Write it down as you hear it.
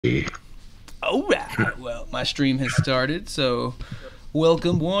Alright, well, my stream has started, so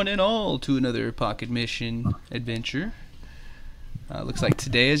welcome one and all to another Pocket Mission adventure. Looks like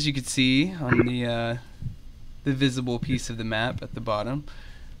today, as you can see on the visible piece of the map at the bottom,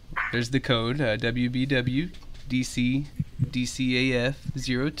 there's the code, WBW DC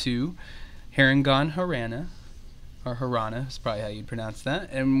DCAF 02, Harangon Harana, or Harana is probably how you'd pronounce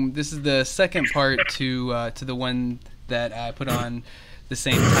that. And this is the second part to the one that I put on the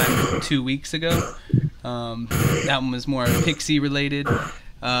same time 2 weeks ago. That one was more Pixie related,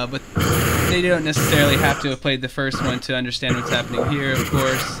 but they don't necessarily have to have played the first one to understand what's happening here, of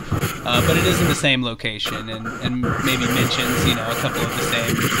course. But it is in the same location, and maybe mentions, you know, a couple of the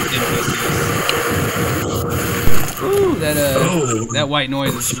same NPCs. Ooh, that white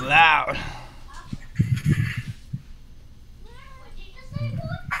noise is loud.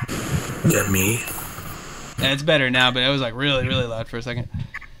 Yeah, me. Yeah, it's better now, but it was like really, really loud for a second.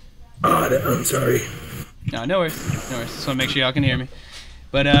 I'm sorry. No worries. No worries. Just want to make sure y'all can hear me.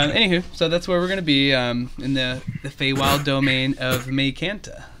 But anywho, so that's where we're going to be, in the Feywild domain of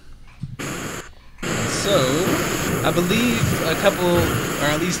Maykanta. So, I believe a couple,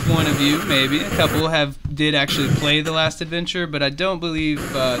 or at least one of you, maybe, a couple did actually play the last adventure, but I don't believe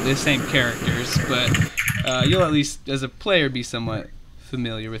the same characters, but you'll at least, as a player, be somewhat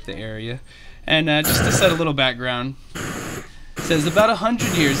familiar with the area. And just to set a little background, it says about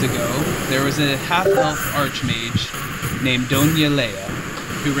 100 years ago, there was a half-elf archmage named Donya Leia,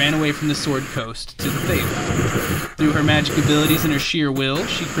 who ran away from the Sword Coast to the Feywild. Through her magic abilities and her sheer will,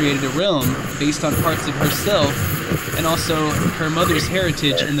 she created a realm based on parts of herself and also her mother's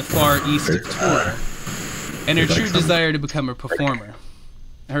heritage in the far east of Tora, and her true desire to become a performer.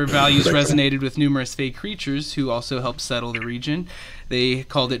 Her values resonated with numerous Fey creatures who also helped settle the region. They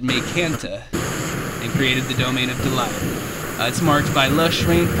called it Maykanta and created the Domain of Delight. It's marked by lush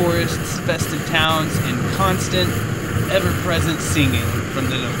rainforests, festive towns, and constant, ever-present singing from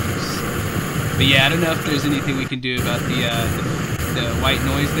the locals. But yeah, I don't know if there's anything we can do about the white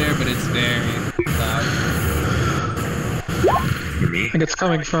noise there, but it's very loud. I think it's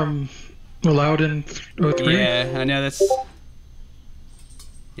coming from Loudon 03. Yeah, I know that's...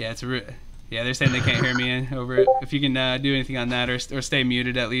 Yeah, yeah, they're saying they can't hear me over it. If you can do anything on that, or stay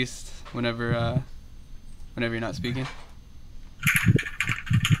muted at least whenever you're not speaking.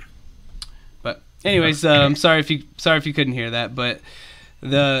 But anyways, sorry if you couldn't hear that, but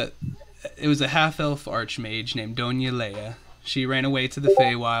it was a half-elf archmage named Donya Leia. She ran away to the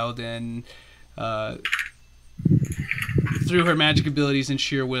Feywild, and through her magic abilities and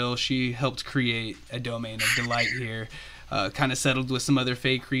sheer will, she helped create a Domain of Delight here. Kind of settled with some other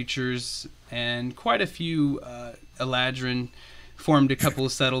Fey creatures, and quite a few Eladrin formed a couple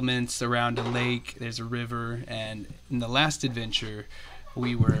of settlements around a lake. There's a river, and in the last adventure,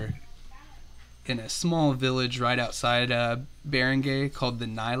 we were in a small village right outside Barangay called the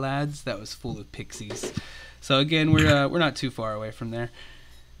Nylads that was full of pixies. So again, we're not too far away from there.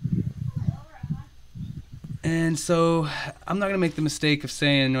 And so I'm not gonna make the mistake of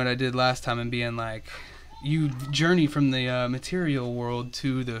saying what I did last time and being like, you journey from the material world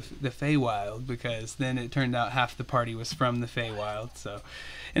to the Feywild, because then it turned out half the party was from the Feywild. So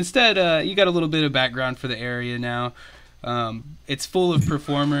instead, you got a little bit of background for the area now. It's full of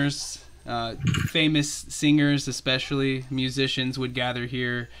performers, famous singers, especially musicians would gather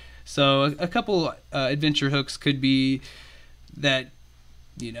here. So a couple adventure hooks could be that,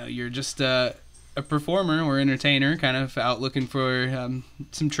 you know, you're just a performer or entertainer, kind of out looking for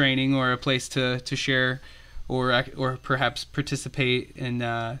some training or a place to share, or perhaps participate in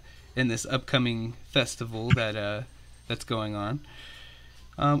this upcoming festival that's going on.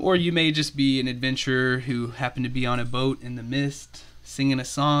 Or you may just be an adventurer who happened to be on a boat in the mist, singing a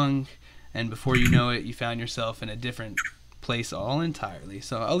song, and before you know it, you found yourself in a different place all entirely.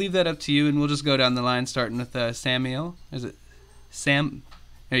 So I'll leave that up to you, and we'll just go down the line, starting with Samuel. Is it Sam?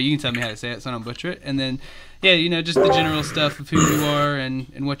 Here, you can tell me how to say it so I don't butcher it. And then, yeah, you know, just the general stuff of who you are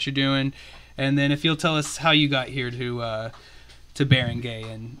and what you're doing. And then if you'll tell us how you got here to Barangay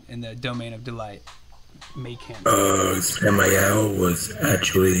and the Domain of Delight. Samael was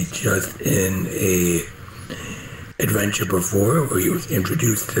actually just in a adventure before where he was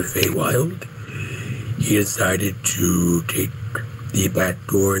introduced to the Feywild. He decided to take the back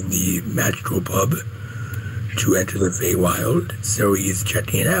door in the magical pub to enter the Feywild, so he's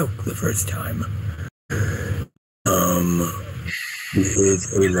checking it out for the first time. He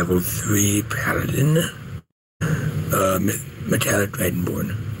is a level 3 paladin, metallic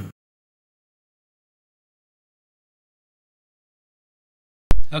dragonborn.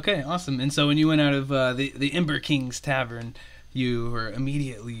 Okay, awesome. And so when you went out of the Ember King's Tavern, you are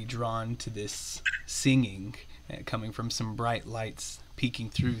immediately drawn to this singing coming from some bright lights peeking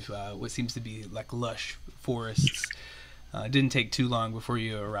through what seems to be like lush forests. It didn't take too long before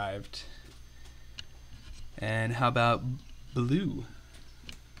you arrived. And how about Blue?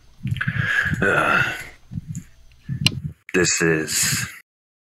 This is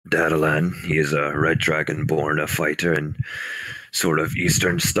Dadalan. He is a red dragon-born, a fighter in sort of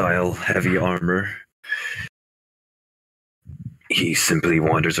Eastern-style heavy armor. He simply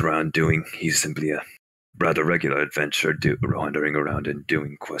wanders around he's simply a rather regular adventurer, wandering around and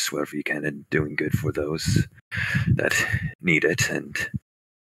doing quests wherever he can and doing good for those that need it. And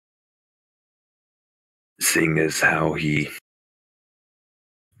seeing as how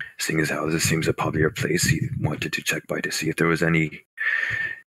this seems a popular place, he wanted to check by to see if there was any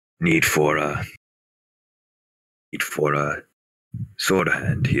need for a sword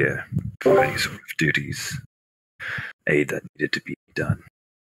hand here for any sort of duties, aid that needed to be done.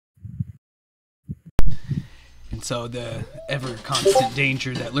 And so the ever constant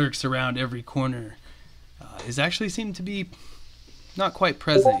danger that lurks around every corner is actually seemed to be not quite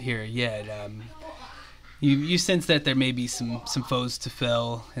present here yet. You sense that there may be some foes to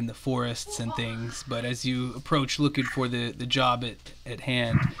fell in the forests and things, but as you approach looking for the job at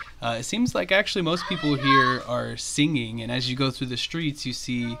hand, it seems like actually most people here are singing, and as you go through the streets you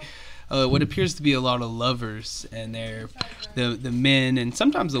see what appears to be a lot of lovers, and the men and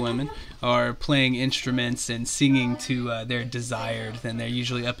sometimes the women are playing instruments and singing to their desired. Then they're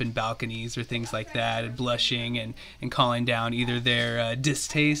usually up in balconies or things like that, and blushing and calling down either their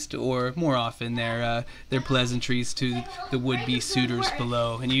distaste or more often their pleasantries to the would-be suitors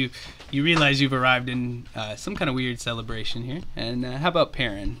below. And you realize you've arrived in some kind of weird celebration here. And how about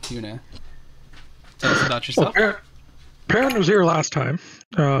Perrin? You wanna tell us about yourself? Well, Perrin was here last time,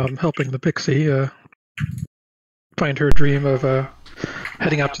 helping the pixie find her dream of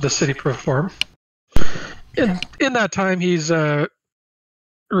heading out to the city to perform. In that time, he's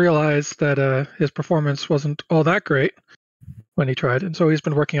realized that his performance wasn't all that great when he tried, and so he's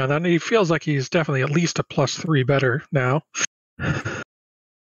been working on that, and he feels like he's definitely at least a +3 better now.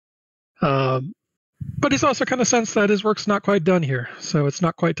 But he's also kind of sensed that his work's not quite done here, so it's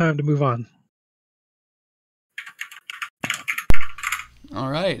not quite time to move on. All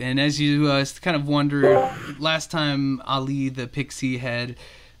right, and as you kind of wonder, last time Ali the pixie had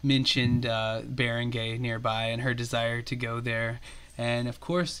mentioned Barangay nearby and her desire to go there, and of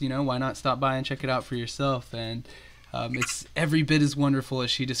course, why not stop by and check it out for yourself? And it's every bit as wonderful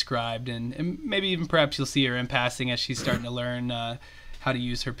as she described, and maybe even perhaps you'll see her in passing as she's starting to learn how to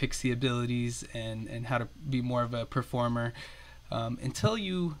use her pixie abilities and how to be more of a performer. Until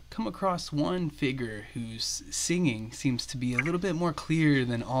you come across one figure whose singing seems to be a little bit more clear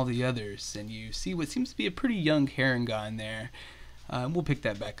than all the others, and you see what seems to be a pretty young Harengon there. We'll pick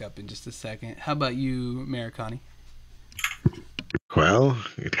that back up in just a second. How about you, Maricani? Well,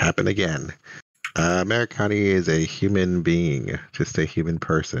 it happened again. Maricani is a human being, just a human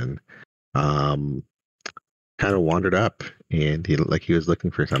person. Kind of wandered up, and he was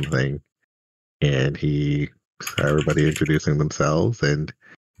looking for something, and he saw everybody introducing themselves, and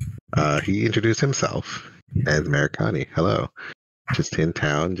he introduced himself as Maricani. Hello, just in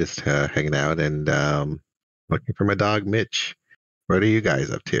town, just hanging out, and looking for my dog Mitch. What are you guys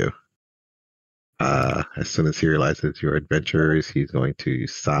up to? As soon as he realizes you're adventurers, he's going to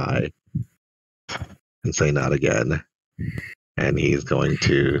sigh and say not again, and he's going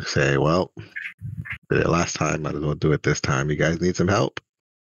to say, well, did it last time, might as well do it this time. You guys need some help?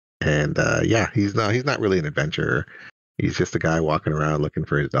 And he's not really an adventurer. He's just a guy walking around looking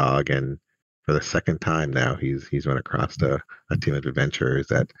for his dog, and for the second time now he's run across a team of adventurers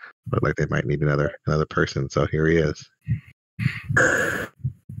that look like they might need another person, so here he is.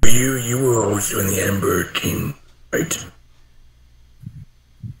 You were also in the Ember team, right?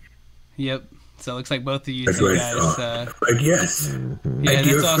 Yep. So it looks like both of you That's two what I guys. thought. But yes, Mm-hmm. Yeah, my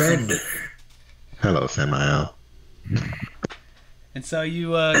dear that's awesome. friend. Hello, Samael. And so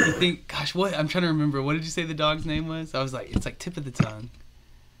you think, gosh, what? I'm trying to remember. What did you say the dog's name was? I was like, it's like tip of the tongue.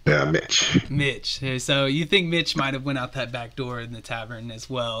 Yeah, Mitch. Mitch. So you think Mitch might have went out that back door in the tavern as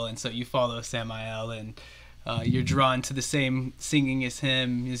well, and so you follow Samael, and you're drawn to the same singing as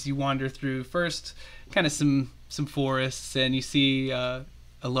him as you wander through first kind of some forests, and you see a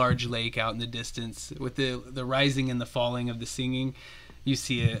large lake out in the distance. With the rising and the falling of the singing, you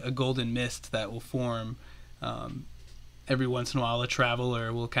see a golden mist that will form. Every once in a while a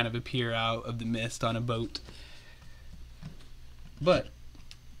traveler will kind of appear out of the mist on a boat. But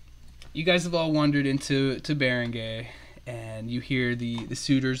you guys have all wandered into Barangay, and you hear the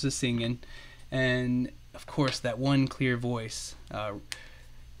suitors a singing, and of course, that one clear voice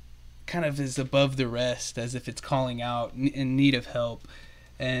kind of is above the rest, as if it's calling out in need of help.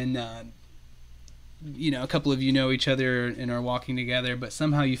 And a couple of you know each other and are walking together, but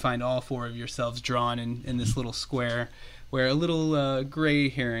somehow you find all four of yourselves drawn in this little square where a little gray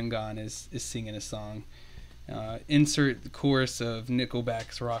Harengon is singing a song. Insert the chorus of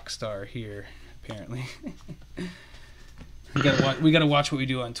Nickelback's Rockstar here, apparently. we gotta watch what we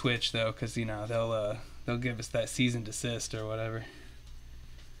do on Twitch, though, because they'll give us that cease and desist or whatever.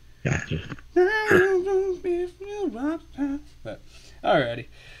 Gotcha. But alrighty.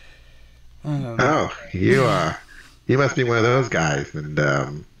 You must be one of those guys, and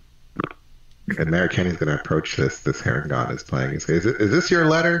Mary Kenny's going to approach this Harengon is playing and say, is this your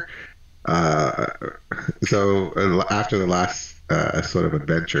letter? So after the last sort of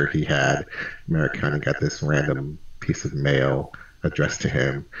adventure he had, Mary Kenny got this random piece of mail addressed to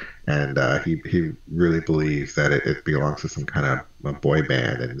him, and he really believes that it belongs to some kind of a boy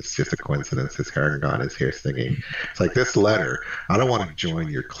band, and it's just a coincidence his Harengon is here singing. It's like, this letter, I don't want to join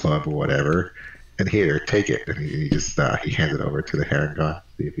your club or whatever, and here, take it. And he just he hands it over to the Harengon,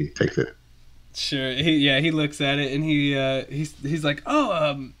 see if he takes it. Sure. He looks at it and he's like,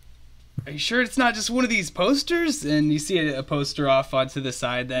 oh, are you sure it's not just one of these posters? And you see a poster off onto the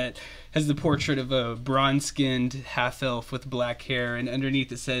side that has the portrait of a bronze-skinned half-elf with black hair, and underneath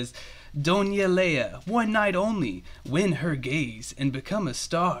it says, Doña Leia, one night only, win her gaze and become a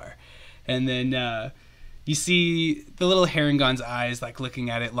star. And then you see the little Harengon's eyes like looking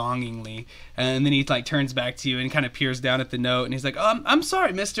at it longingly, and then he like turns back to you and kind of peers down at the note, and he's like, oh, I'm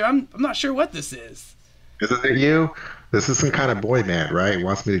sorry, mister, I'm not sure what this is. Isn't it you? This is some kind of boy band, right? He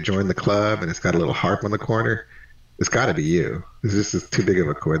wants me to join the club, and it's got a little harp on the corner. It's got to be you. This is just too big of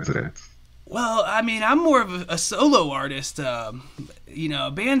a coincidence. Well, I mean, I'm more of a solo artist.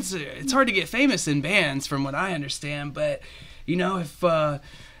 Bands, it's hard to get famous in bands from what I understand, but,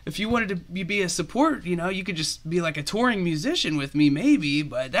 if you wanted to be a support, you could just be like a touring musician with me, maybe,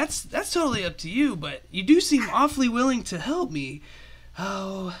 but that's totally up to you. But you do seem awfully willing to help me.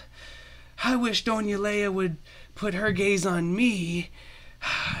 Oh, I wish Doña Leia would put her gaze on me.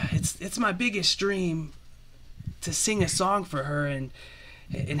 It's my biggest dream to sing a song for her and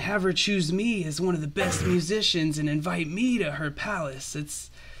have her choose me as one of the best musicians and invite me to her palace.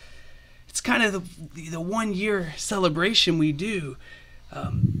 It's kind of the 1 year celebration we do.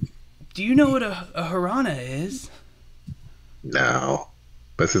 Do you know what a Harana is? No.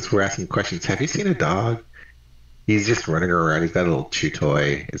 But since we're asking questions, have you seen a dog? He's just running around. He's got a little chew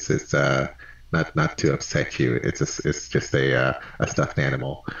toy. It's not to upset you. It's just a stuffed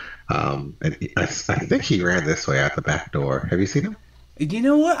animal. And I think he ran this way out the back door. Have you seen him? You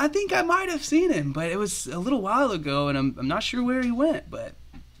know what? I think I might have seen him, but it was a little while ago, and I'm not sure where he went. But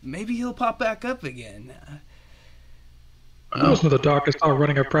maybe he'll pop back up again. That wasn't the dog I saw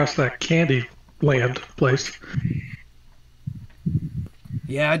running across that Candy Land place.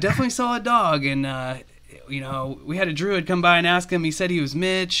 Yeah, I definitely saw a dog, and we had a druid come by and ask him. He said he was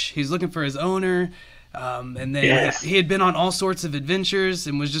Mitch. He was looking for his owner, and then Yes. he had been on all sorts of adventures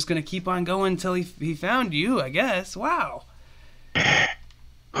and was just going to keep on going until he found you, I guess. Wow.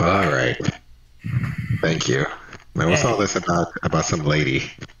 All right. Thank you. Now, what's all this about some lady?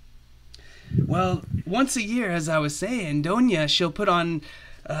 Well, once a year, as I was saying, Doña, she'll put on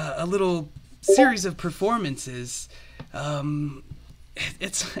a little series of performances.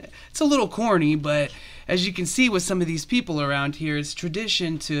 It's a little corny, but as you can see with some of these people around here, it's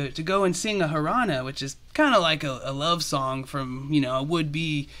tradition to go and sing a Harana, which is kind of like a love song from, a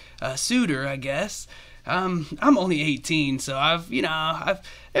would-be suitor, I guess. I'm only 18, so I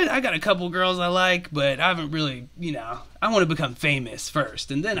got a couple girls I like, but I haven't really, I want to become famous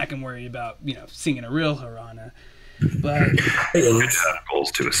first, and then I can worry about, singing a real Harana. But Good to have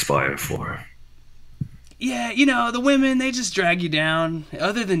goals to aspire for. yeah, the women, they just drag you down.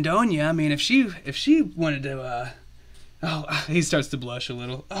 Other than Doña, I mean, if she wanted to, he starts to blush a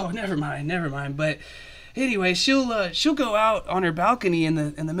little. Oh, never mind. But anyway, she'll go out on her balcony in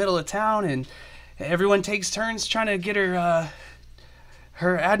the middle of town, and everyone takes turns trying to get her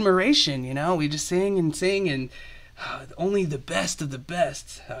admiration. We just sing, and only the best of the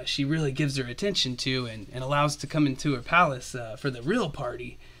best she really gives her attention to and allows to come into her palace for the real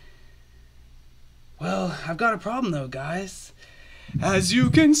party. Well, I've got a problem though, guys. As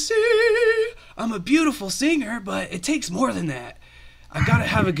you can see, I'm a beautiful singer, but it takes more than that. I've got to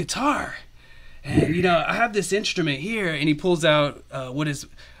have a guitar. And, I have this instrument here, and he pulls out what is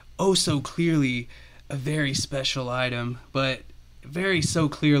oh so clearly a very special item, but so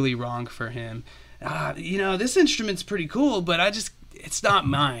clearly wrong for him. This instrument's pretty cool, but it's not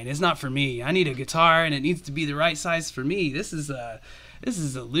mine. It's not for me. I need a guitar, and it needs to be the right size for me. This is a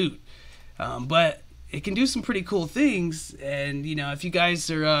lute, but it can do some pretty cool things. And if you guys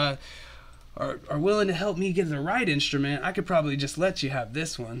are willing to help me get the right instrument, I could probably just let you have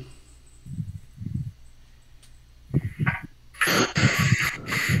this one.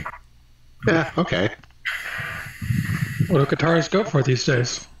 Yeah, okay. What do guitars go for these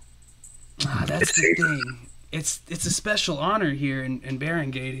days? That's the thing. It's a special honor here in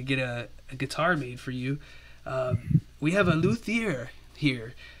Barangay to get a guitar made for you. We have a luthier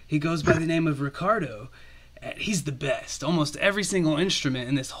here. He goes by the name of Ricardo. He's the best. Almost every single instrument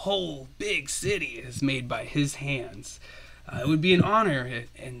in this whole big city is made by his hands. It would be an honor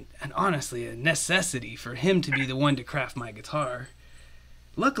and honestly a necessity for him to be the one to craft my guitar.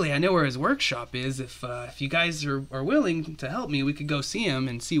 Luckily, I know where his workshop is. If you guys are willing to help me, we could go see him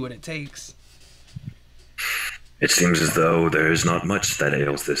and see what it takes. It seems as though there is not much that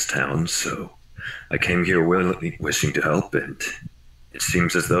ails this town, so I came here wishing to help, and it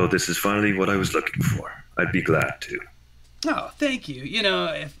seems as though this is finally what I was looking for. I'd be glad to. Oh, thank you.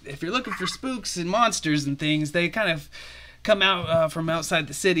 If you're looking for spooks and monsters and things, they kind of come out from outside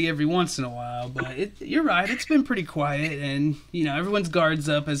the city every once in a while. But you're right, it's been pretty quiet, and everyone's guards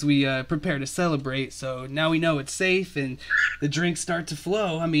up as we prepare to celebrate. So now we know it's safe, and the drinks start to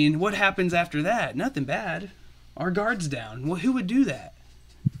flow. I mean, what happens after that? Nothing bad. Our guard's down. Well, who would do that?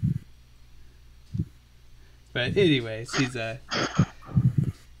 But anyways, he's well,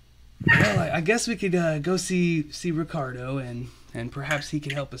 I guess we could go see Ricardo, and perhaps he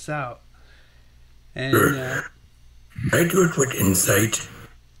can help us out. And I do it with insight.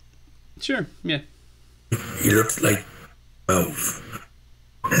 Sure, yeah. He looks like 12.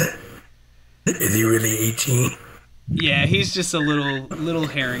 Is he really 18? Yeah, he's just a little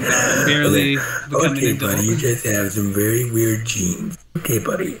herring guy, barely becoming okay, an adult. buddy, you just have some very weird genes. Okay,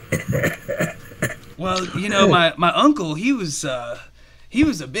 buddy. Well, my uncle, he was a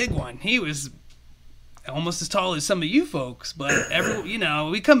big one. He was almost as tall as some of you folks, but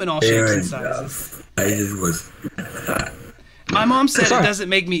we come in all shapes and sizes. I just was. My mom said it doesn't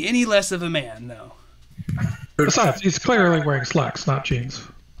make me any less of a man, though. Besides, he's clearly wearing slacks, not jeans.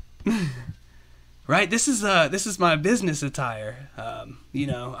 Right, this is my business attire.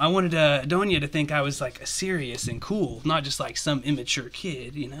 I wanted Donya to think I was like serious and cool, not just like some immature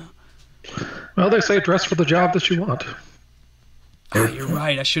kid. Well, they say dress for the job that you want. Oh, you're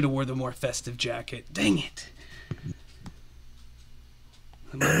right. I should have wore the more festive jacket. Dang it!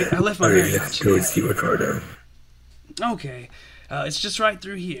 I left my hair. Let's go see Ricardo. Okay, it's just right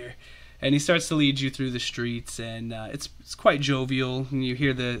through here. And he starts to lead you through the streets, and it's quite jovial. And you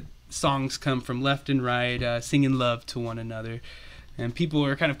hear the songs come from left and right, singing love to one another. And people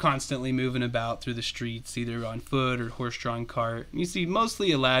are kind of constantly moving about through the streets, either on foot or horse-drawn cart. You see mostly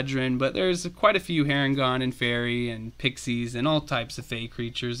Eladrin, but there's quite a few Harengon and fairy and pixies and all types of fey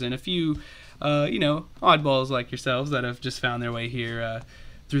creatures, and a few, oddballs like yourselves that have just found their way here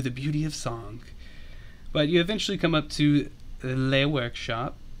through the beauty of song. But you eventually come up to the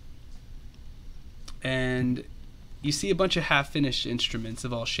workshop, and you see a bunch of half-finished instruments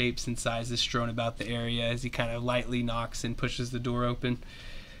of all shapes and sizes strewn about the area as he kind of lightly knocks and pushes the door open.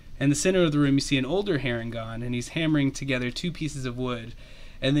 In the center of the room, you see an older Harengon, and he's hammering together 2 pieces of wood.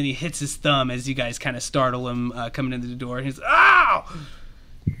 And then he hits his thumb as you guys kind of startle him coming into the door. And he's, ow!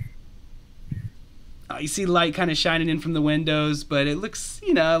 You see light kind of shining in from the windows, but it looks,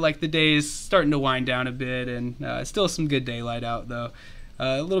 like the day is starting to wind down a bit, and still some good daylight out, though.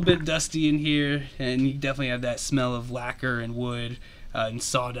 A little bit dusty in here, and you definitely have that smell of lacquer and wood and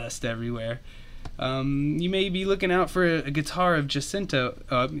sawdust everywhere. You may be looking out for a guitar of Jacinto.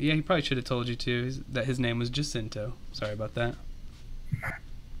 Yeah, he probably should have told you too that his name was Jacinto. Sorry about that.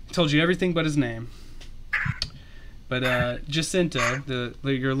 He told you everything but his name. But Jacinto,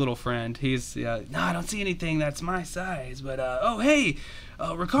 your little friend, he's no, I don't see anything that's my size. But oh hey,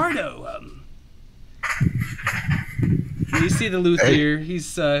 Ricardo. You see the luthier.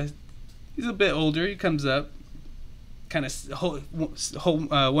 He's a bit older. He comes up, kind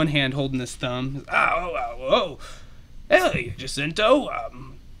of one hand holding his thumb. Oh, hey, Jacinto.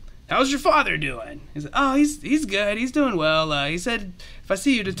 How's your father doing? He's like, oh, he's good. He's doing well. He said if I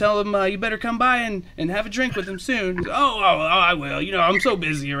see you to tell him you better come by and have a drink with him soon. He's like, oh, I will. I'm so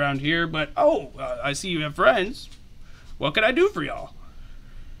busy around here. But I see you have friends. What can I do for y'all?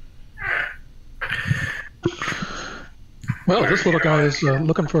 Well, this little guy is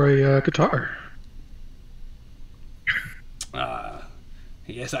looking for a guitar.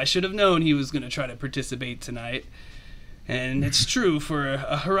 Yes, I should have known he was going to try to participate tonight. And it's true, for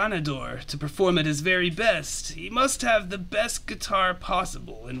a Haranador to perform at his very best, he must have the best guitar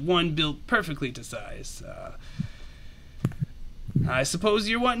possible, and one built perfectly to size. I suppose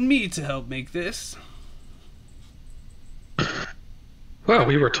you're wanting me to help make this? Well,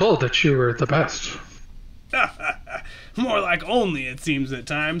 we were told that you were the best. More like only, it seems at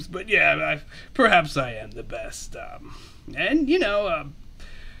times, but yeah, perhaps I am the best. And,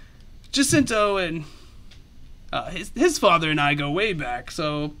 Jacinto and his father and I go way back,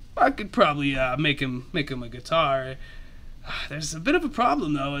 so I could probably make him a guitar. There's a bit of a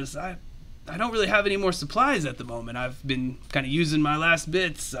problem, though, as I don't really have any more supplies at the moment. I've been kind of using my last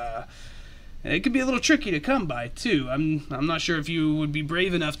bits. And it could be a little tricky to come by, too. I'm not sure if you would be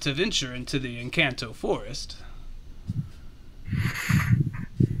brave enough to venture into the Encanto Forest.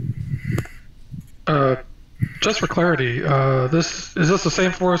 Just for clarity, is this the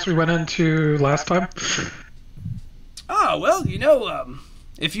same forest we went into last time? Well,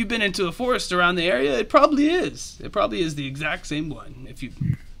 if you've been into a forest around the area, it probably is. It probably is the exact same one. If you...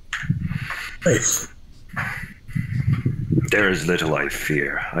 Nice. There is little I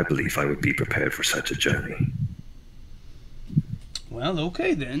fear. I believe I would be prepared for such a journey. Well,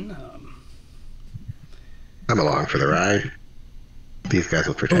 okay then. I'm along for the ride. These guys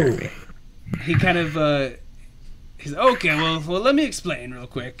will protect me. He kind of, he's okay. Well, let me explain real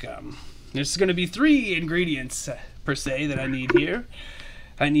quick. There's going to be 3 ingredients per se that I need here.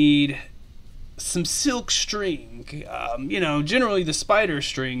 I need some silk string. Generally the spider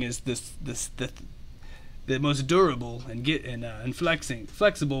string is the most durable and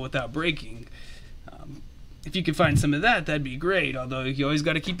flexible without breaking. If you could find some of that, that'd be great. Although you always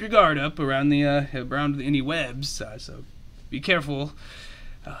got to keep your guard up around any webs. So be careful.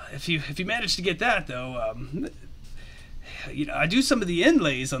 If you manage to get that, though, I do some of the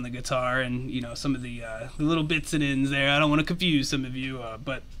inlays on the guitar, and some of the little bits and ends there. I don't want to confuse some of you,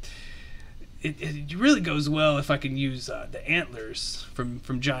 but it really goes well if I can use the antlers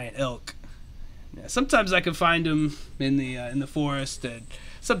from giant elk. Yeah, sometimes I can find them in the forest, and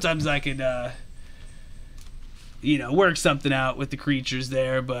sometimes I could work something out with the creatures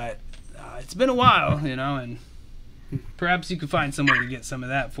there. But it's been a while, and perhaps you could find somewhere to get some of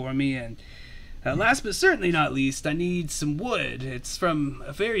that for me. And last but certainly not least, I need some wood. It's from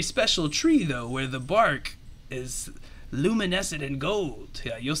a very special tree, though, where the bark is luminescent in gold.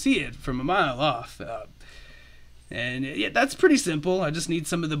 Yeah, you'll see it from a mile off. And yeah, that's pretty simple. I just need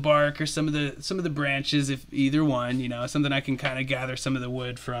some of the bark or some of the branches, if either one, something I can kind of gather some of the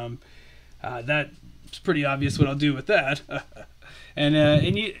wood from. That's pretty obvious what I'll do with that.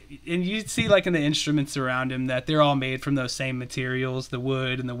 And you see, like, in the instruments around him, that they're all made from those same materials, the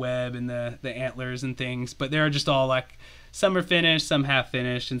wood and the web and the antlers and things. But they're just all, like, some are finished, some half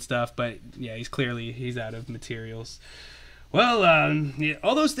finished and stuff. But yeah, he's out of materials. Well,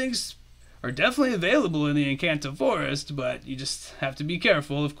 all those things are definitely available in the Encanto Forest, but you just have to be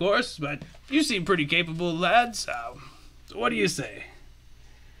careful, of course. But you seem pretty capable, lads. So what do you say?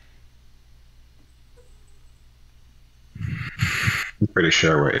 I'm pretty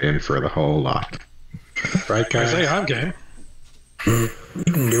sure we're in for the whole lot. Right, guys? I say I'm game. We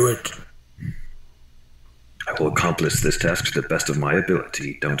can do it. I will accomplish this task to the best of my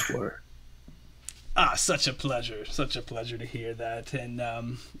ability, don't worry. Such a pleasure to hear that.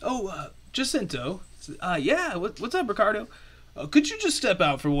 And Jacinto, yeah, what's up, Ricardo? Could you just step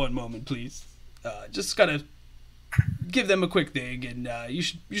out for one moment, please? Just gotta give them a quick thing, and you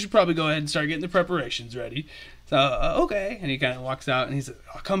should probably go ahead and start getting the preparations ready. So okay, and he kind of walks out, and he says,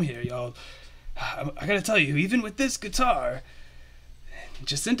 "Come here, y'all. I gotta tell you, even with this guitar,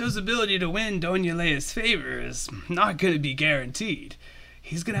 Jacinto's ability to win Doña Leia's favor is not gonna be guaranteed.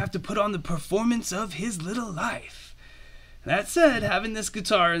 He's gonna have to put on the performance of his little life. That said, having this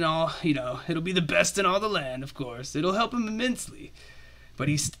guitar and all, it'll be the best in all the land, of course. It'll help him immensely. But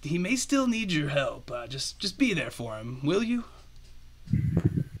he may still need your help. Just be there for him, will you?"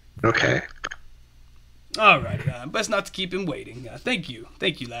 Okay. All right. Best not to keep him waiting. Thank you,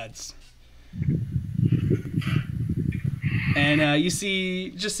 lads. And you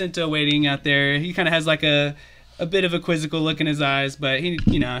see Jacinto waiting out there. He kind of has like a bit of a quizzical look in his eyes, but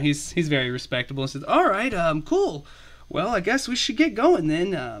he's very respectable and says, "All right, cool. Well, I guess we should get going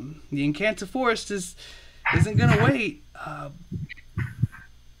then. The Encanto Forest isn't gonna wait.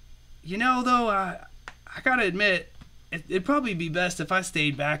 Though, I gotta admit, it'd probably be best if I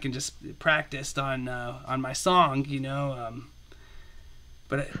stayed back and just practiced on my song,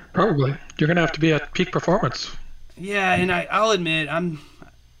 But Probably. You're going to have to be at peak performance. Yeah, and I'll admit, I'm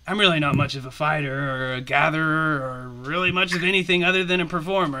really not much of a fighter or a gatherer or really much of anything other than a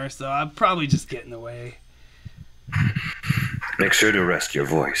performer, so I'll probably just get in the way. Make sure to rest your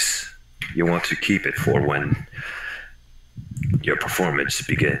voice. You want to keep it for when your performance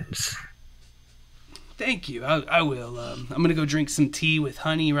begins. Thank you. I will. I'm gonna go drink some tea with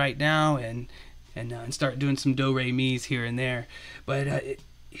honey right now, and start doing some do re mi's here and there. But I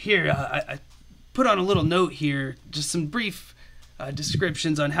put on a little note here, just some brief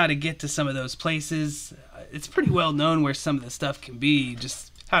descriptions on how to get to some of those places. It's pretty well known where some of the stuff can be.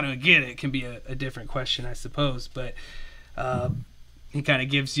 Just how to get it can be a different question, I suppose. But he kind of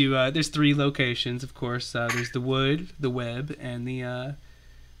gives you. There's 3 locations, of course. There's the wood, the web, and the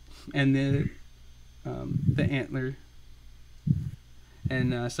antler.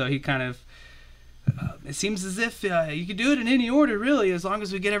 And so he kind of. It seems as if you could do it in any order, really, as long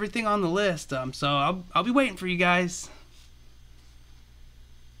as we get everything on the list. So I'll be waiting for you guys.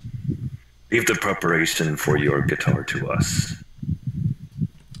 Leave the preparation for your guitar to us.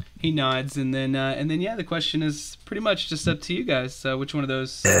 He nods, and then yeah, the question is pretty much just up to you guys. Which one of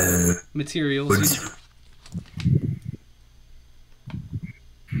those materials?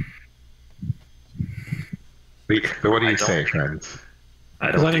 What do you say, friends?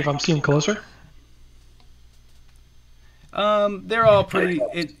 Does any of them seem closer? They're all pretty.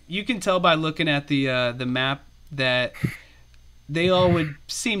 You can tell by looking at the map that they all would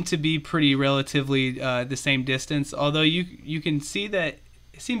seem to be pretty relatively the same distance. Although you can see that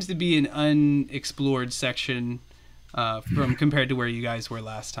it seems to be an unexplored section from compared to where you guys were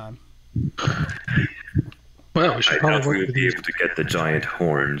last time. Well, we should I doubt probably we work would be able to get the giant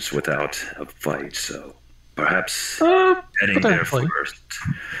horns without a fight. So perhaps heading there potentially. first.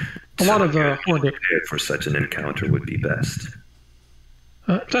 A lot of horned horned for such an encounter would be best.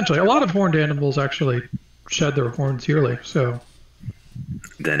 potentially a lot of horned animals actually shed their horns yearly. So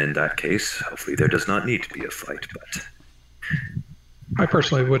Then in that case, hopefully there does not need to be a fight, but I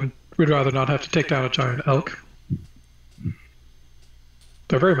personally would rather not have to take down a giant elk.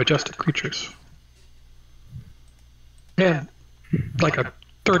 They're very majestic creatures, and like a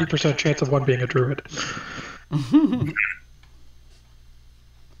 30% chance of one being a druid.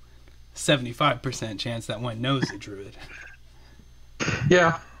 75% chance that one knows a druid.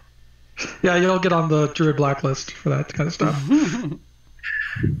 Yeah, you'll get on the druid blacklist for that kind of stuff.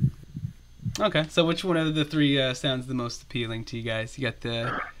 Okay, so which one of the 3 sounds the most appealing to you guys? You got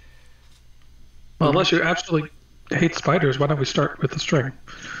the. Well, unless you absolutely hate spiders, why don't we start with the string?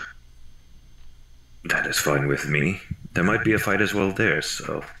 that is fine with me. There might be a fight as well there,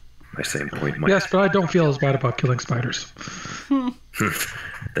 so my same point might... Yes, but I don't feel as bad about killing spiders.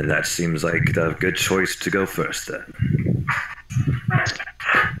 Then that seems like a good choice to go first, then.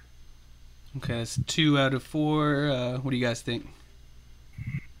 Okay, it's 2 out of 4. What do you guys think?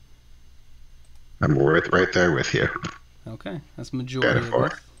 I'm right there with you. Okay, that's majority of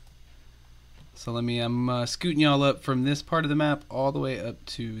it. So I'm scooting y'all up from this part of the map all the way up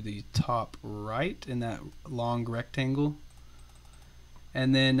to the top right in that long rectangle.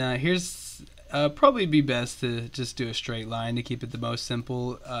 And then here's probably be best to just do a straight line to keep it the most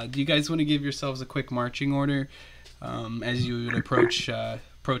simple. Do you guys want to give yourselves a quick marching order as you would approach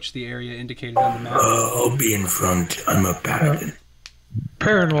the area indicated on the map? I'll be in front. I'm a paladin.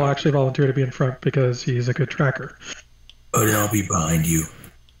 Perrin will actually volunteer to be in front because he's a good tracker. But I'll be behind you.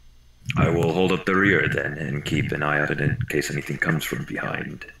 I will hold up the rear then and keep an eye out in case anything comes from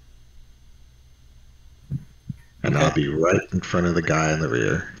behind. And I'll be right in front of the guy in the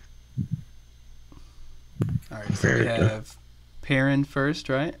rear. Alright, so we have Perrin first,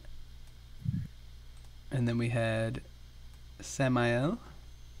 right? And then we had Samael.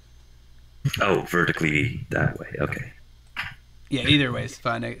 Oh, vertically that way. Okay. Yeah, either way is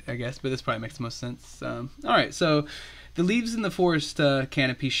fine, I guess, but this probably makes the most sense. Alright, so the leaves in the forest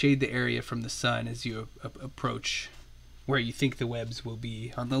canopy shade the area from the sun as you approach where you think the webs will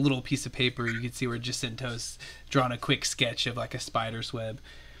be. On the little piece of paper, you can see where Jacinto's drawn a quick sketch of like a spider's web.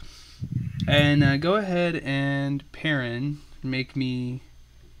 And go ahead and Perrin, make me...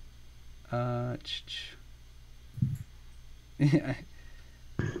 yeah,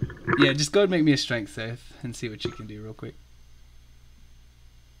 just go ahead and make me a strength save and see what you can do real quick.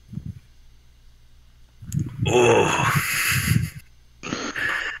 Oh.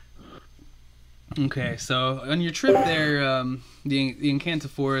 Okay, so on your trip there, the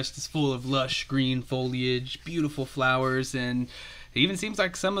Enchanted Forest is full of lush green foliage, beautiful flowers, and it even seems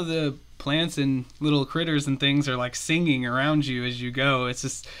like some of the plants and little critters and things are like singing around you as you go. It's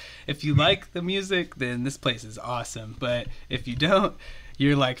just, if you like the music, then this place is awesome. But if you don't,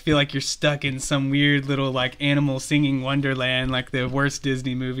 you're like, feel like you're stuck in some weird little like animal singing wonderland, like the worst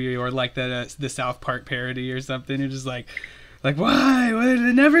Disney movie or like the South Park parody or something. You're just like why?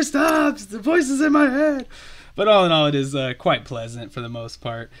 It never stops. The voices in my head. But all in all, it is quite pleasant for the most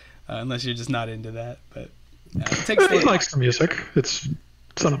part, unless you're just not into that. But it takes. He likes the music. It's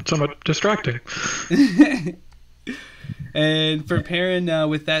somewhat distracting. And for Perrin,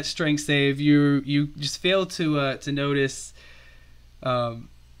 with that strength save, you just fail to notice.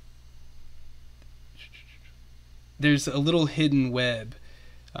 There's a little hidden web,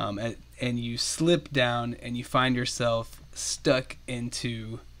 and you slip down, and you find yourself stuck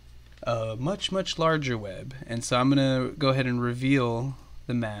into a much, much larger web. And so I'm gonna go ahead and reveal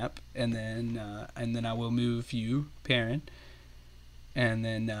the map, and then I will move you, Perrin, and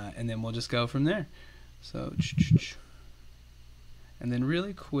then we'll just go from there. So, and then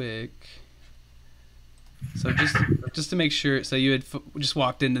really quick. So just to make sure, so you had just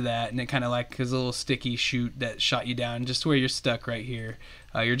walked into that, and it kind of like is a little sticky chute that shot you down just where you're stuck right here.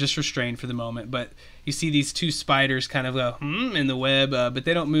 You're just restrained for the moment, but you see these two spiders kind of go in the web, but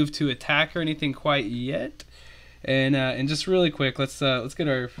they don't move to attack or anything quite yet. And just really quick, let's get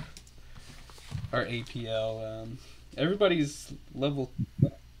our APL. Everybody's level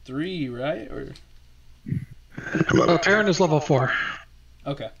 3, right? Or Perrin is level 4.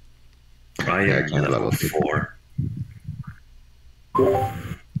 okay. I am level 4.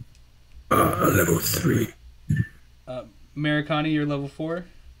 Level 3. Maricani, you're level 4?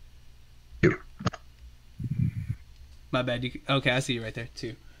 Yep. My bad. Okay, I see you right there.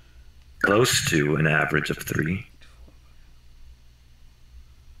 2. Close to an average of 3.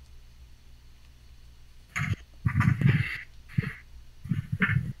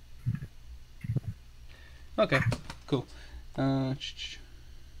 Okay, cool. Alright,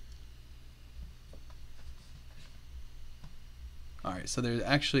 so there's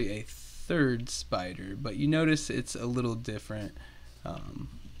actually a third spider, but you notice it's a little different. Oh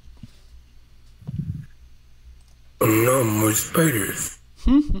no, more spiders.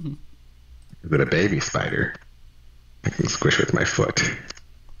 But a baby spider. I can squish with my foot.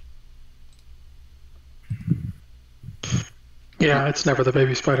 Yeah, it's never the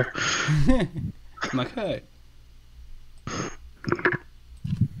baby spider. I'm like, hey.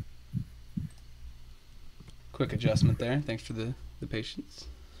 Quick adjustment there. Thanks for the patience.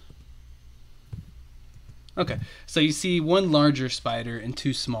 Okay, so you see one larger spider and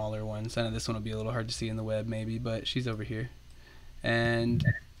 2 smaller ones. I know this one will be a little hard to see in the web maybe, but she's over here. And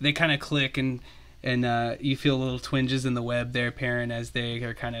they kind of click, and you feel little twinges in the web there, Perrin, as they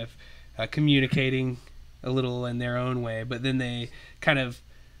are kind of communicating a little in their own way. But then they kind of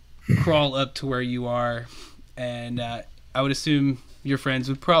crawl up to where you are, and I would assume your friends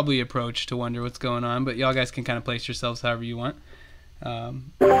would probably approach to wonder what's going on, but y'all guys can kind of place yourselves however you want. All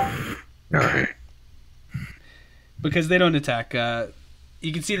right. Because they don't attack.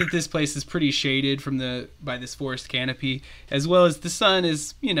 You can see that this place is pretty shaded by this forest canopy, as well as the sun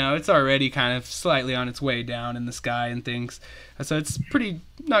is, it's already kind of slightly on its way down in the sky and things. So it's pretty,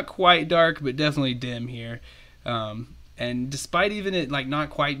 not quite dark, but definitely dim here. And despite even it like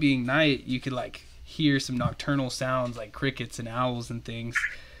not quite being night, you could like hear some nocturnal sounds like crickets and owls and things.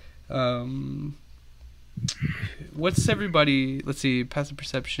 What's everybody? Let's see. Passive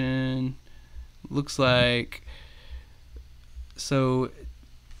perception looks like. So,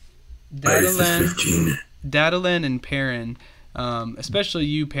 Dadalan and Perrin, especially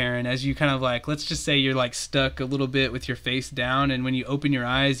you, Perrin, as you kind of like, let's just say you're like stuck a little bit with your face down, and when you open your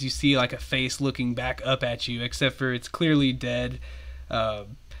eyes, you see like a face looking back up at you, except for it's clearly dead.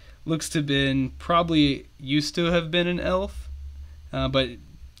 Looks to have been, probably used to have been an elf, but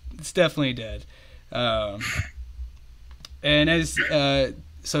it's definitely dead. And as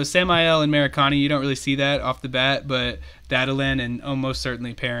so Samael and Maricani, you don't really see that off the bat, but Dadalan and almost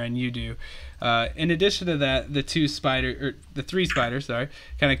certainly Perrin, you do. In addition to that, the 3 spiders, kind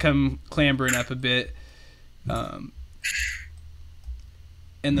of come clambering up a bit. And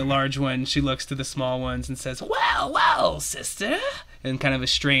the large one, she looks to the small ones and says, "Well, well, sister," in kind of a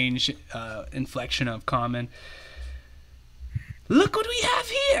strange inflection of common. "Look what we have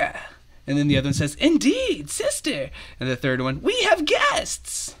here." And then the other one says, "Indeed, sister." And the third one, "We have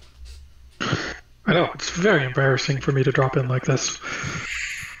guests." I know, it's very embarrassing for me to drop in like this.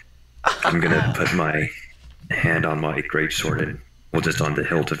 I'm gonna put my hand on my greatsword and well, just on the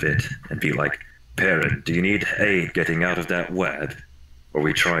hilt of it and be like, "Perrin, do you need aid getting out of that web? Or are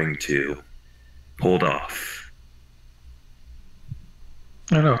we trying to hold off?"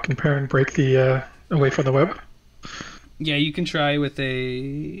 I don't know, can Perrin break the away from the web? Yeah, you can try with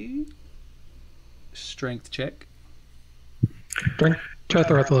a strength check. Strength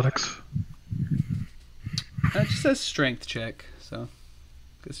check or athletics? It just says strength check, so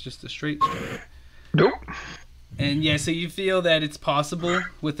it's just a straight strength. Nope. And yeah, so you feel that it's possible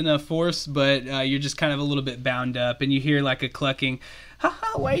with enough force, but you're just kind of a little bit bound up, and you hear like a clucking,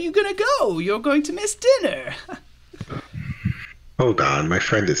 "Haha, where are you gonna go? You're going to miss dinner." Hold on, my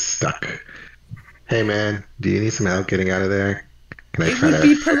friend is stuck. Hey man, do you need some help getting out of there? Can I It try would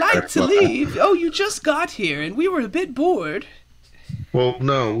to be polite to Well, leave. Oh, you just got here, and we were a bit bored. Well,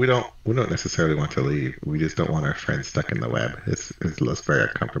 no, we don't. We don't necessarily want to leave. We just don't want our friend stuck in the web. It's less very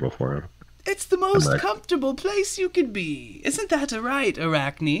uncomfortable for him. It's the most like- comfortable place you could be. Isn't that right,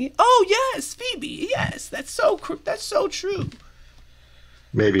 Arachne? Oh, yes, Phoebe, yes, that's so true.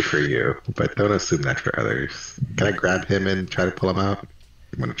 Maybe for you, but don't assume that for others. Can I grab him and try to pull him out?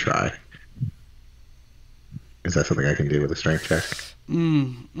 I'm gonna try. Is that something I can do with a strength check?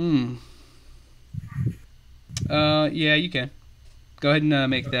 Yeah, you can. Go ahead and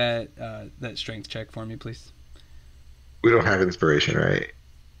make that strength check for me, please. We don't have inspiration, right?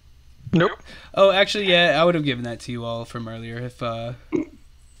 Nope. Oh, actually, yeah, I would have given that to you all from earlier if,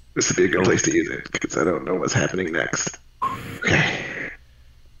 This would be a good place to use it because I don't know what's happening next. Okay.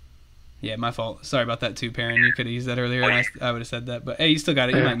 yeah, my fault. Sorry about that too, Perrin. You could have used that earlier, and I would have said that. But hey, you still got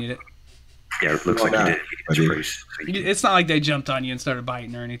it. You might need it. Yeah, it looks Well, like now, you did need inspiration. It's not like they jumped on you and started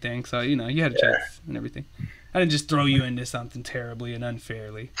biting or anything, so, you had a chance and everything. I didn't just throw you into something terribly and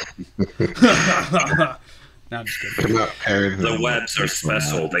unfairly. No, I'm just kidding. Come out, Aaron. The webs are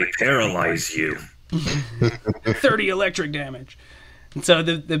special. They paralyze you. 30 electric damage. And so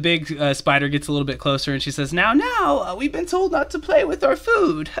the big spider gets a little bit closer, and she says, Now, we've been told not to play with our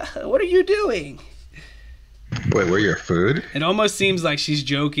food. What are you doing? Wait, we're your food? It almost seems like she's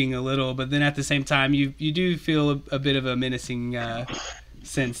joking a little, but then at the same time, you do feel a bit of a menacing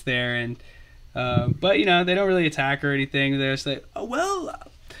sense there. And but, they don't really attack or anything. They're just like, oh, well,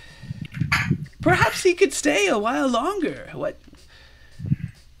 perhaps he could stay a while longer. What?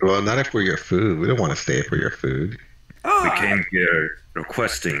 Well, not if we're your food. We don't want to stay if we're your food. Oh, We came here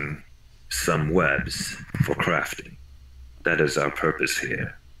requesting some webs for crafting. That is our purpose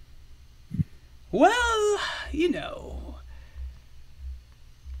here. well,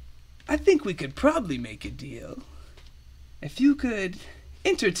 I think we could probably make a deal. If you could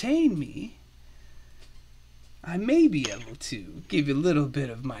entertain me, I may be able to give a little bit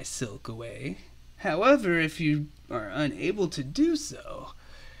of my silk away. However, if you are unable to do so,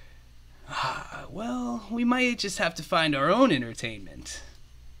 well, we might just have to find our own entertainment.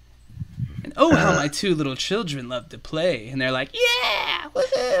 And oh, how my two little children love to play. And they're like, yeah,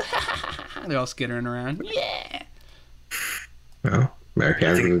 woohoo. They're all skittering around. Yeah. Well,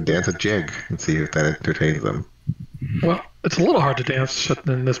 Americans can dance a jig and see if that entertains them. Well, it's a little hard to dance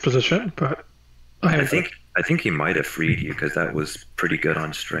in this position, but I think he might have freed you because that was pretty good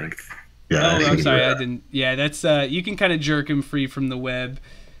on strength. Yeah. Oh, I I'm see. sorry, I didn't. Yeah, that's you can kind of jerk him free from the web,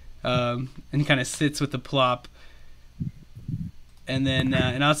 and he kind of sits with the plop. And then,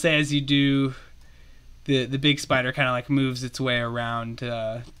 and I'll say as you do, the big spider kind of like moves its way around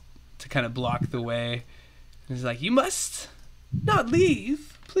to kind of block the way. And he's like, "You must not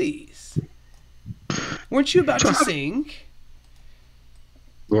leave, please. Weren't you about to sing?"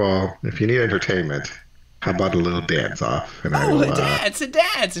 Well, if you need entertainment, how about a little dance off? And I Oh, will, a dance!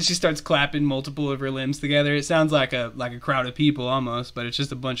 And she starts clapping multiple of her limbs together. It sounds like a crowd of people almost, but it's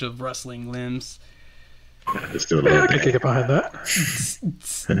just a bunch of rustling limbs. just do a yeah, little I can dance. get behind that.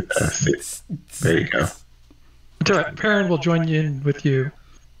 There you go. It's all right. Perrin will join in with you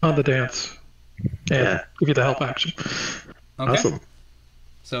on the dance and Yeah. give you the help action. Okay. Awesome.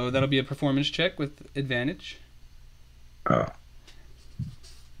 So that'll be a performance check with advantage. Oh.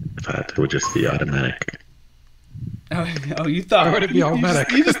 That would just be automatic. Oh, you thought Why would it be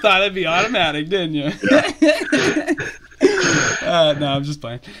automatic? You just thought it'd be automatic, didn't you? No, I'm just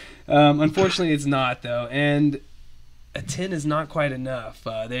playing. Unfortunately, it's not though, and a 10 is not quite enough.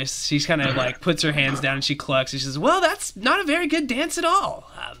 She's kind of like puts her hands down and she clucks and she says, "Well, that's not a very good dance at all.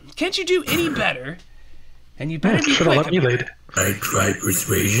 Can't you do any better? And you better be Should have quick." let me lead. I try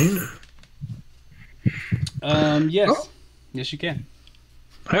persuasion. Yes, Oh. yes, you can.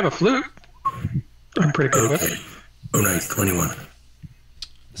 I have a flute. I'm pretty good with Okay. it. Oh, nice. 21. I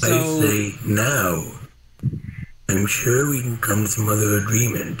So say now. I'm sure we can come to some other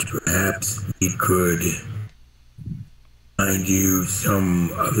agreement. Perhaps we could find you some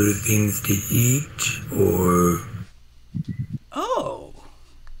other things to eat, or oh,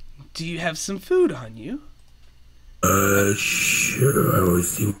 do you have some food on you? sure. I will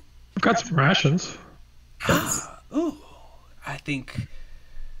see. I've got some rations. Oh, I think.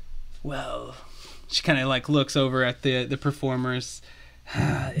 Well, she kind of like looks over at the performers.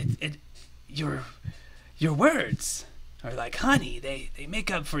 Your words are like honey. They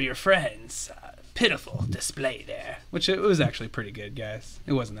make up for your friends. pitiful display there. Which it was actually pretty good, guys.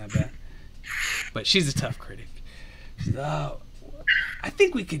 It wasn't that bad. But she's a tough critic. She says, oh, I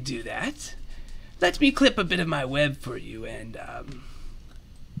think we could do that. Let me clip a bit of my web for you, and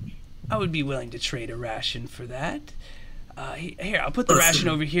I would be willing to trade a ration for that. Here, I'll put the ration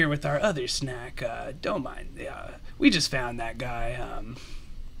over here with our other snack. Don't mind. We just found that guy.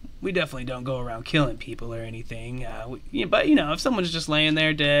 We definitely don't go around killing people or anything. But, if someone's just laying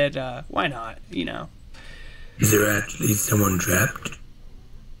there dead, why not, Is there actually someone trapped?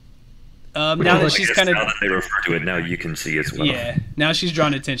 Now that she's kind of... Now that they refer to it, now you can see as well. Yeah, now she's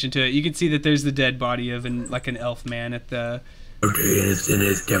drawn attention to it. You can see that there's the dead body of an elf man at the... Okay, and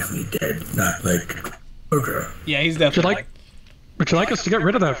it's definitely dead. Not like... Okay. Yeah, he's definitely... Would you like us to get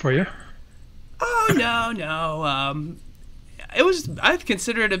rid of that for you? Oh, no. I'd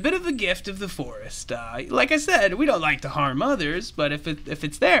consider it a bit of a gift of the forest. Like I said, we don't like to harm others, but if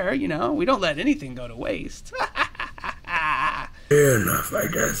it's there, we don't let anything go to waste. Fair enough, I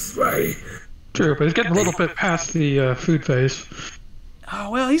guess. Why? True, but it's getting a little bit past the food phase. Oh,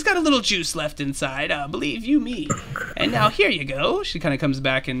 well, he's got a little juice left inside, believe you me. And now here you go. She kind of comes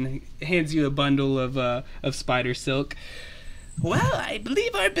back and hands you a bundle of spider silk. Well, I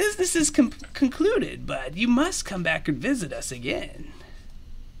believe our business is concluded, but you must come back and visit us again.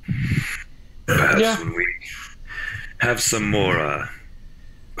 Perhaps when we have some more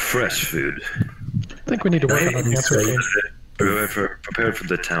fresh food. I think we need to work on the answer game. Prepared for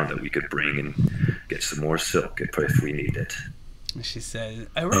the town that we could bring and get some more silk if we need it. She says,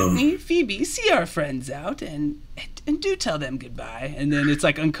 all right, Phoebe, see our friends out and do tell them goodbye. And then it's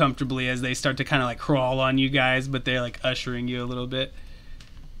like uncomfortably as they start to kind of like crawl on you guys, but they're like ushering you a little bit.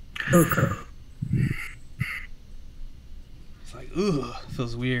 Okay. It's like, ooh,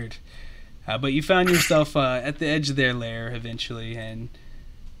 feels weird. But you found yourself at the edge of their lair eventually, and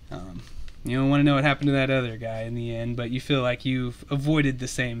you don't want to know what happened to that other guy in the end, but you feel like you've avoided the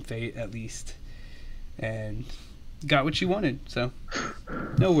same fate at least. And got what you wanted, so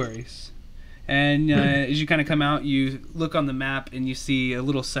no worries. And as you kind of come out, you look on the map and you see a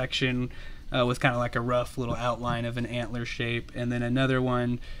little section with kind of like a rough little outline of an antler shape, and then another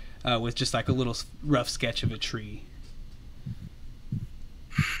one with just like a little rough sketch of a tree.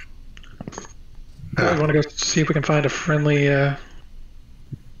 We want to go see if we can find a friendly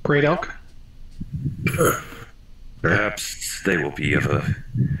great elk. Perhaps they will be of a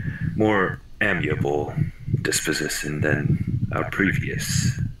more amiable disposition than our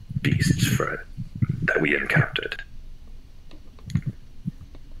previous beasts that we encountered.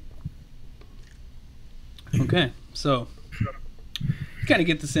 Okay, so you kind of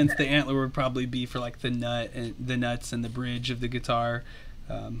get the sense the antler would probably be for like the nuts and the bridge of the guitar,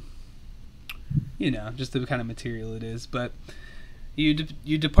 just the kind of material it is. But you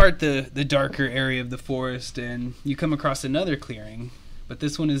depart the darker area of the forest and you come across another clearing. But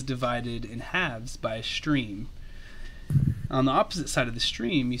this one is divided in halves by a stream. On the opposite side of the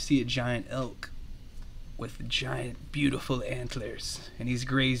stream, you see a giant elk with giant, beautiful antlers, and he's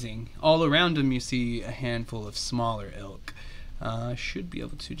grazing. All around him, you see a handful of smaller elk. I should be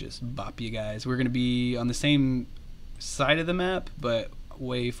able to just bop you guys. We're going to be on the same side of the map, but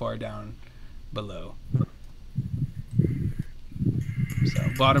way far down below. So,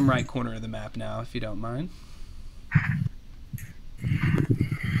 bottom right corner of the map now, if you don't mind.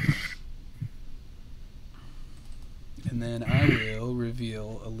 And then I will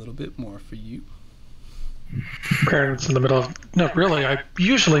reveal a little bit more for you. Parents in the middle of... No, really, I'm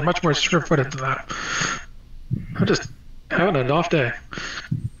usually much more sure-footed than that. I'm just having an off day.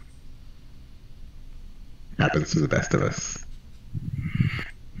 Happens to the best of us.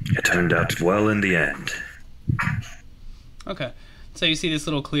 It turned out well in the end. Okay. So you see this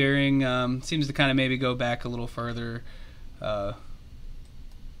little clearing. Seems to kind of maybe go back a little further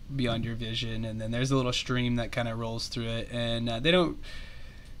beyond your vision, and then there's a little stream that kind of rolls through it, and they don't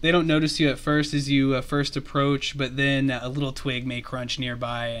notice you at first as you first approach, but then a little twig may crunch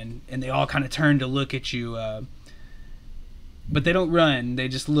nearby, and they all kind of turn to look at you, but they don't run, they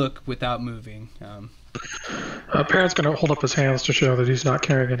just look without moving. Parent's going to hold up his hands to show that he's not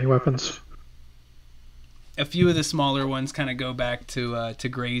carrying any weapons. A few of the smaller ones kind of go back to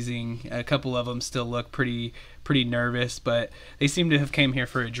grazing. A couple of them still look pretty nervous, but they seem to have came here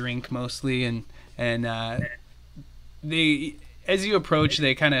for a drink mostly, and they, as you approach,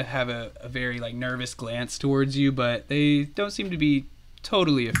 they kind of have a very like nervous glance towards you, but they don't seem to be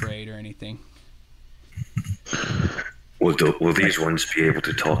totally afraid or anything. Will these ones be able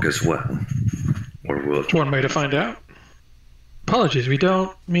to talk as well? Or will... One way to find out. Apologies, we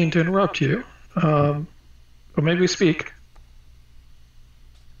don't mean to interrupt you. But maybe we speak.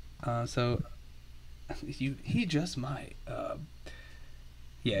 So He just might.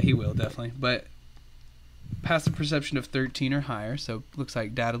 Yeah, he will definitely. But passive perception of 13 or higher. So looks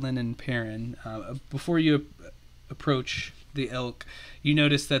like Dadalin and Perrin. Before you approach the elk, you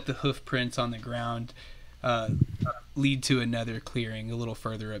notice that the hoof prints on the ground lead to another clearing a little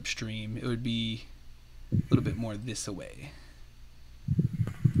further upstream. It would be a little bit more this away.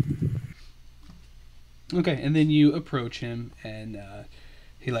 Okay, and then you approach him, and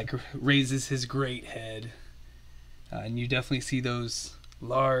he like raises his great head, and you definitely see those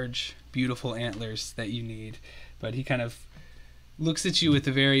large, beautiful antlers that you need. But he kind of looks at you with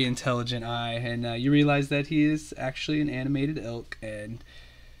a very intelligent eye, and you realize that he is actually an animated elk. And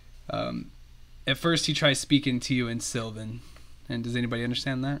at first, he tries speaking to you in Sylvan. And does anybody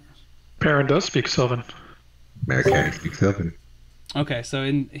understand that? Perrin does speak Sylvan. American speaks Sylvan. Okay, so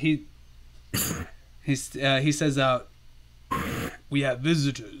he says out, "We have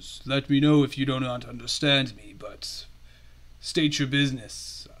visitors. Let me know if you do not understand me, but state your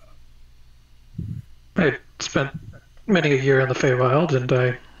business." I spent many a year in the Feywild, and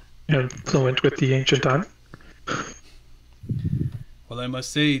I am fluent with the ancient tongue. Well, I must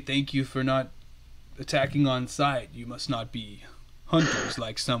say thank you for not attacking on sight. You must not be hunters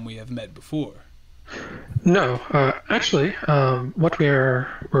like some we have met before. No, actually, what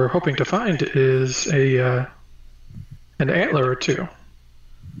we're hoping to find is an antler or two.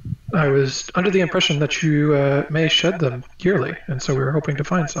 I was under the impression that you may shed them yearly, and so we were hoping to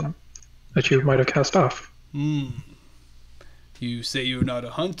find some that you might have cast off. You say you're not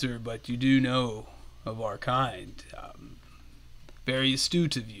a hunter, but you do know of our kind. Very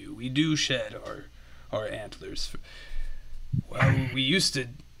astute of you. We do shed our antlers. Well, we used to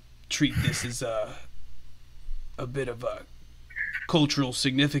treat this as a bit of a cultural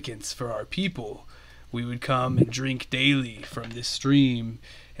significance for our people. We would come and drink daily from this stream,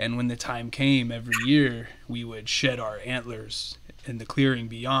 and when the time came every year, we would shed our antlers in the clearing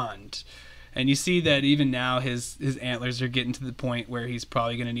beyond. And you see that even now his antlers are getting to the point where he's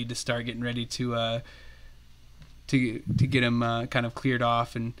probably going to need to start getting ready to get him kind of cleared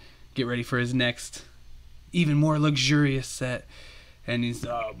off and get ready for his next, even more luxurious set. And he's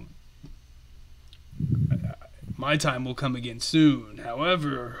my time will come again soon.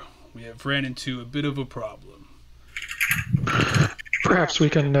 However, we have ran into a bit of a problem. Perhaps we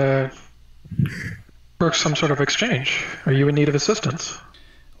can work some sort of exchange. Are you in need of assistance?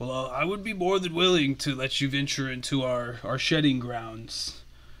 Well, I would be more than willing to let you venture into our shedding grounds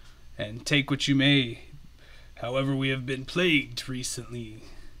and take what you may. However, we have been plagued recently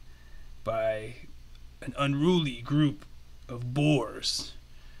by an unruly group of boars.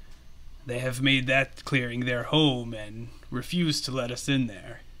 They have made that clearing their home and refuse to let us in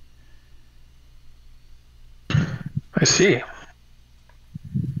there. I see.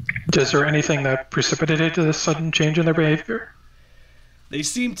 Is there anything that precipitated this sudden change in their behavior? They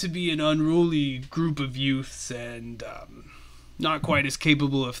seem to be an unruly group of youths and not quite as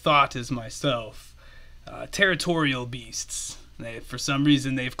capable of thought as myself. Territorial beasts. For some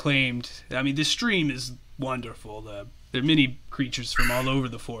reason they've claimed... I mean, this stream is wonderful. There are many creatures from all over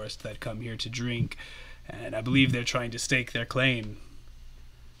the forest that come here to drink, and I believe they're trying to stake their claim.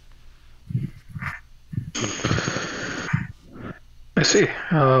 I see.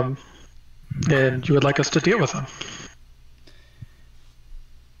 And you would like us to deal with them?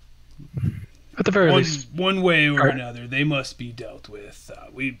 At the very least. One way or another, they must be dealt with.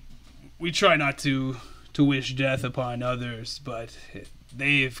 We try not to wish death upon others, but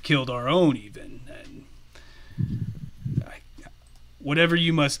they've killed our own even. And whatever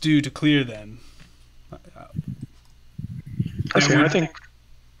you must do to clear them. I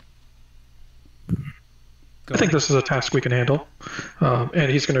think this is a task we can handle.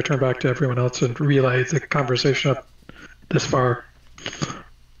 And he's going to turn back to everyone else and relay the conversation up this far.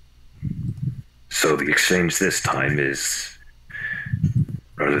 So the exchange this time is,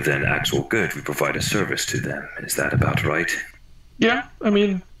 rather than actual good, we provide a service to them. Is that about right? Yeah, I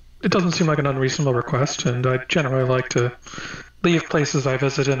mean, it doesn't seem like an unreasonable request, and I generally like to leave places I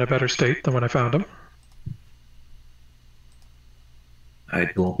visit in a better state than when I found them.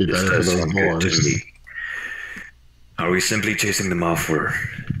 It won't be better for does those sound good to boars. me. Are we simply chasing them off, or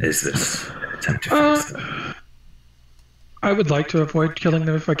is this an attempt to fix them? I would like to avoid killing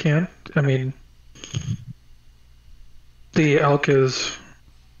them if I can. I mean, the elk is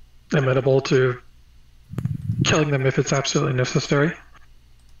amenable to killing them if it's absolutely necessary.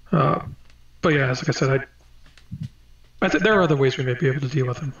 But yeah, as I said, I think there are other ways we may be able to deal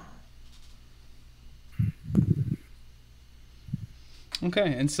with them.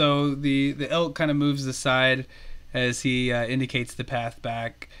 Okay, and so the elk kind of moves aside as he indicates the path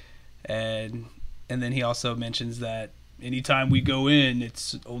back, and and then he also mentions that anytime we go in,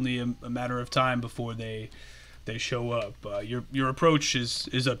 it's only a matter of time before they show up. Your approach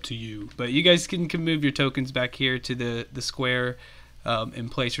is up to you, but you guys can move your tokens back here to the square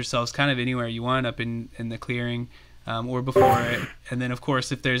and place yourselves kind of anywhere you want up in the clearing or before it. And then of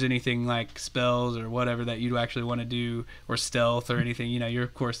course if there's anything like spells or whatever that you actually want to do, or stealth or anything, you're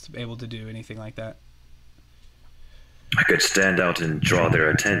of course able to do anything like that. I could stand out and draw their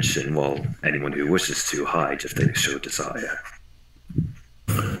attention while anyone who wishes to hide if they show desire.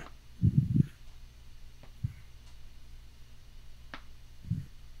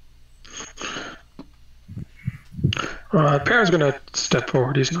 Perrin's going to step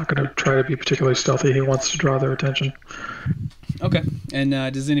forward. He's not going to try to be particularly stealthy. He wants to draw their attention. Okay. And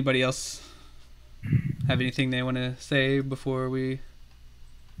does anybody else have anything they want to say before we...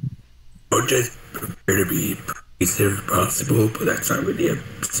 I'll just prepare to be persuasive if possible, but that's not really a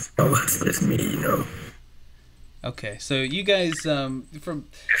spell. That's just me, Okay, so you guys, from... If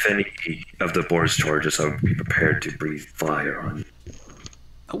any of the boar's charges, I would be prepared to breathe fire on.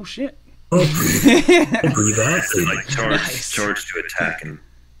 Oh, shit. Oh, breathe acid. Like charge to attack and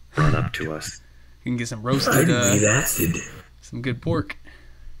run up to us. You can get some I'd roasted, breathe acid. some good pork.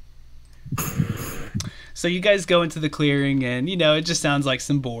 So you guys go into the clearing, and it just sounds like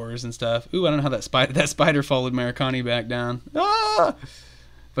some boars and stuff. Ooh, I don't know how that spider followed Maricani back down. Ah!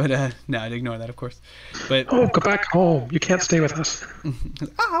 But no, I'd ignore that, of course. But go back home. You can't stay with us.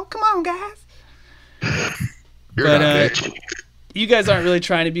 oh, come on, guys. You're not bitch. You guys aren't really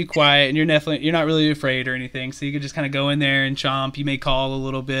trying to be quiet, and you're not really afraid or anything. So you could just kind of go in there and chomp. You may call a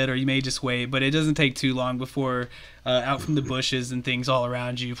little bit, or you may just wait, but it doesn't take too long before out from the bushes and things all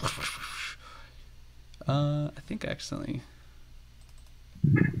around you. I think accidentally.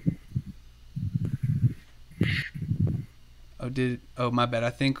 Oh, my bad. I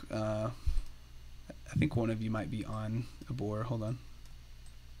think one of you might be on a boar. Hold on.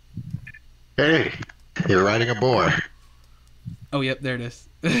 Hey, you're riding a boar. Oh, yep, there it is.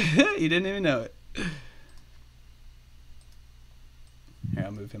 You didn't even know it. Here,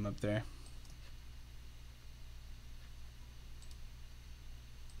 I'll move him up there.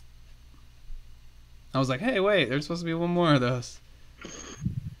 I was like, hey, wait, there's supposed to be one more of those.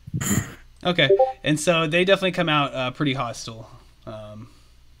 Okay, and so they definitely come out pretty hostile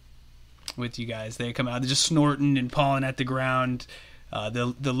with you guys. They come out just snorting and pawing at the ground.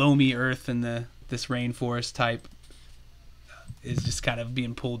 The loamy earth and this rainforest type is just kind of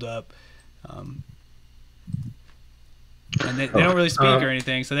being pulled up. And they don't really speak or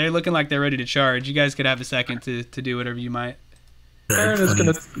anything, so they're looking like they're ready to charge. You guys could have a second to do whatever you might. Perrin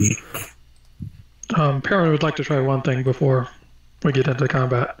would like to try one thing before we get into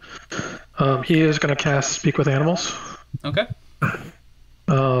combat. He is going to cast Speak with Animals. Okay.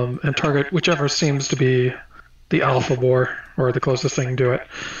 And target whichever seems to be the alpha boar, or the closest thing to it.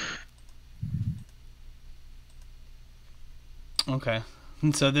 Okay.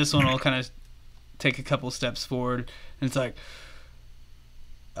 And so this one will kind of take a couple steps forward, and it's like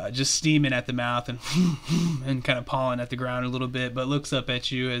just steaming at the mouth and and kind of pawing at the ground a little bit, but looks up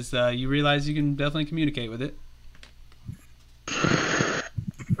at you as you realize you can definitely communicate with it.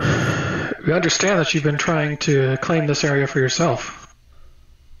 We understand that you've been trying to claim this area for yourself.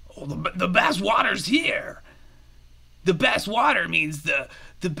 Oh, the best water's here. The best water means the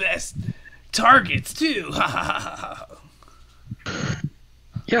best targets too.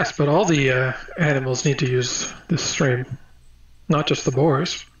 Yes, but all the animals need to use this stream, not just the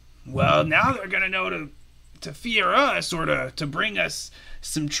boars. Well, now they're gonna know to fear us, or to bring us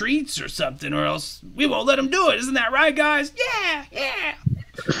some treats or something, or else we won't let them do it. Isn't that right, guys? Yeah.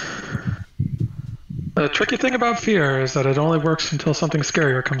 The tricky thing about fear is that it only works until something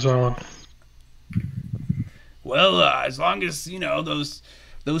scarier comes along. Well, as long as those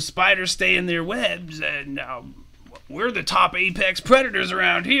spiders stay in their webs, and we're the top apex predators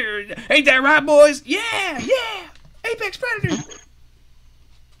around here. Ain't that right, boys? Yeah, apex predators.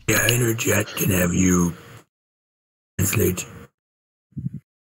 Yeah, interject and have you translate.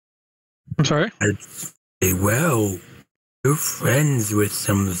 I'm sorry? I'd say, well, you're friends with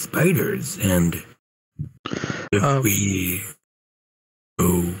some of the spiders, and if we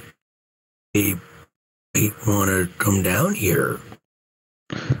go, they might want to come down here.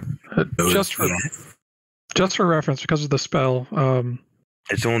 Just for reference, because of the spell,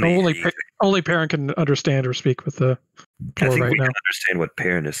 It's only Perrin can understand or speak with the I boar think right we now. can understand what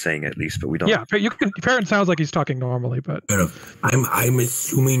Perrin is saying at least, but we don't. Yeah, Perrin sounds like he's talking normally, but I'm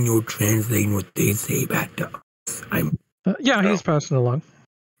assuming you're translating what they say back to us. he's passing it along.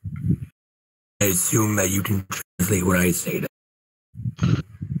 I assume that you can translate what I say.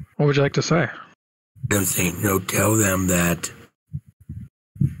 What would you like to say? I'm saying, no, tell them that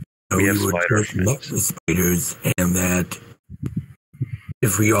We have we would spider just met the spiders, and that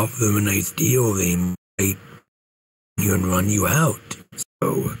if we offer them a nice deal, they might even run you out.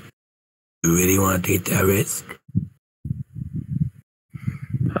 So, you really want to take that risk?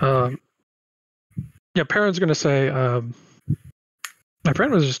 Yeah, Perrin's going to say, my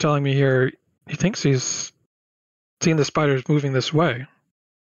friend was just telling me here, he thinks he's seen the spiders moving this way.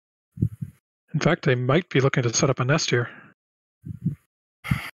 In fact, they might be looking to set up a nest here.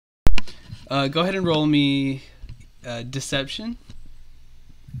 Go ahead and roll me deception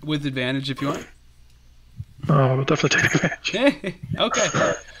with advantage if you want. Oh, we'll definitely take advantage.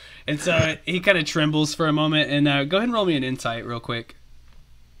 Okay. And so he kind of trembles for a moment, and go ahead and roll me an insight real quick.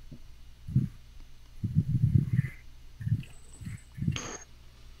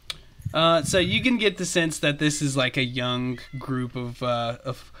 So you can get the sense that this is like a young group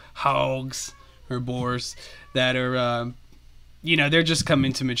of hogs or boars that are, they're just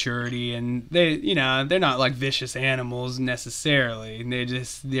coming to maturity, and they're not like vicious animals necessarily.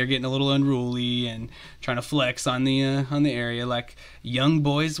 They're getting a little unruly and trying to flex on the area like young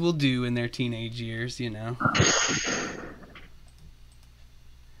boys will do in their teenage years,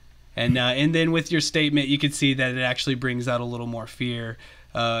 And then with your statement, you could see that it actually brings out a little more fear.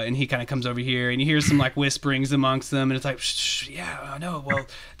 And he kind of comes over here, and you hear some like whisperings amongst them, and it's like, shh, yeah, I know. Well,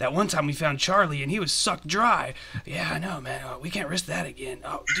 that one time we found Charlie, and he was sucked dry. Yeah, I know, man. We can't risk that again.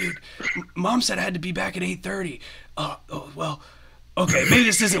 Oh, dude, Mom said I had to be back at 8:30. Oh, well, okay, maybe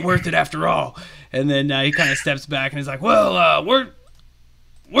this isn't worth it after all. And then he kind of steps back, and he's like, well, we're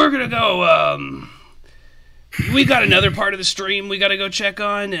gonna go. We got another part of the stream we got to go check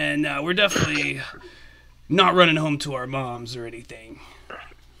on, and we're definitely not running home to our moms or anything.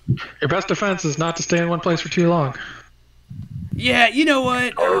 Your best defense is not to stay in one place for too long. Yeah, you know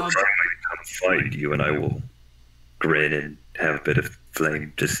what? Or if I might come fight, you and I will grin and have a bit of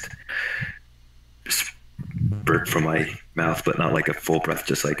flame just burp from my mouth, but not like a full breath,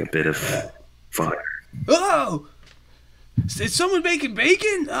 just like a bit of fire. Oh! Is someone making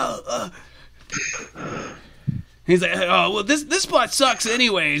bacon? He's like, oh, well, this spot sucks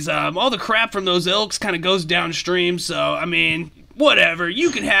anyways. All the crap from those elks kind of goes downstream, so, I mean, whatever,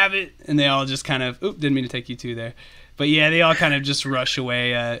 you can have it. And they all just kind of, didn't mean to take you two there. But yeah, they all kind of just rush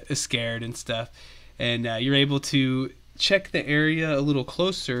away, scared and stuff. And you're able to check the area a little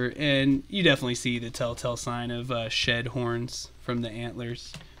closer, and you definitely see the telltale sign of shed horns from the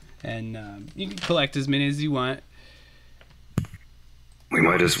antlers. And you can collect as many as you want. We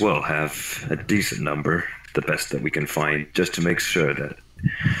might as well have a decent number, the best that we can find, just to make sure that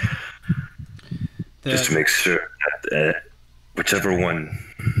whichever one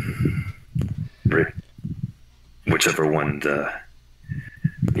the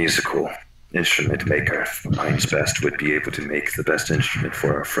musical instrument maker finds best would be able to make the best instrument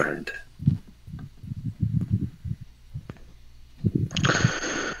for our friend.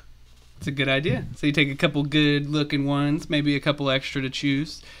 It's a good idea. So you take a couple good-looking ones, maybe a couple extra to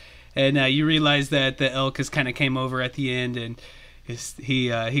choose, and you realize that the elk has kind of came over at the end, and he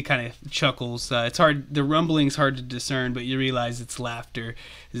kind of chuckles. It's hard. The rumbling's hard to discern, but you realize it's laughter.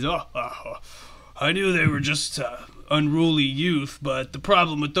 He's, I knew they were just unruly youth, but the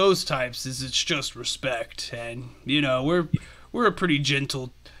problem with those types is it's just respect, and we're a pretty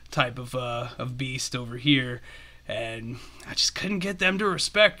gentle type of beast over here. And I just couldn't get them to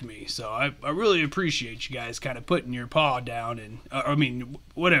respect me, so I really appreciate you guys kind of putting your paw down and,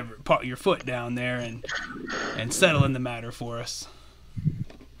 your foot down there and settling the matter for us.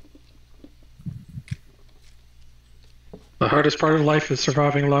 The hardest part of life is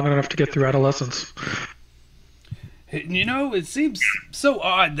surviving long enough to get through adolescence. It seems so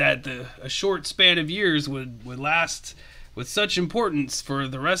odd that a short span of years would last with such importance for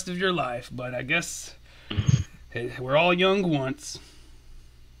the rest of your life, but I guess we're all young once.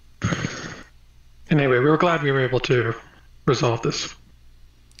 Anyway, we were glad we were able to resolve this.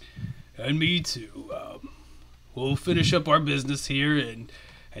 And me too. We'll finish up our business here, and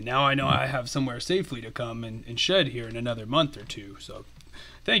now I know I have somewhere safely to come and shed here in another month or two. So,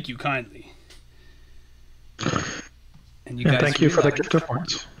 thank you kindly. And you guys thank you for the gift of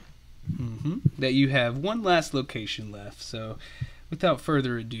points. That you have one last location left. So, without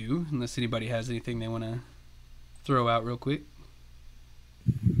further ado, unless anybody has anything they want to throw out real quick,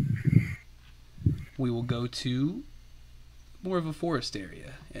 we will go to more of a forest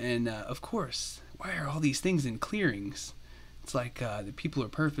area. And of course, why are all these things in clearings? It's like the people are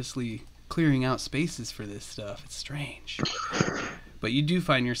purposely clearing out spaces for this stuff. It's strange. But you do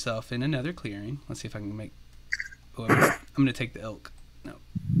find yourself in another clearing. Let's see if I can make... I'm going to take the elk. No.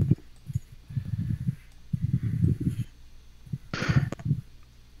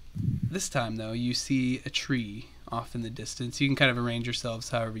 This time, though, you see a tree off in the distance. You can kind of arrange yourselves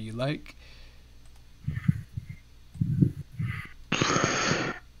however you like.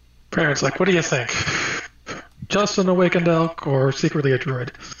 Parents like, what do you think? Just an awakened elk or secretly a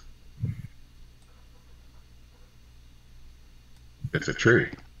druid? It's a tree.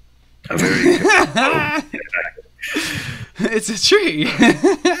 A very It's a tree.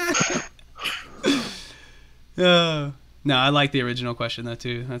 No, I like the original question though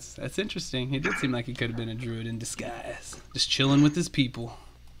too. That's interesting. It did seem like he could have been a druid in disguise, just chilling with his people.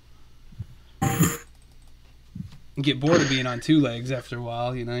 You get bored of being on two legs after a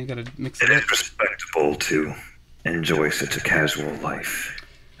while, you know. You gotta mix it It up. is respectable to enjoy such a casual life,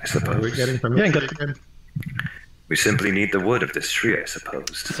 I What are we suppose. getting from Yeah, this get again? We simply need the wood of this tree, I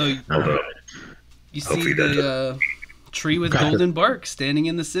suppose. So Although, you see hopefully that the tree with Gotcha. golden bark standing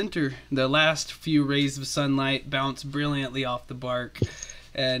in the center. The last few rays of sunlight bounce brilliantly off the bark.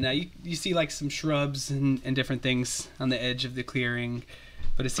 And you see like some shrubs and different things on the edge of the clearing.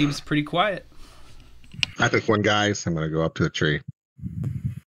 But it seems pretty quiet. I think one, guys. I'm going to go up to the tree.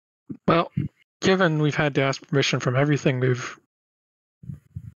 Well, given we've had to ask permission from everything we've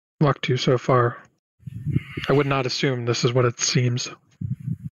walked to so far, I would not assume this is what it seems.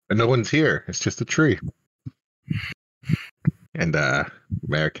 And no one's here. It's just a tree. And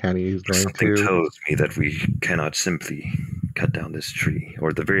Mayor Kenny is going something to. tells me that we cannot simply cut down this tree, or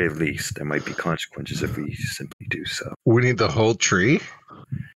at the very least, there might be consequences if we simply do so. We need the whole tree.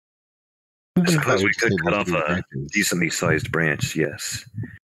 I suppose we we just could need cut one off of the a branches. decently sized branch, yes.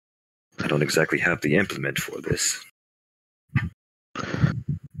 I don't exactly have the implement for this.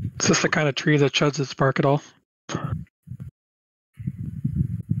 Is this the kind of tree that sheds its bark at all?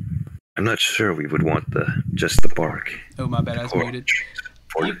 I'm not sure we would want just the bark. Oh, my bad, I was Or muted.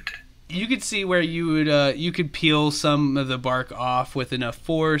 important. You could see where you could peel some of the bark off with enough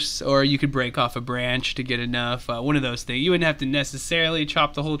force, or you could break off a branch to get enough. One of those things. You wouldn't have to necessarily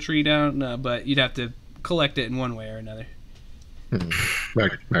chop the whole tree down, but you'd have to collect it in one way or another.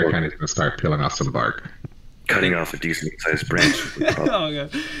 Mayor Kenny's going to start peeling off some bark. Cutting off a decently sized branch would probably Oh,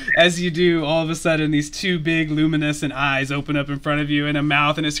 God. As you do, all of a sudden, these two big luminescent eyes open up in front of you, and a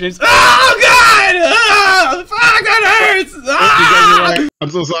mouth, and it screams, "Oh God! Oh, fuck! That hurts! Ah! I'm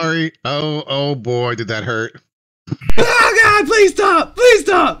so sorry. Oh boy, did that hurt. Oh God! Please stop! Please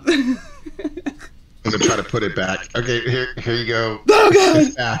stop! I'm gonna try to put it back. Okay, here you go. Oh God!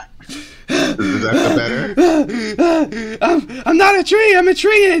 Ah. Is that better? I'm not a tree. I'm a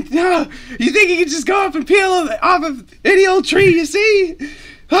tree. And, you think you can just go up and peel off of any old tree you see?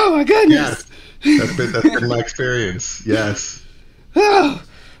 Oh my goodness! Yes, that's been my experience. Yes. Oh,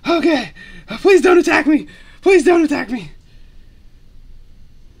 okay. Please don't attack me. Please don't attack me.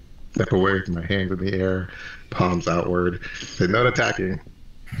 Step away from my hands in the air, palms outward. Say no attacking.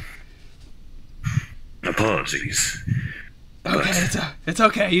 apologies. Okay, it's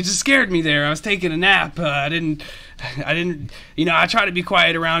okay. You just scared me there. I was taking a nap. I didn't. You know, I try to be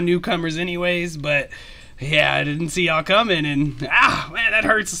quiet around newcomers, anyways. But yeah, I didn't see y'all coming, and man, that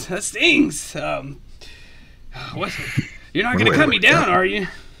hurts. That stings. What? You're not gonna cut me down, are you?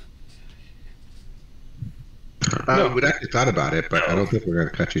 We'd actually thought about it, but I don't think we're going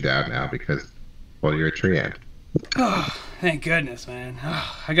to cut you down now because, well, you're a tree ant. Oh, thank goodness, man.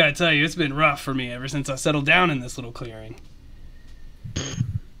 Oh, I gotta tell you, it's been rough for me ever since I settled down in this little clearing.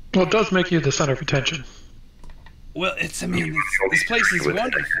 Well, it does make you the center of attention. Well, this place is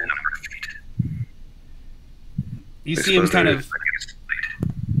wonderful. You see him kind of...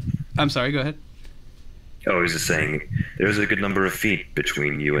 I'm sorry, go ahead. I was just saying, there's a good number of feet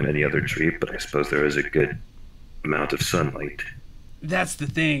between you and any other tree, but I suppose there is a good amount of sunlight. That's the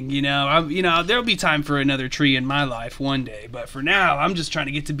thing, you know. There'll be time for another tree in my life one day, but for now, I'm just trying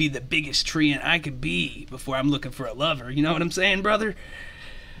to get to be the biggest tree I could be before I'm looking for a lover. You know what I'm saying, brother?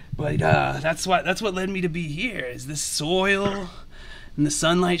 But that's what led me to be here. Is this soil and the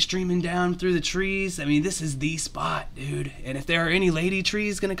sunlight streaming down through the trees? I mean, this is the spot, dude. And if there are any lady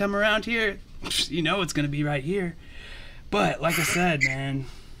trees gonna come around here, you know it's gonna be right here. But like I said, man,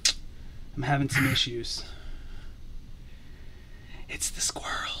 I'm having some issues. It's the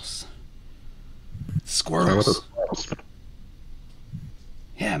squirrels. Squirrels.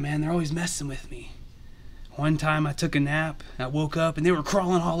 Yeah, man, they're always messing with me. One time I took a nap, I woke up and they were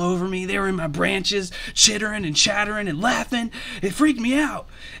crawling all over me. They were in my branches, chittering and chattering and laughing. It freaked me out.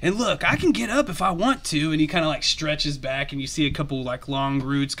 And look, I can get up if I want to. And he kind of like stretches back and you see a couple like long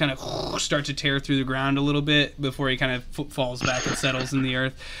roots kind of start to tear through the ground a little bit before he kind of falls back and settles in the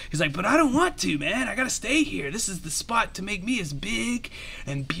earth. He's like, but I don't want to, man. I gotta stay here. This is the spot to make me as big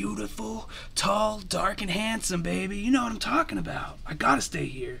and beautiful, tall, dark, and handsome, baby. You know what I'm talking about. I gotta stay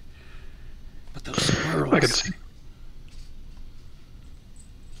here. But those squirrels. I could see.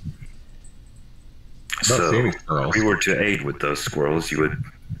 So, see any if squirrels. we were to aid with those squirrels, you would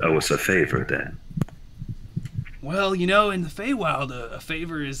owe us a favor then. Well, you know, in the Feywild, a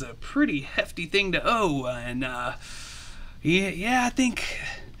favor is a pretty hefty thing to owe, and yeah, I think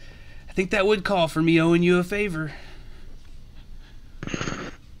that would call for me owing you a favor.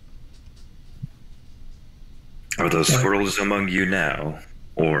 Are those squirrels among you now,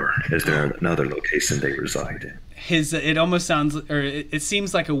 or is there another location they reside in? It almost sounds, or it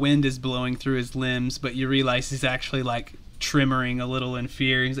seems like a wind is blowing through his limbs, but you realize he's actually like tremoring a little in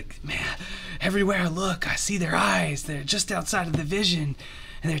fear. He's like, man, everywhere I look, I see their eyes. They're just outside of the vision,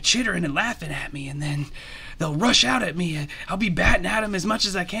 and they're chittering and laughing at me, and then they'll rush out at me. I'll be batting at them as much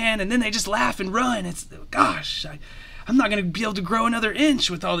as I can, and then they just laugh and run. It's, gosh, I'm not going to be able to grow another inch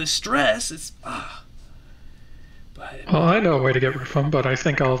with all this stress. It's, But, Well, I know a way to get rid of them, but I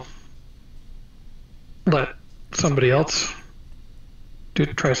think I'll let somebody else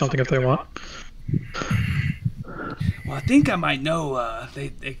try something if they want. well, I think I might know.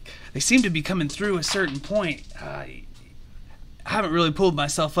 They seem to be coming through a certain point. I haven't really pulled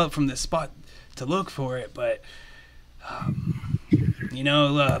myself up from this spot to look for it, but you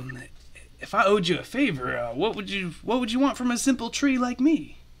know, if I owed you a favor, what would you want from a simple tree like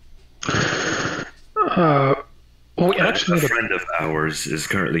me? Well, we actually A need a friend of ours is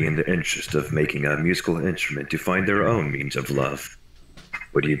currently in the interest of making a musical instrument to find their own means of love.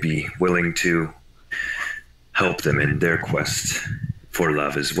 Would you be willing to help them in their quest for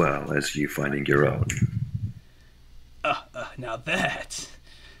love as well as you finding your own? Now that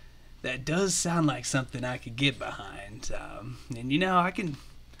does sound like something I could get behind. And you know, I can.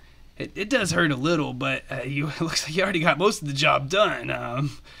 It does hurt a little, but it looks like you already got most of the job done.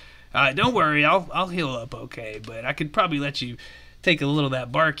 Don't worry, I'll heal up okay. But I could probably let you take a little of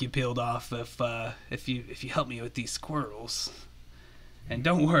that bark you peeled off if you help me with these squirrels. And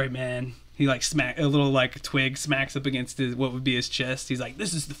don't worry, man. He like a little like twig smacks up against what would be his chest. He's like,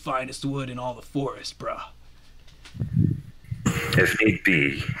 "This is the finest wood in all the forest, bruh." If need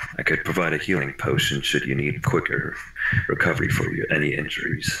be, I could provide a healing potion should you need quicker recovery for any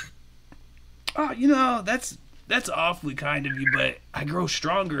injuries. Oh, you know, that's awfully kind of you, but I grow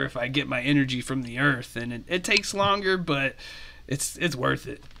stronger if I get my energy from the earth, and it takes longer, but it's worth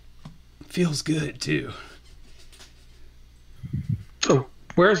it. Feels good too. So,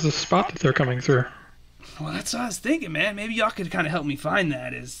 where's the spot that they're coming through? Well, that's what I was thinking, man. Maybe y'all could kind of help me find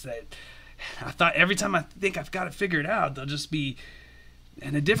that. Is that I thought every time I think I've got it figured out, they'll just be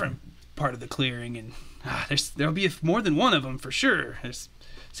in a different part of the clearing, and there'll be more than one of them for sure. There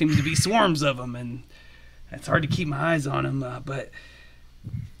seems to be swarms of them, and it's hard to keep my eyes on them. But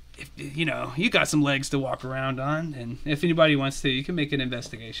if you know, you got some legs to walk around on, and if anybody wants to, you can make an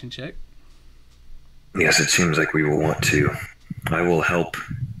investigation check. Yes, it seems like we will want to. I will help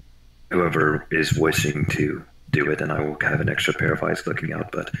whoever is wishing to do it, and I will have an extra pair of eyes looking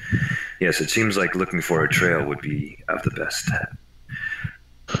out. But yes, it seems like looking for a trail would be of the best.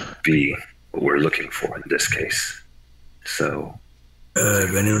 Be what we're looking for in this case. So,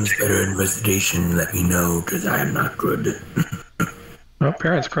 If anyone's better at investigation, let me know, because I am not good. Oh,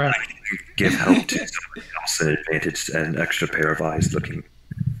 parents crap. give help to somebody else an advantage and an extra pair of eyes looking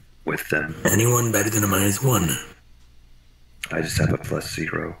with them. Anyone better than a -1? I just have a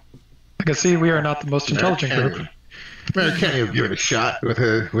 +0. I can see we are not the most intelligent group. Well, can't you give it a shot with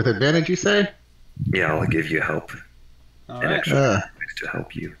advantage, you say? Yeah, I'll give you help. All An right. extra eyes to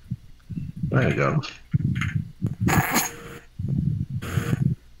help you. There you go.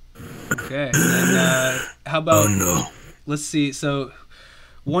 Okay. And how about Oh no. let's see. So,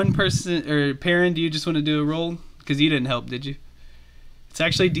 one person or Perrin, do you just want to do a roll? Because you didn't help, did you? It's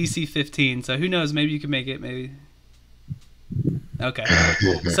actually DC 15, so who knows? Maybe you can make it. Maybe. Okay.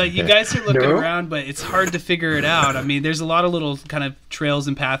 So you guys are looking No. around, but it's hard to figure it out. I mean, there's a lot of little kind of trails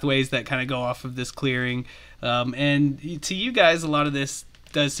and pathways that kind of go off of this clearing, and to you guys, a lot of this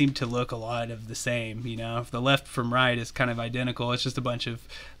does seem to look a lot of the same. You know, if the left from right is kind of identical, it's just a bunch of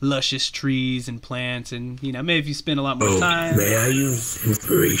luscious trees and plants, and you know, maybe if you spend a lot more Oh, time. may I use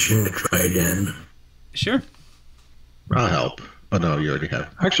inspiration to try again? Sure. I'll help. Oh no, you already have.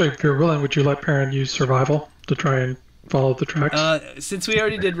 Actually, if you're willing, would you let Perrin use survival to try and follow the tracks? Since we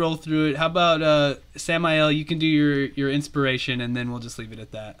already did roll through it, how about Samael? You can do your inspiration, and then we'll just leave it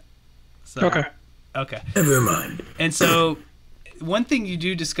at that. So, Okay. Okay. Never mind. And so, one thing you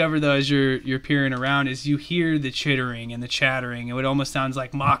do discover though, as you're peering around, is you hear the chittering and the chattering. It almost sounds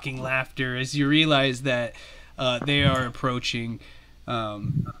like mocking laughter as you realize that they are approaching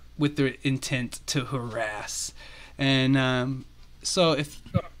with their intent to harass. And so,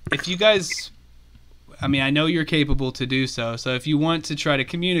 if you guys I mean, I know you're capable to do so. So if you want to try to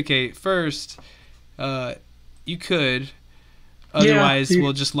communicate first, you could. Otherwise,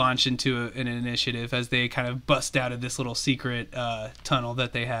 we'll just launch into an initiative as they kind of bust out of this little secret tunnel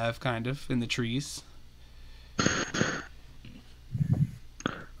that they have kind of in the trees.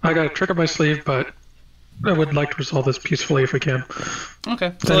 I got a trick up my sleeve, but I would like to resolve this peacefully if we can.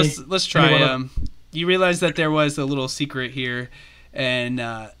 Okay, so let's try. You realize that there was a little secret here, and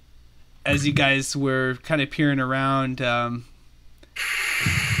as you guys were kind of peering around,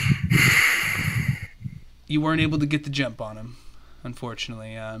 you weren't able to get the jump on him,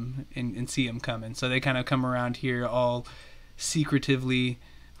 unfortunately, and see him coming. So they kind of come around here all secretively,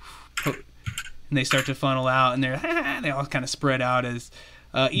 and they start to funnel out, and they all kind of spread out as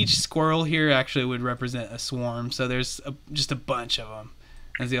each squirrel here actually would represent a swarm. So there's just a bunch of them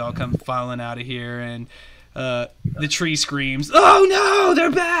as they all come filing out of here, and the tree screams, "Oh no, they're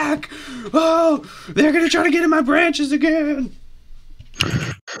back! Oh, they're gonna try to get in my branches again!"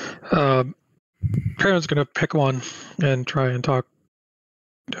 Karen's gonna pick one and try and talk,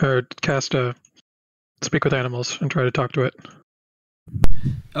 or cast a speak with animals and try to talk to it.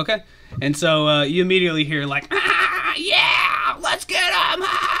 Okay, and so you immediately hear like, "Ah, yeah, let's get him!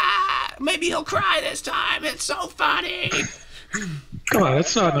 Ah, maybe he'll cry this time. It's so funny." Come on,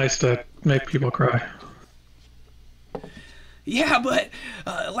 it's not nice to make people cry. Yeah, but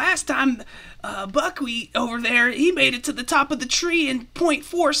last time Buckwheat over there, he made it to the top of the tree in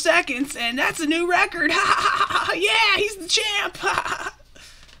 0.4 seconds, and that's a new record. Yeah, he's the champ.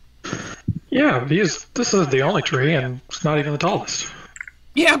 Yeah, this is the only tree, and it's not even the tallest.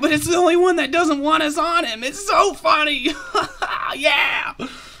 Yeah, but it's the only one that doesn't want us on him. It's so funny. Yeah.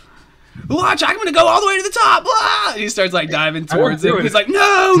 Watch, I'm gonna go all the way to the top. Ah! He starts like diving towards him. He's like,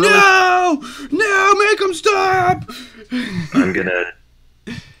 no, make him stop. I'm gonna.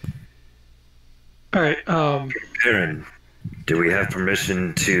 All right. Aaron, do we have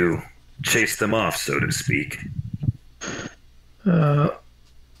permission to chase them off, so to speak?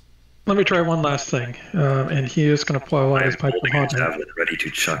 Let me try one last thing. And he is going to pull out his pipe of haunting. Javelin ready to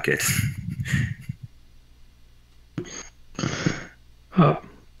chuck it.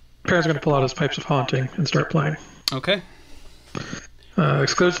 Perrin's going to pull out his pipes of haunting and start playing. Okay.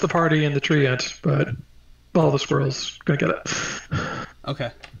 Excludes the party and the tree ant, but all the squirrels going to get it.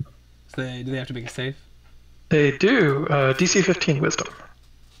 Okay. So do they have to make a save? They do. DC 15 Wisdom.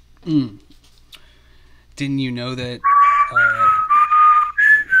 Didn't you know that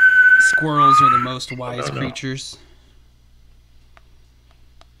squirrels are the most wise creatures?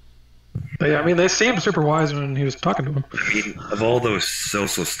 Yeah, I mean, they seemed super wise when he was talking to them. I mean, of all those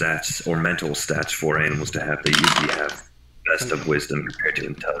social stats or mental stats for animals to have, they usually have best of wisdom compared to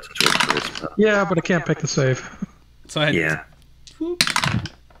intelligence or charisma. Yeah, but I can't pick the save. So I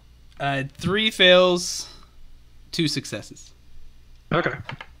had 3 fails, 2 successes. Okay.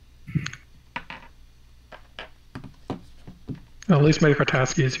 Well, at least make our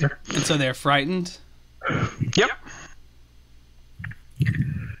task easier. And so they're frightened? Yep.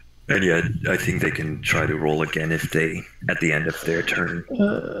 And yeah, I think they can try to roll again if they, at the end of their turn.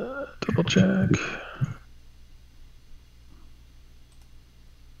 Double check.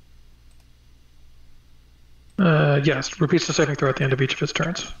 Yes, repeats the saving throw at the end of each of his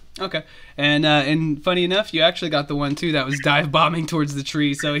turns. Okay, and funny enough, you actually got the one too that was dive bombing towards the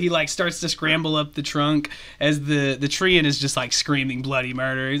tree. So he like starts to scramble up the trunk as the tree and is just like screaming bloody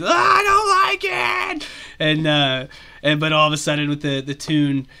murder. He's like, I don't like it, and but all of a sudden with the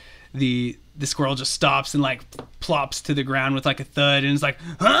tune, the squirrel just stops and like plops to the ground with like a thud and is like,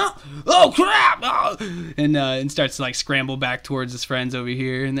 huh? Oh crap! Oh! And starts to like scramble back towards his friends over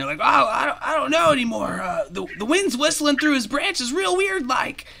here, and they're like, oh, I don't know anymore. The wind's whistling through his branches, real weird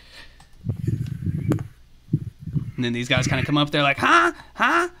like. And then these guys kind of come up, they're like, huh?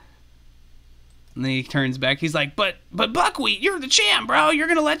 And then he turns back. He's like, but Buckwheat, you're the champ, bro. You're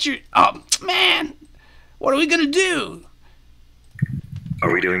gonna let your oh man, what are we gonna do?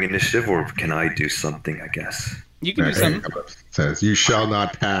 Are we doing initiative, or can I do something, I guess? You can do something. Says, you shall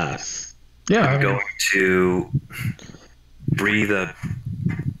not pass. Yeah, I'm going to breathe a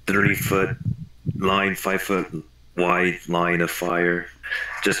 30-foot line, 5-foot wide line of fire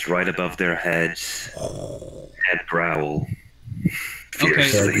just right above their heads and growl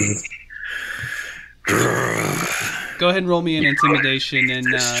fiercely. Go ahead and roll me an intimidation. And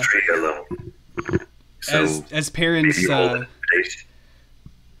this tree alone. So as parents... maybe roll intimidation.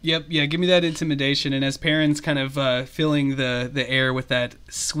 Yep, yeah, give me that intimidation. And as parents kind of filling the air with that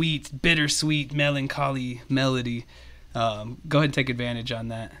sweet, bittersweet, melancholy melody, go ahead and take advantage on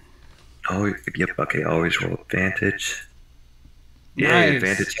that. Oh, yep, okay, always roll advantage. Yeah, Nice.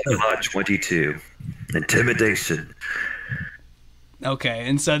 advantage a lot, 22. Intimidation. Okay,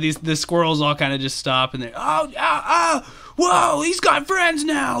 and so the squirrels all kind of just stop and they're, whoa, he's got friends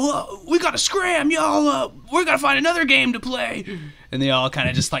now. Whoa, we gotta scram, y'all. We gotta find another game to play. And they all kind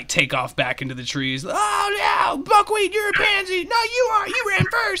of just like take off back into the trees. Oh no, Buckwheat, you're a pansy. No, you are. You ran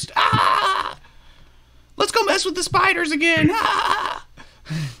first. Ah, let's go mess with the spiders again. Ah.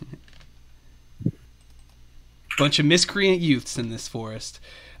 Bunch of miscreant youths in this forest.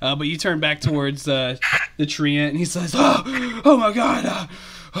 But you turn back towards the treant, and he says, "Oh my God!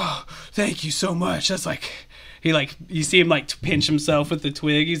 Thank you so much." That's like you see him like pinch himself with the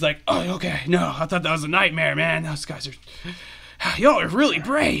twig. He's like, "Oh, okay. No, I thought that was a nightmare, man. Those guys y'all are really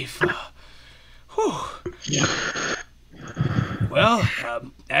brave." Whew. Well,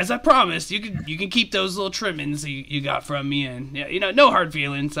 as I promised, you can keep those little trimmings you got from me, and no hard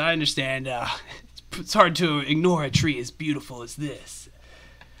feelings. I understand. It's hard to ignore a tree as beautiful as this.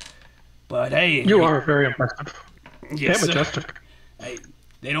 But hey, you are very impressive. Yes, and majestic. Hey,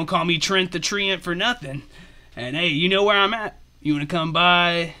 they don't call me Trent the Treant for nothing. And hey, you know where I'm at. You want to come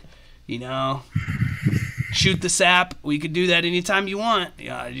by? Shoot the sap. We could do that anytime you want. You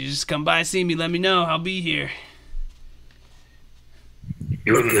just come by, see me, let me know. I'll be here.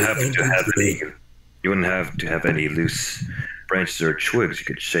 You wouldn't have to have any loose branches or twigs you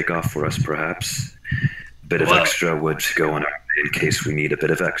could shake off for us, perhaps. A bit of extra wood to go on our way in case we need a bit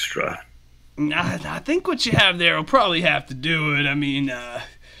of extra. I think what you have there will probably have to do it. I mean, I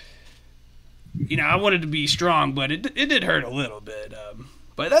wanted to be strong, but it did hurt a little bit.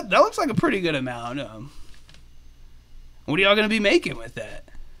 But that looks like a pretty good amount. What are y'all going to be making with that?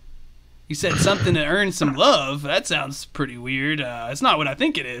 You said something to earn some love. That sounds pretty weird. It's not what I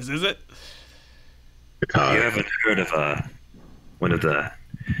think it is it? You haven't heard of one of the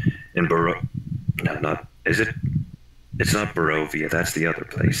is it? It's not Barovia. That's the other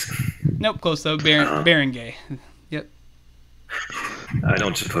place. Nope, close though. Barangay. Yep. I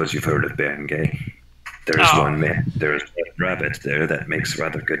don't suppose you've heard of Barangay. There's one rabbit there that makes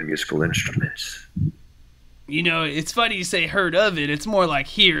rather good musical instruments. It's funny you say heard of it. It's more like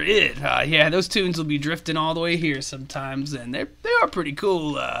hear it. Yeah, those tunes will be drifting all the way here sometimes, and they are pretty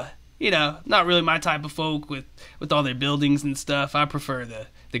cool. Not really my type of folk with all their buildings and stuff. I prefer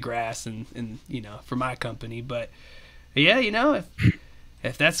the grass and for my company. But yeah,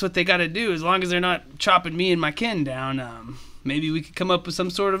 if that's what they got to do, as long as they're not chopping me and my kin down, maybe we could come up with some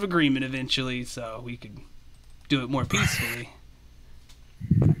sort of agreement eventually, so we could do it more peacefully.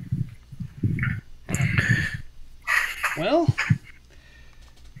 Well,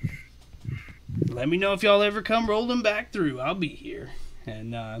 let me know if y'all ever come rolling back through. I'll be here.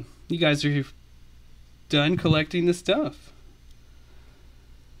 And you guys are done collecting the stuff.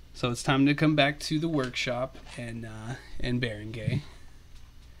 So it's time to come back to the workshop and Barangay.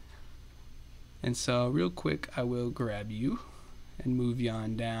 And so real quick, I will grab you and move you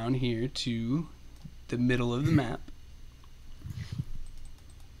on down here to the middle of the map.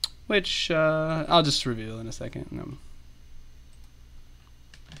 Which I'll just reveal in a second.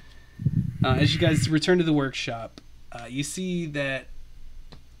 As you guys return to the workshop, you see that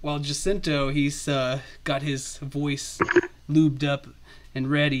while Jacinto, he's got his voice lubed up and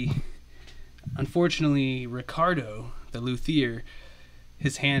ready. Unfortunately, Ricardo, the luthier,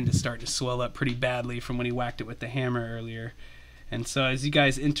 his hand is starting to swell up pretty badly from when he whacked it with the hammer earlier. And so as you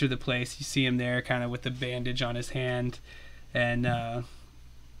guys enter the place, you see him there kind of with the bandage on his hand. And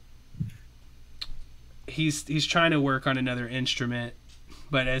he's trying to work on another instrument.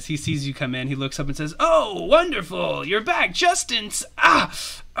 But as he sees you come in, he looks up and says, "Oh, wonderful! You're back, Justin's!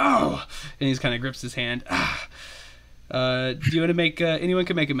 Oh!" And he kind of grips his hand. Do you want to make... anyone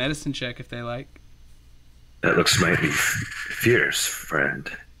can make a medicine check if they like. That looks mighty fierce, friend.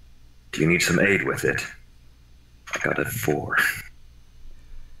 Do you need some aid with it? I got a 4.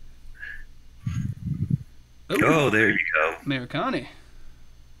 Oh, there you go. Americani.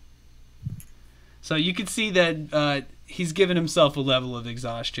 So you can see that he's given himself a level of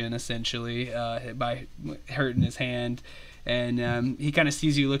exhaustion, essentially, by hurting his hand. And he kind of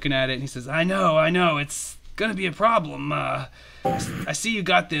sees you looking at it, and he says, I know, it's going to be a problem. I see you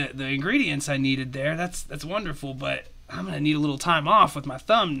got the ingredients I needed there. That's wonderful, but I'm going to need a little time off with my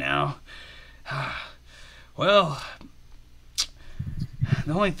thumb now. Well,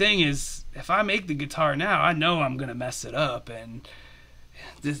 the only thing is, if I make the guitar now, I know I'm going to mess it up. And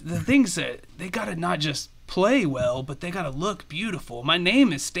the things that they got to not just play well, but they got to look beautiful. My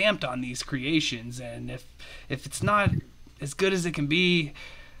name is stamped on these creations, and if it's not as good as it can be,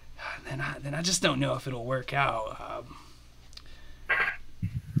 then I just don't know if it'll work out.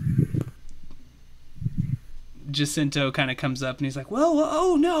 Jacinto kind of comes up and he's like, "Well,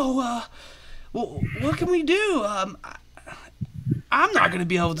 oh no, Well, what can we do? I'm not going to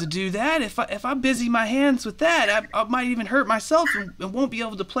be able to do that. If I busy my hands with that, I might even hurt myself and won't be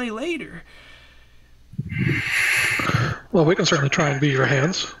able to play later. Well, we can certainly try and be your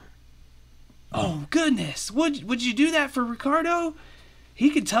hands. Oh, goodness. Would you do that for Ricardo? He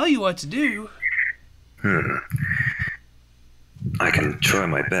could tell you what to do. I can try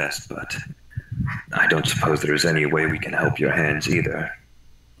my best, but I don't suppose there's any way we can help your hands either.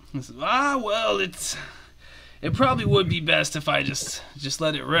 Well, it probably would be best if I just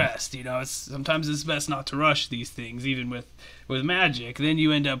let it rest. You know, sometimes it's best not to rush these things, even with magic. Then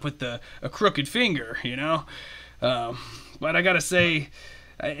you end up with a crooked finger, you know. But I gotta say,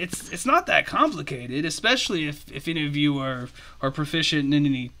 it's not that complicated, especially if any of you are proficient in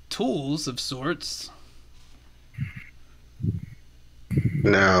any tools of sorts.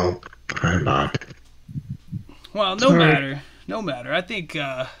 No, I'm not. Well, no matter. I think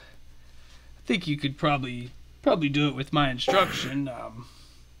you could probably do it with my instruction.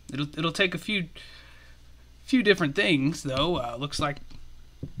 It'll take a few different things though. Looks like,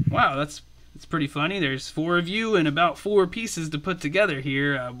 wow, that's pretty funny. There's 4 of you and about 4 pieces to put together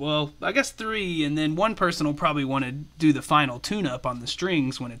here. Well, I guess 3, and then one person will probably want to do the final tune-up on the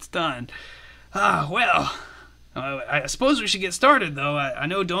strings when it's done. Well, I suppose we should get started though. I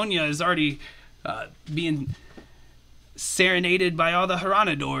know Donya is already being serenaded by all the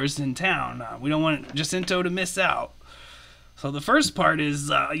Haranadors in town. We don't want Jacinto to miss out. So the first part is,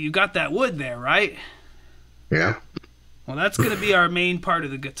 you got that wood there, right? Yeah. Well, that's going to be our main part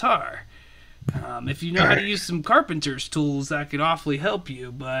of the guitar. If you know how to use some carpenter's tools, that could awfully help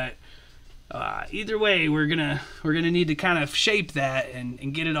you. But either way, we're gonna need to kind of shape that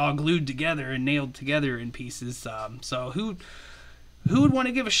and get it all glued together and nailed together in pieces. So who would want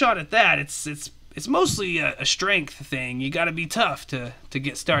to give a shot at that? It's mostly a strength thing. You got to be tough to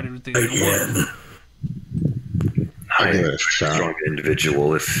get started with the wood. I'm a strong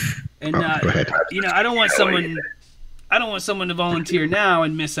individual. And go ahead. you know, I don't want someone to volunteer now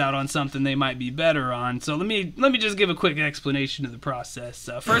and miss out on something they might be better on. So let me just give a quick explanation of the process.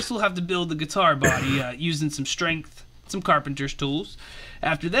 First, we'll have to build the guitar body using some strength, some carpenter's tools.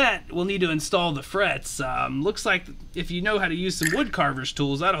 After that, we'll need to install the frets. Looks like if you know how to use some wood carver's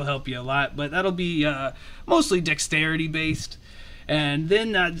tools, that'll help you a lot. But that'll be mostly dexterity based. And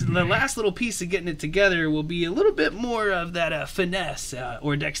then the last little piece of getting it together will be a little bit more of that finesse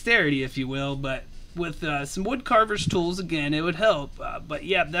or dexterity, if you will. But with some wood carver's tools, again, it would help. But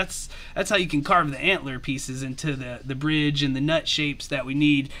yeah, that's how you can carve the antler pieces into the bridge and the nut shapes that we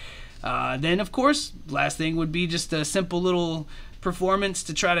need. Then, of course, last thing would be just a simple little performance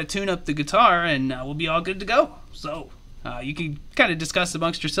to try to tune up the guitar, and we'll be all good to go. So you can kind of discuss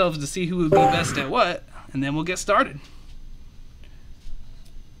amongst yourselves to see who would be best at what, and then we'll get started.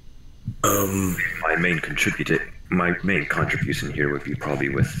 My main contribution here would be probably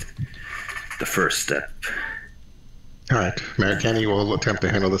with the first step. All right, Maricani will attempt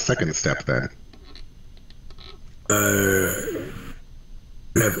to handle the second step then. You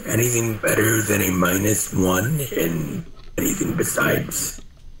have anything better than a -1 in anything besides?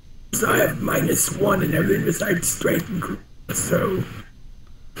 So I have -1 in everything besides strength and charisma, so.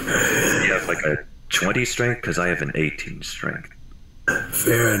 You have like a 20 strength because I have an 18 strength.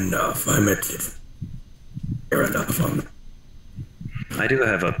 Fair enough. Fair enough on that. I do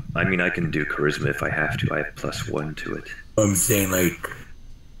have I can do charisma if I have to. I have +1 to it. I'm saying, like,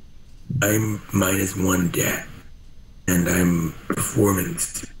 I'm -1 deck, and I'm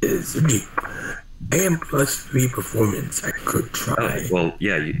performance is. I am +3 performance. I could try. Well,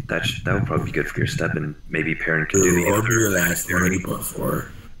 yeah, that would probably be good for your step, and maybe Perrin can do the I'll other. do your last one,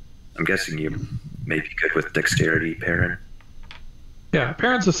 +4. I'm guessing you may be good with dexterity, Perrin. Yeah,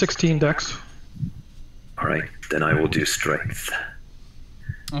 Perrin's a 16 dex. All right, then I will do strength.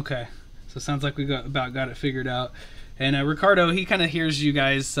 Okay, so it sounds like we got it figured out. And Ricardo, he kind of hears you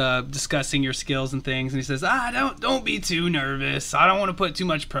guys discussing your skills and things, and he says, don't be too nervous. I don't want to put too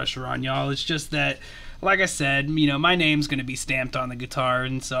much pressure on y'all. It's just that, like I said, you know, my name's going to be stamped on the guitar,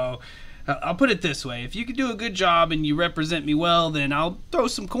 and so I'll put it this way: if you can do a good job and you represent me well, then I'll throw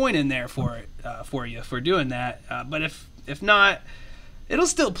some coin in there for you for doing that. But if not, it'll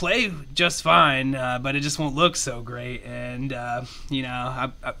still play just fine, but it just won't look so great. And you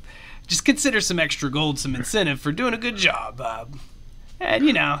know, I just consider some extra gold some incentive for doing a good job. And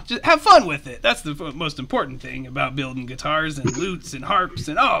you know, just have fun with it. That's the most important thing about building guitars and lutes and harps.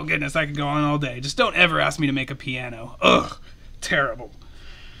 And oh goodness, I could go on all day. Just don't ever ask me to make a piano. Ugh, terrible.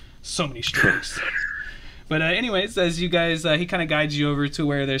 So many strings. But anyways, as you guys, he kind of guides you over to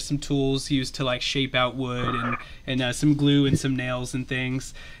where there's some tools used to like shape out wood and some glue and some nails and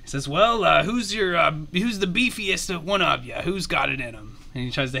things. He says, "Well, who's the beefiest one of you? Who's got it in him?" And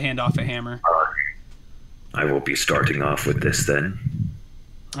he tries to hand off a hammer. I will be starting off with this then.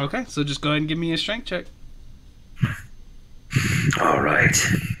 Okay, so just go ahead and give me a strength check. All right.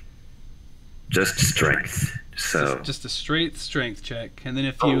 Just strength. So just a straight strength check, and then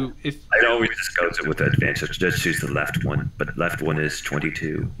if I always just go with advantage. Just choose the left one, but left one is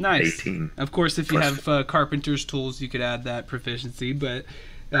 22. Nice. 18. Of course, if you have carpenter's tools, you could add that proficiency, but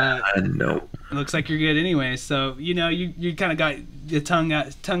no. It looks like you're good anyway. So you kind of got the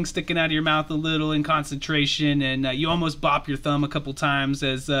tongue sticking out of your mouth a little in concentration, and you almost bop your thumb a couple times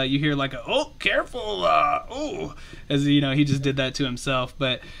as you hear like careful, as he just did that to himself.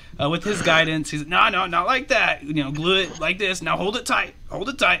 But with his guidance, he's no, not like that. Glue it like this. Now hold it tight.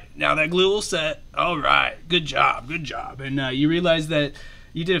 Now that glue will set. All right, good job. And you realize that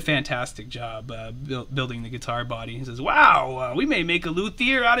you did a fantastic job building the guitar body. He says, "Wow, we may make a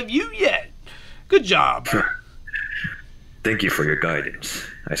luthier out of you yet. Good job." Thank you for your guidance.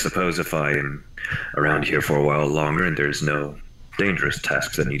 I suppose if I am around here for a while longer and there's no dangerous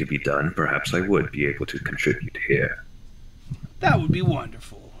tasks that need to be done, perhaps I would be able to contribute here. That would be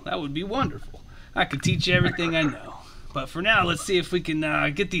wonderful. I could teach you everything I know. But for now, let's see if we can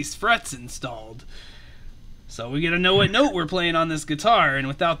get these frets installed. So we gotta know what note we're playing on this guitar, and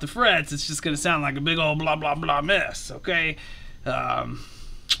without the frets, it's just gonna sound like a big old blah blah blah mess. Okay,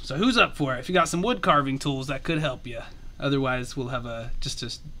 so who's up for it? If you got some wood carving tools, that could help you. Otherwise, we'll have just a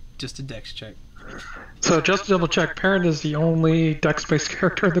dex check. So just to double check, Perrin is the only dex-based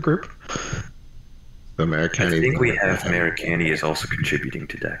character in the group. The Americani. I think we have Americani is also contributing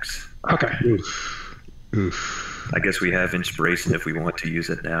to dex. Okay. Oof. I guess we have inspiration if we want to use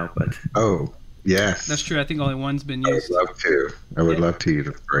it now, but Oh. Yes. That's true. I think only one's been I would used. love to. I would love to use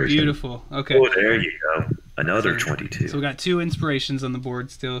inspiration. Beautiful. Okay. Oh, there you go. Another 22. So we got 2 inspirations on the board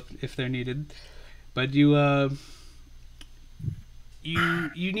still, if they're needed. But you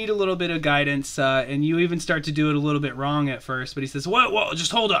need a little bit of guidance, and you even start to do it a little bit wrong at first. But he says, "Whoa,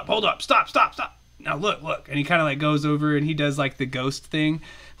 just hold up, stop. Now look." And he kind of like goes over and he does like the ghost thing,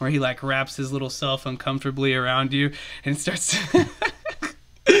 where he like wraps his little self uncomfortably around you and starts.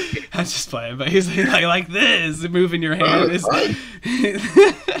 I'm just playing, but he's like this, moving your hand. I'm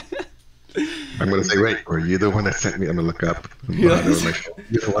going to say, wait, were you the one that sent me? I'm going to look up. You're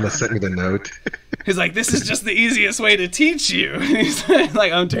the one that sent me the note. He's like, "This is just the easiest way to teach you." He's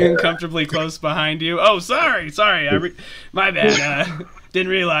like, "I'm too uncomfortably close behind you." "Oh, sorry. My bad.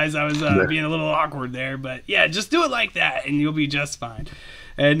 Didn't realize I was being a little awkward there. But yeah, just do it like that and you'll be just fine."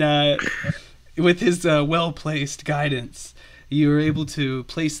 And with his well-placed guidance, you are able to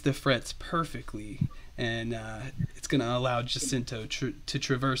place the frets perfectly, and it's going to allow Jacinto to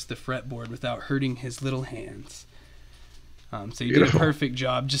traverse the fretboard without hurting his little hands. So you did a perfect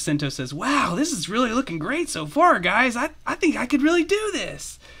job. Jacinto says, "Wow, this is really looking great so far, guys. I think I could really do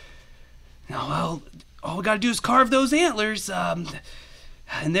this." Now, well, all we got to do is carve those antlers, and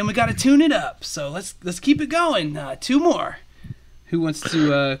then we got to tune it up. So let's keep it going. 2 more. Who wants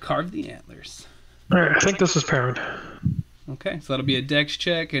to carve the antlers? All right, I think this is Perrin. Okay, so that'll be a dex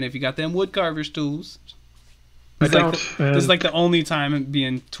check, and if you got them wood carver's tools. I don't. This is like the only time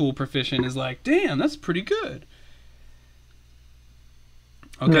being tool proficient is like, damn, that's pretty good.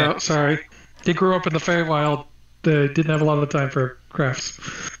 Okay. No, sorry. He grew up in the Feywild. Didn't have a lot of time for crafts.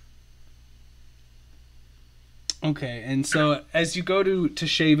 Okay, and so as you go to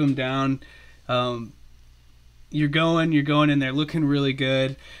shave them down, you're going, and they're looking really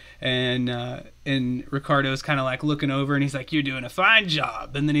good. And Ricardo's kind of like looking over, and he's like, "You're doing a fine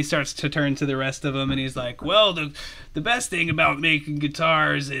job." And then he starts to turn to the rest of them, and he's like, "Well, the best thing about making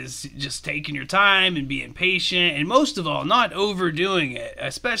guitars is just taking your time and being patient, and most of all, not overdoing it,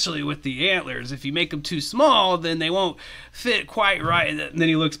 especially with the antlers. If you make them too small, then they won't fit quite right." And then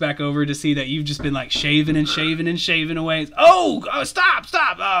he looks back over to see that you've just been like shaving away. Oh,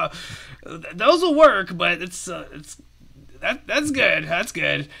 stop! Those will work, but it's that's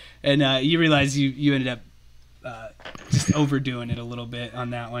good. And you realize you ended up just overdoing it a little bit on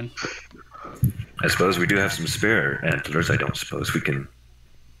that one. I suppose we do have some spare antlers. I don't suppose we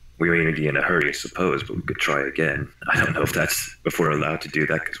may be in a hurry, I suppose, but we could try again. I don't know if we're allowed to do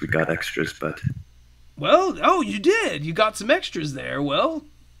that because we got extras, but... Well, you did. You got some extras there. Well,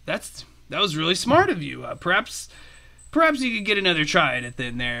 that was really smart of you. Perhaps you could get another try at it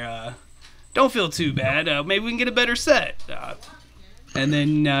then there. Don't feel too bad. Maybe we can get a better set. And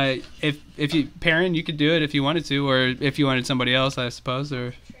then if you, Perrin, you could do it if you wanted to, or if you wanted somebody else, I suppose.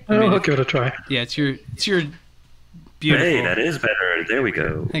 Or I'll give it a try. Yeah, it's your beautiful. Hey, that is better. There we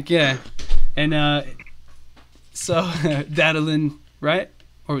go. Heck yeah. And so Dadalin, right?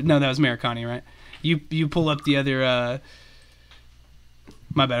 Or no, that was Maricani, right? You pull up the other.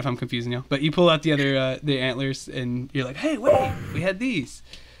 My bad if I'm confusing you, but you pull out the other the antlers, and you're like, "Hey, wait, we had these,"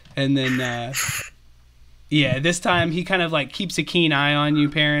 and then. Yeah, this time he kind of like keeps a keen eye on you,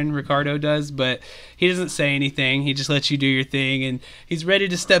 Perrin. Ricardo does, but he doesn't say anything. He just lets you do your thing, and he's ready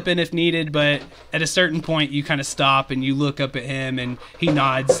to step in if needed. But at a certain point, you kind of stop and you look up at him, and he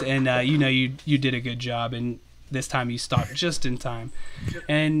nods, and you know you did a good job. And this time you stopped just in time.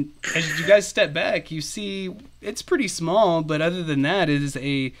 And as you guys step back, you see it's pretty small, but other than that, it is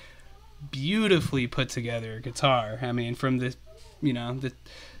a beautifully put together guitar. I mean, from the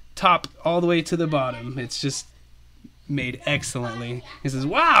top all the way to the bottom, it's just made excellently. He says,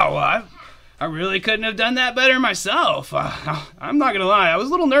 "Wow, I really couldn't have done that better myself. I'm not gonna lie, I was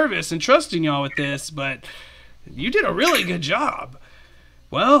a little nervous and trusting y'all with this, but you did a really good job.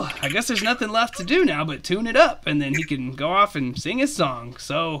 Well, I guess there's nothing left to do now but tune it up, and then he can go off and sing his song.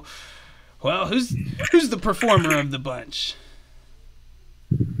 So, well, who's the performer of the bunch?"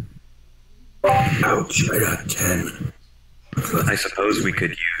 Ouch, I got 10. I suppose we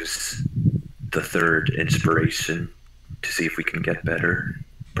could use the third inspiration to see if we can get better,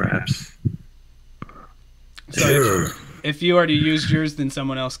 perhaps. So Sure. if you already used yours, then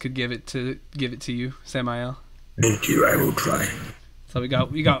someone else could give it to you, Samael. Thank you, I will try. So we got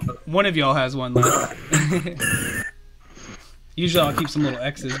one of y'all has one left. Usually I'll keep some little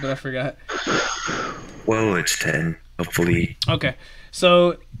X's, but I forgot. Well, it's 10. Hopefully. Okay,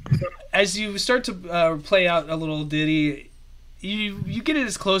 so as you start to play out a little ditty, you get it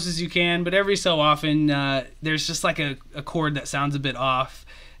as close as you can, but every so often there's just like a chord that sounds a bit off,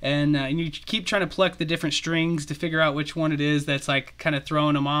 and you keep trying to pluck the different strings to figure out which one it is that's like kind of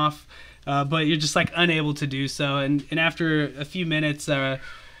throwing them off, but you're just like unable to do so. And after a few minutes,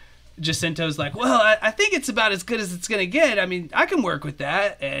 Jacinto's like, "Well, I think it's about as good as it's gonna get. I mean, I can work with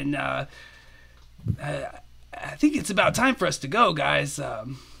that, and I think it's about time for us to go, guys.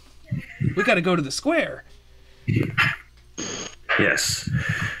 We got to go to the square." Yes.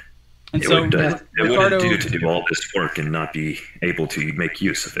 And It so wouldn't Ricardo, do to do all this work and not be able to make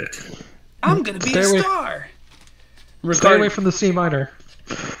use of it. "I'm gonna be Stay a away- star." Stay away from the C minor.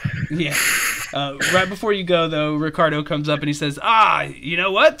 Yeah. Right before you go, though, Ricardo comes up and he says, "You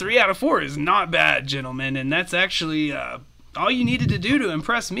know what? 3 out of 4 is not bad, gentlemen, and that's actually all you needed to do to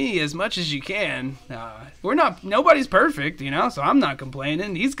impress me as much as you can. Nobody's perfect, so I'm not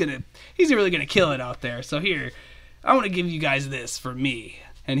complaining. He's really gonna kill it out there. So here, I want to give you guys this for me."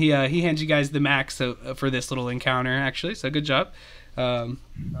 And he hands you guys the max for this little encounter, actually. So good job.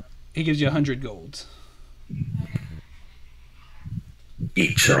 He gives you 100 golds.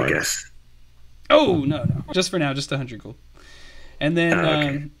 Each, I guess. Oh no! Just for now, just 100 gold. And then,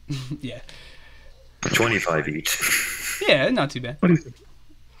 Okay. yeah, 25 each. yeah, not too bad. What do you think?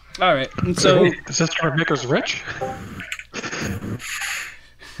 All right, and so Does this try to make us rich?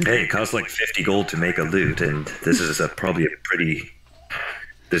 Hey, it costs like 50 gold to make a lute, and this is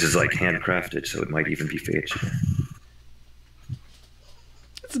this is like handcrafted, so it might even be fake.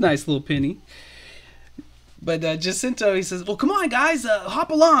 it's a nice little penny. But Jacinto, he says, "Well, come on, guys, hop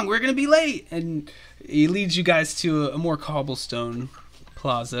along. We're gonna be late." And he leads you guys to a more cobblestone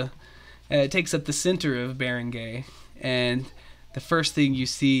plaza. It takes up the center of Barangay, and the first thing you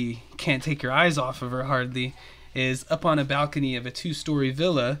see, can't take your eyes off of her hardly, is up on a balcony of a 2-story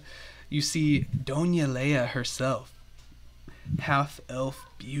villa. You see Doña Leia herself, half-elf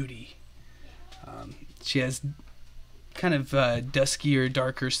beauty. She has kind of duskier,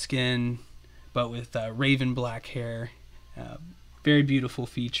 darker skin, but with raven black hair, very beautiful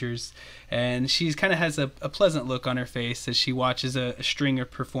features, and she kind of has a pleasant look on her face as she watches a string of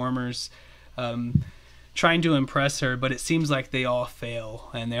performers trying to impress her, but it seems like they all fail,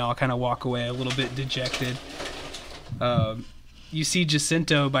 and they all kind of walk away a little bit dejected. You see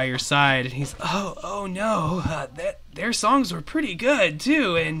Jacinto by your side, and he's, oh no, their songs were pretty good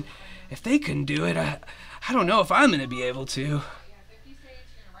too, and if they couldn't do it, I don't know if I'm going to be able to.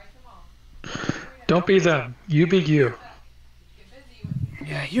 Don't be them. You be you.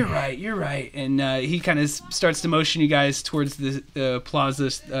 Yeah, you're right. And he kind of starts to motion you guys towards the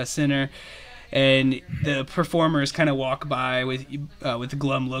plaza center, and the performers kind of walk by with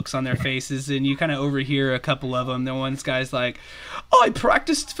glum looks on their faces, and you kind of overhear a couple of them. The one guy's like, "I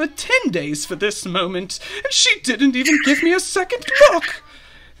practiced for 10 days for this moment, and she didn't even give me a second look."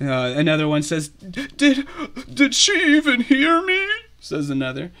 Another one says, Did she even hear me? says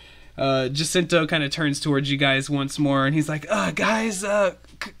another. Jacinto kind of turns towards you guys once more, and he's like, guys, I'm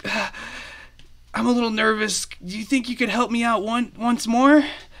a little nervous. Do you think you could help me out once more?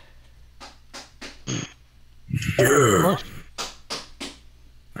 Sure.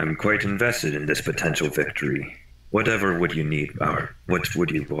 I'm quite invested in this potential victory. Whatever would you need what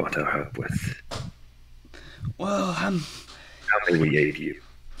would you want our help with? Well, How may we aid you?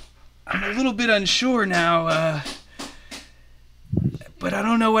 I'm a little bit unsure now, but I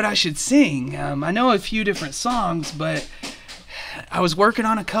don't know what I should sing. I know a few different songs, but I was working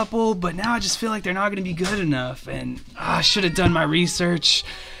on a couple, but now I just feel like they're not going to be good enough, and I should have done my research.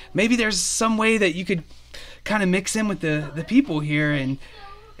 Maybe there's some way that you could kind of mix in with the people here and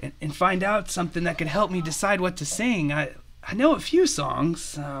find out something that could help me decide what to sing. I know a few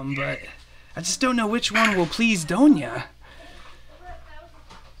songs, but I just don't know which one will please Donya.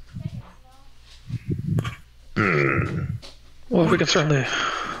 Well, we can certainly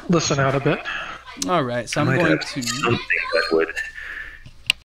listen out a bit. All right, so I I'm might going have to... something that would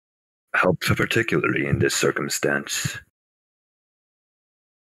help particularly in this circumstance.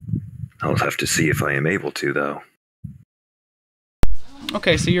 I'll have to see if I am able to, though.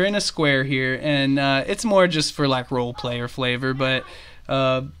 Okay, so you're in a square here, and it's more just for like role play or flavor, but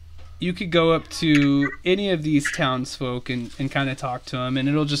you could go up to any of these townsfolk and kind of talk to them, and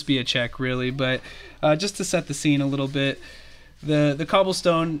it'll just be a check, really. But just to set the scene a little bit, the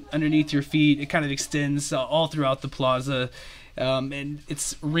cobblestone underneath your feet, it kind of extends all throughout the plaza, and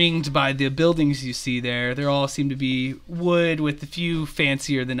it's ringed by the buildings you see there. They all seem to be wood, with a few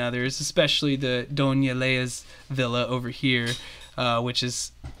fancier than others, especially the Doña Leia's villa over here, which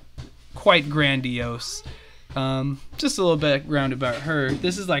is quite grandiose. Just a little background about her.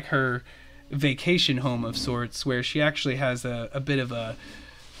 This is like her vacation home of sorts, where she actually has a bit of a,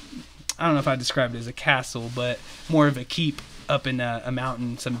 I don't know if I'd describe it as a castle, but more of a keep up in a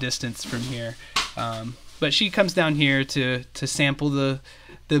mountain some distance from here. But she comes down here to sample the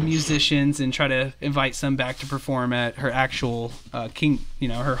musicians and try to invite some back to perform at her actual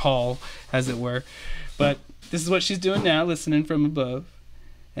her hall, as it were. But this is what she's doing now, listening from above.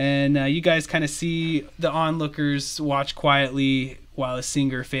 And you guys kind of see the onlookers watch quietly while a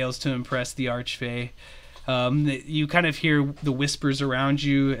singer fails to impress the archfey. You kind of hear the whispers around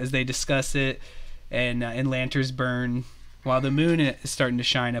you as they discuss it, and lanterns burn while the moon is starting to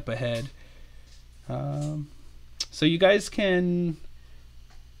shine up ahead. So you guys can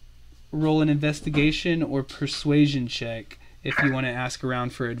roll an investigation or persuasion check if you want to ask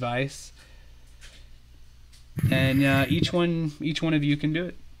around for advice. And each one of you can do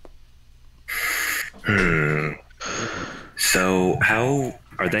it. So how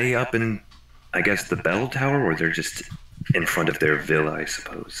are they up in, I guess, the bell tower, or they're just in front of their villa, I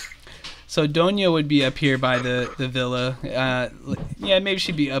suppose? So Donya would be up here by the villa. Maybe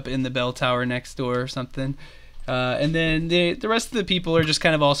she'd be up in the bell tower next door or something. And then the rest of the people are just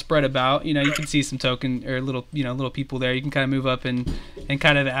kind of all spread about. You can see some token or little people there. You can kind of move up and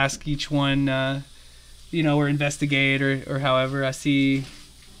kind of ask each one, or investigate or however. I see.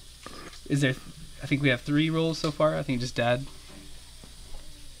 I think we have 3 rolls so far. I think just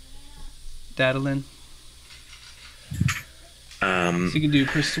Dadalin. So you can do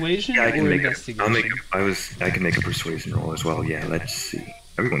persuasion or investigation. I can make a persuasion roll as well. Yeah, let's see.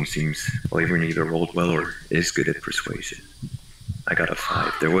 Everyone either rolled well or is good at persuasion. I got a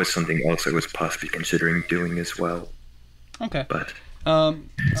 5. There was something else I was possibly considering doing as well. Okay. But so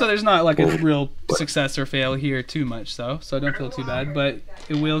there's not like a real success or fail here too much, so don't feel too bad. But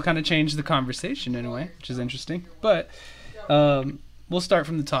it will kind of change the conversation in a way, which is interesting. But we'll start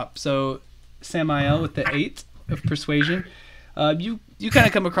from the top. So Samael with the 8 of persuasion. You kind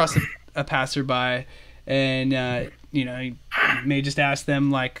of come across a passerby, and you may just ask them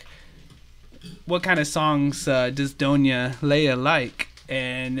like, what kind of songs does Doña Leia like?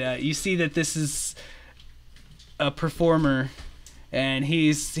 And you see that this is a performer, and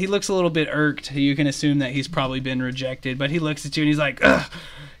he looks a little bit irked. You can assume that he's probably been rejected, but he looks at you and he's like, ugh,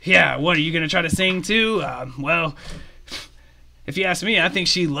 yeah, what, are you going to try to sing too? Well, if you ask me, I think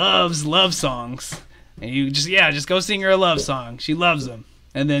she loves love songs. And you just go sing her a love song. She loves them.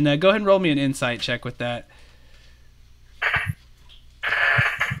 And then go ahead and roll me an insight check with that.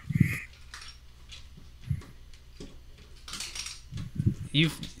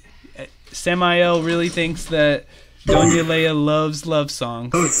 Samael really thinks that Doña Leia loves love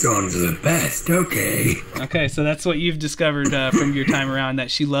songs. Those songs are the best. Okay, so that's what you've discovered from your time around, that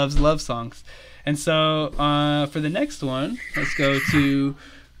she loves love songs. And so for the next one, let's go to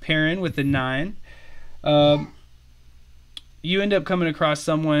Perrin with the 9. You end up coming across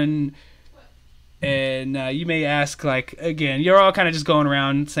someone And you may ask, like, again, you're all kind of just going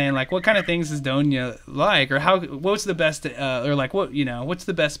around saying, like, what kind of things does Donya like, or what's the best, or like, what's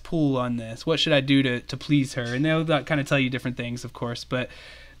the best pull on this? What should I do to please her? And they'll kind of tell you different things, of course. But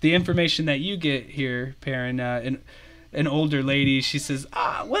the information that you get here, Perrin, an older lady, she says,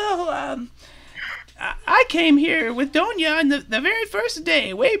 I came here with Donya on the very first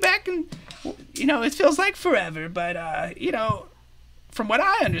day, way back in, it feels like forever, but, from what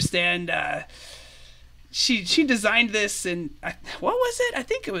I understand, she designed this, and what was it? I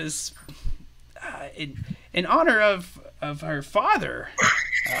think it was in honor of her father,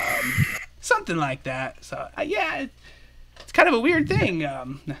 something like that. So it's kind of a weird thing.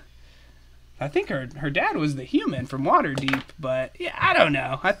 I think her dad was the human from Waterdeep, but yeah, I don't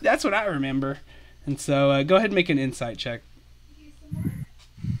know. That's what I remember. And so go ahead and make an insight check.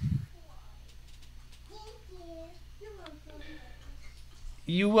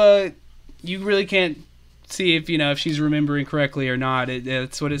 You really can't see if she's remembering correctly or not.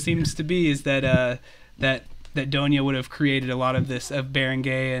 It's what it seems to be is that Donya would have created a lot of this of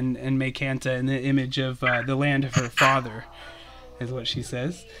Barangay and Makanta in the image of the land of her father, is what she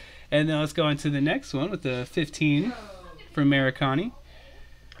says. And then let's go on to the next one with the 15 from Marikani.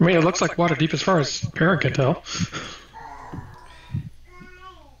 I mean, it looks like Waterdeep as far as Perrin can tell.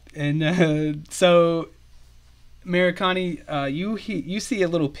 And so, Marikani, you see a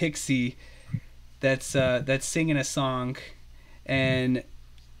little pixie that's singing a song, and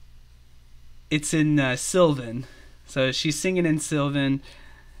it's in Sylvan. So she's singing in Sylvan,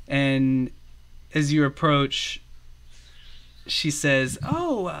 and as you approach, she says,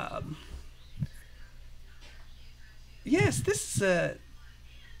 yes, this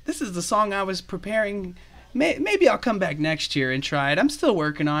is the song I was preparing. Maybe I'll come back next year and try it. I'm still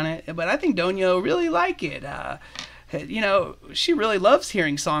working on it, but I think Donya will really like it. She really loves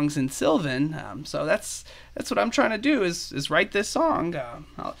hearing songs in Sylvan, so that's what I'm trying to do is write this song.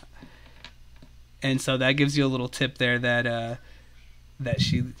 And so that gives you a little tip there that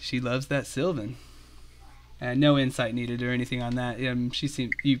she loves that Sylvan. No insight needed or anything on that. She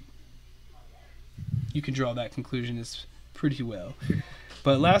seemed you can draw that conclusion as pretty well.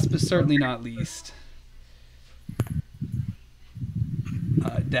 But last but certainly not least,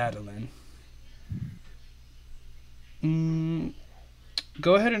 Dadalin.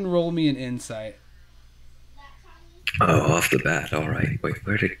 Go ahead and roll me an insight. Oh, off the bat. All right. Wait,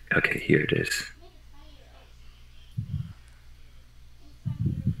 okay, here it is.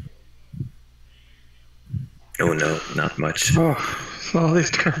 Oh no, not much. Oh, all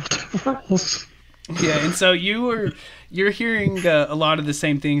these terrible rolls. Yeah, and so you're hearing a lot of the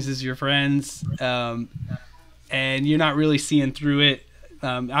same things as your friends, and you're not really seeing through it.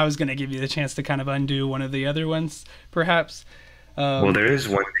 I was going to give you the chance to kind of undo one of the other ones, perhaps. Well, there is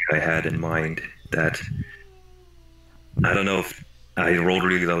one thing I had in mind that I don't know if I rolled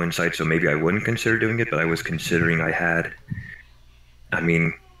really low insight, so maybe I wouldn't consider doing it, but I was considering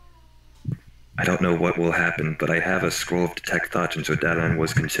I don't know what will happen, but I have a scroll of detect thoughts, and so Dadan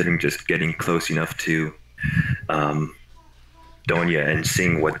was considering just getting close enough to Donya and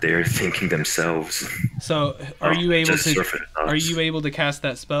seeing what they're thinking themselves. So, are you able to cast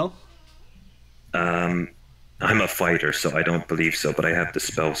that spell? I'm a fighter, so I don't believe so, but I have the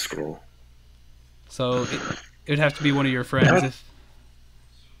spell scroll. So it would have to be one of your friends.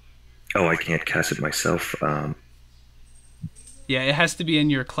 Oh, I can't cast it myself. Yeah, it has to be in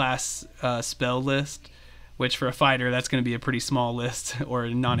your class spell list, which for a fighter, that's going to be a pretty small list or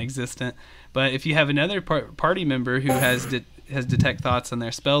non-existent. But if you have another party member who has detect thoughts on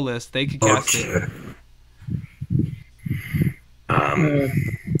their spell list, they could cast it.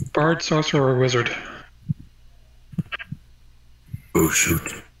 Bard, sorcerer, or wizard. Oh shoot,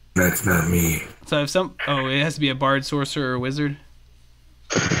 that's not me. So if it has to be a bard, sorcerer, or wizard.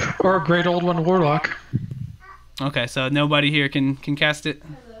 Or a great old one, warlock. Okay, so nobody here can cast it?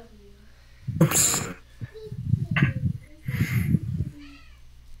 Oops.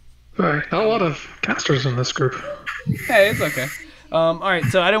 Not a lot of casters in this group. Hey, it's okay. All right,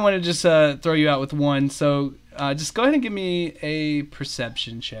 so I don't want to just throw you out with one, so just go ahead and give me a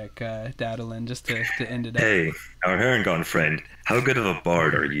perception check, Dadalin, just to end it up. Hey, our Harengon friend, how good of a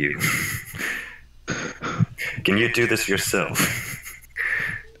bard are you? Can you do this yourself?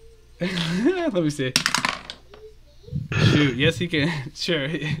 Let me see. Shoot, yes he can. Sure.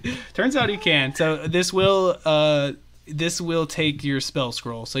 Turns out he can. So this will take your spell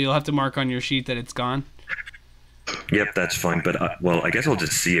scroll. So you'll have to mark on your sheet that it's gone. Yep, that's fine. But well, I guess I'll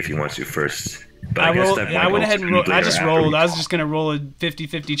just see if he wants to first. But I guess that I might went also ahead and be rolled. I later just after rolled. we I was talk. just gonna roll a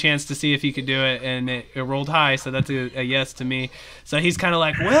 50-50 chance to see if he could do it, and it rolled high, so that's a yes to me. So he's kind of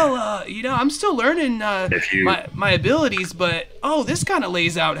like, well, I'm still learning If you my abilities, but this kind of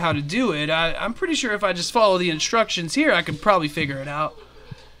lays out how to do it. I'm pretty sure if I just follow the instructions here, I could probably figure it out.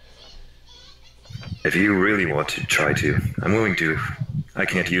 If you really want to try to, I'm willing to. I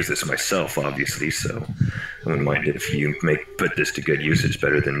can't use this myself, obviously, so I wouldn't mind if you put this to good use. It's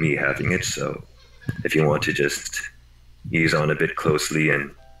better than me having it, so if you want to just ease on a bit closely and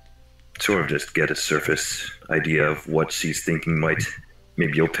sort of just get a surface idea of what she's thinking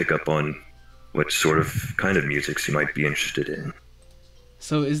maybe you'll pick up on what sort of kind of music she might be interested in.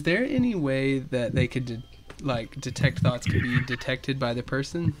 So, is there any way that they could, detect thoughts could be detected by the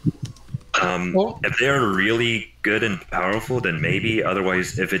person? If they're really good and powerful, then maybe.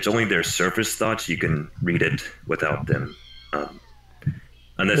 Otherwise, if it's only their surface thoughts, you can read it without them.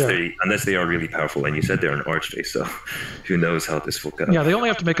 Unless they are really powerful, and you said they're an archfey, so who knows how this will go. Yeah, they only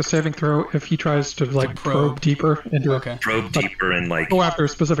have to make a saving throw if he tries to probe deeper into it. Probe deeper and go after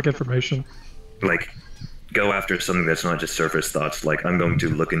specific information. Go after something that's not just surface thoughts. Like, I'm going to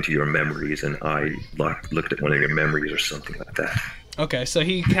look into your memories, and I looked at one of your memories or something like that. Okay, so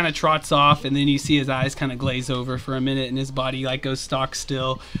he kind of trots off, and then you see his eyes kind of glaze over for a minute, and his body goes stock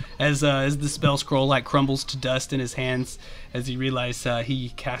still as the spell scroll crumbles to dust in his hands as he realizes he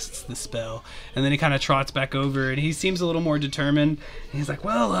casts the spell. And then he kind of trots back over, and he seems a little more determined. And he's like,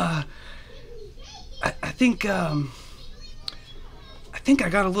 "Well, I think I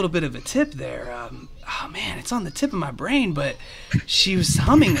got a little bit of a tip there. Oh man, it's on the tip of my brain, but she was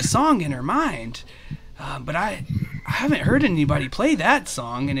humming a song in her mind." But I haven't heard anybody play that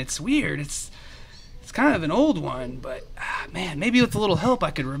song, and it's weird. It's kind of an old one, but man, maybe with a little help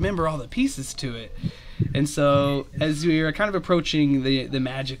I could remember all the pieces to it. And so as we are kind of approaching the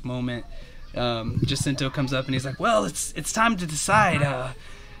magic moment, Jacinto comes up and he's like, "Well, it's time to decide.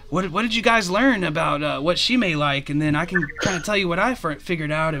 What did you guys learn about what she may like, and then I can kind of tell you what I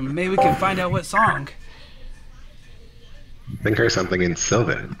figured out, and maybe we can find out what song." I think there's something in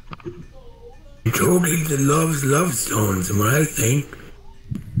Sylvan. You told me that loves love songs, and what I think.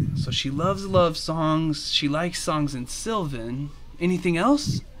 So she loves love songs. She likes songs in Sylvan. Anything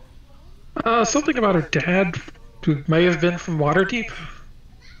else? Something about her dad, who may have been from Waterdeep.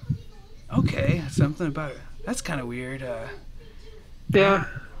 Okay, something about her. That's kind of weird. Yeah,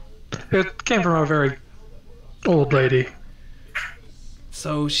 it came from a very old lady.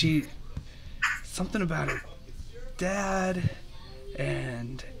 So something about her dad,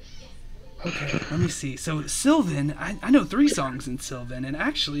 and okay, let me see. So Sylvan, I know 3 songs in Sylvan, and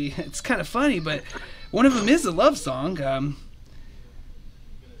actually it's kind of funny, but one of them is a love song.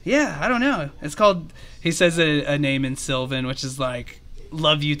 Yeah, I don't know. It's called, he says a name in Sylvan, which is like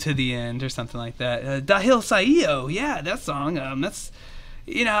 "Love You to the End" or something like that. Dahil Saio, yeah, that song. That's,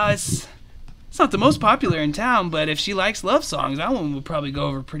 it's not the most popular in town, but if she likes love songs, that one would probably go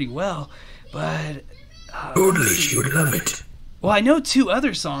over pretty well. But Totally, she would love it. well, I know 2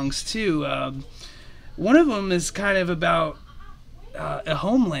 other songs too. One of them is kind of about a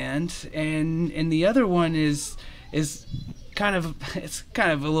homeland, and the other one is kind of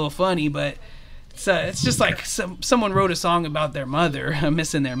a little funny, but it's just like someone wrote a song about their mother,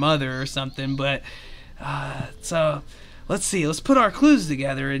 missing their mother or something. But so let's see. Let's put our clues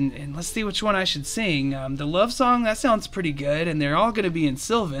together and let's see which one I should sing. The love song, that sounds pretty good, and they're all going to be in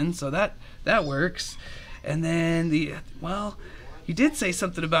Sylvan, so that works. And then you did say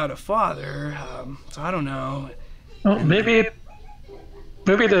something about a father, so I don't know. Well, maybe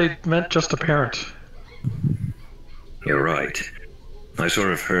they meant just a parent. You're right. I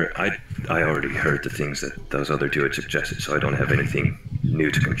sort of heard. I already heard the things that those other 2 had suggested, so I don't have anything new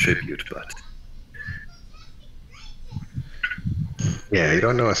to contribute. But Yeah, you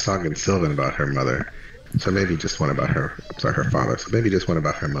don't know a song in Sylvan about her mother, so maybe just one about her father. So maybe just one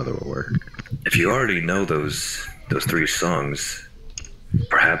about her mother will work. if you already know those 3 songs,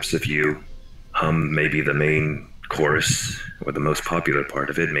 perhaps if you hum maybe the main chorus or the most popular part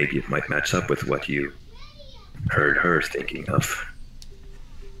of it, maybe it might match up with what you heard her thinking of.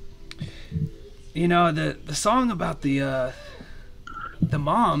 The song about the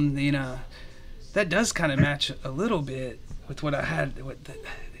mom, that does kind of match a little bit with what I had.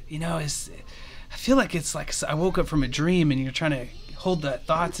 I feel like it's like I woke up from a dream and you're trying to hold the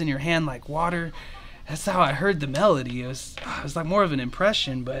thoughts in your hand like water. That's how I heard the melody. It was like more of an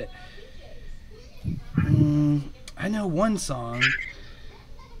impression, but I know one song.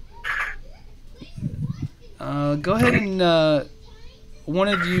 Go ahead and one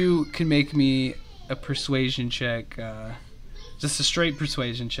of you can make me a persuasion check, just a straight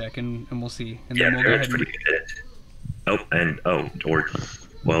persuasion check, and we'll see. And Yeah, then we'll go Parent's ahead and... pretty good at it.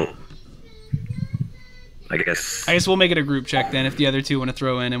 I guess we'll make it a group check then if the other two want to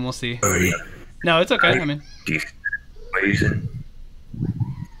throw in, and we'll see. Alrighty. No, it's okay. I mean, decent persuasion.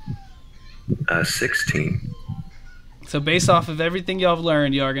 16. so based off of everything y'all have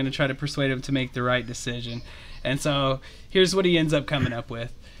learned, y'all are going to try to persuade him to make the right decision. And so here's what he ends up coming up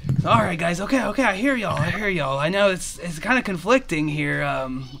with. All right, guys. Okay. I hear y'all. I know it's kind of conflicting here.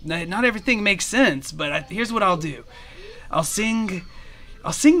 Not everything makes sense, but here's what I'll do. I'll sing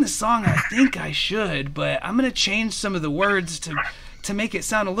the song I think I should, but I'm going to change some of the words to make it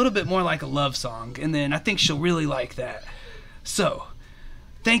sound a little bit more like a love song, and then I think she'll really like that. So,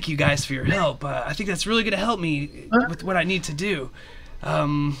 thank you guys for your help. I think that's really going to help me with what I need to do.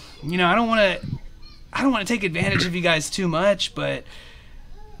 I don't want to take advantage of you guys too much, but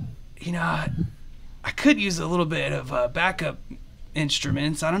I could use a little bit of backup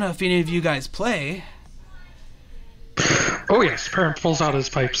instruments. I don't know if any of you guys play. Oh yes, Parent pulls out his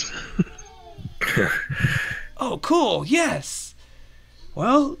pipes. Oh, cool. Yes.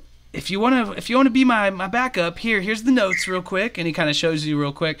 Well, if you want to be my backup, here's the notes real quick, and he kind of shows you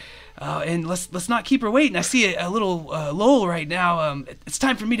real quick. And let's not keep her waiting. I see a little lull right now. It's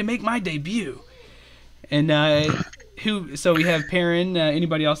time for me to make my debut. And so we have Perrin.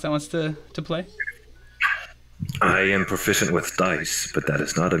 Anybody else that wants to play? I am proficient with dice, but that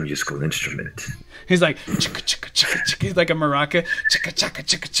is not a musical instrument. He's like chicka chicka chicka chicka. He's like a maraca. Chicka chicka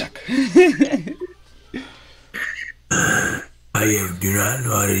chicka chicka. I do not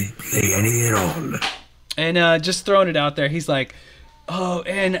know how to play anything at all. And just throwing it out there, he's like, oh,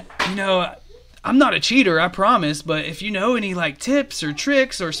 and I'm not a cheater, I promise, but if you know any like tips or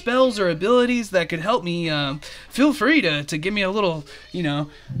tricks or spells or abilities that could help me, feel free to give me a little,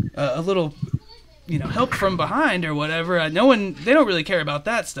 help from behind or whatever. They don't really care about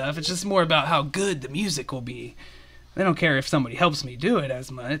that stuff. It's just more about how good the music will be. They don't care if somebody helps me do it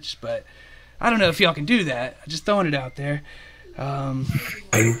as much, but I don't know if y'all can do that. I'm just throwing it out there.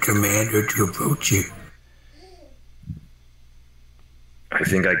 I command her to approach you. I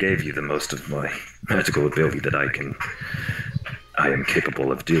think I gave you the most of my magical ability that I am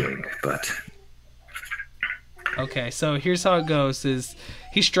capable of doing, but... Okay, so here's how it goes, is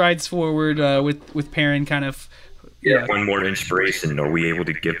he strides forward with Perrin kind of... One more inspiration. Are we able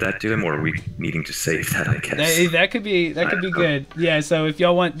to give that to him, or are we needing to save that, I guess? That could be good. Yeah, so if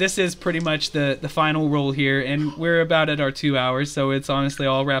y'all want... This is pretty much the final roll here, and we're about at our 2 hours, so it's honestly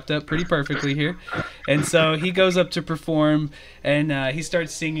all wrapped up pretty perfectly here. And so he goes up to perform, and he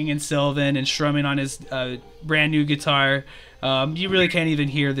starts singing in Sylvan and strumming on his brand new guitar. You really can't even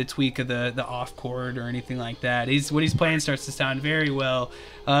hear the tweak of the off chord or anything like that. What he's playing starts to sound very well.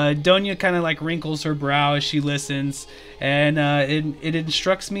 Donya kind of like wrinkles her brow as she listens, and it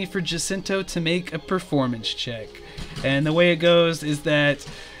instructs me for Jacinto to make a performance check. And the way it goes is that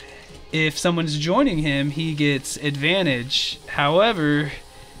if someone's joining him, he gets advantage. However,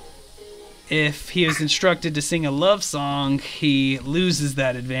 if he is instructed to sing a love song, he loses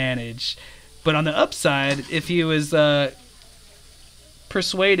that advantage. But on the upside, if he was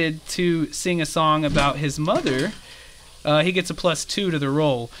persuaded to sing a song about his mother, he gets a +2 to the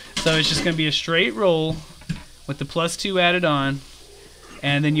roll. So it's just going to be a straight roll with the +2 added on,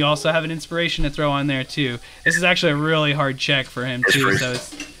 and then you also have an inspiration to throw on there too. This is actually a really hard check for him too. So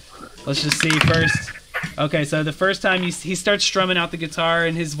let's just see first. Okay, so the first time he starts strumming out the guitar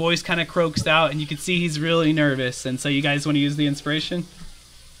and his voice kind of croaks out, and you can see he's really nervous. And so you guys want to use the inspiration?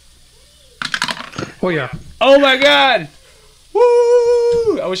 Oh yeah. Oh my God!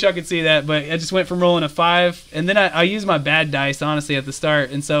 Woo! I wish y'all could see that, but I just went from rolling a 5, and then I used my bad dice honestly at the start,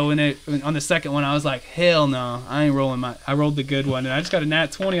 and so on the second one I was like, hell no, I ain't rolling I rolled the good one, and I just got a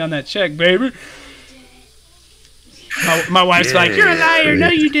nat 20 on that check, baby. My wife's like, you're a liar. No,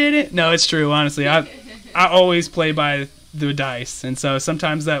 you didn't. No, it's true. Honestly, I always play by the dice, and so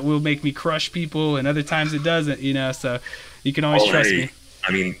sometimes that will make me crush people, and other times it doesn't. So you can always trust me.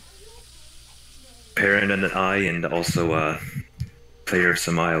 I mean, Perrin and I, and also Player of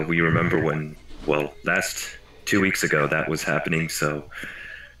Samael, we remember when, last 2 weeks ago that was happening. So,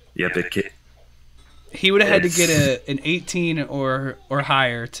 yep, he would have had to get an 18 or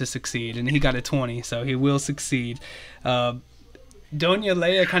higher to succeed, and he got a 20, so he will succeed. Donya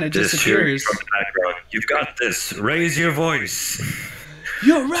Leia kind of disappears. From the background, you've got this. Raise your voice.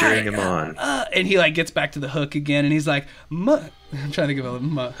 You're right. Cheering him on. And he gets back to the hook again, and he's like, I'm trying to think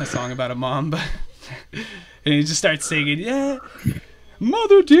of a song about a mom, but and he just starts singing, yeah,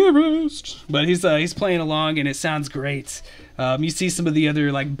 Mother Dearest. But he's playing along, and it sounds great. You see some of the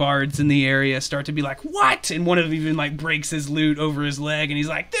other like bards in the area start to be like, "What?" And one of them even like breaks his lute over his leg, and he's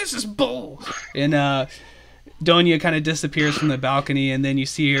like, "This is bull." And Donya kind of disappears from the balcony, and then you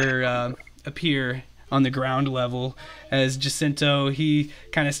see her appear on the ground level as Jacinto, he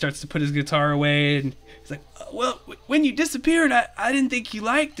kind of starts to put his guitar away, and he's like, "Well, when you disappeared, I didn't think you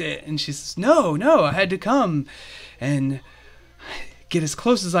liked it." And she says, no, I had to come and get as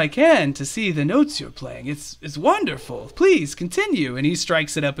close as I can to see the notes you're playing. It's wonderful. Please continue. And he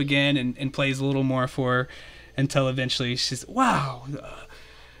strikes it up again and plays a little more for her until eventually she says, "Wow,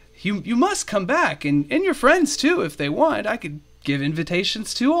 you must come back, and your friends too if they want. I could give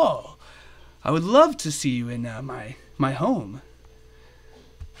invitations to all. I would love to see you in my home.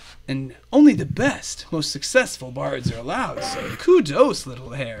 And only the best, most successful bards are allowed, so kudos,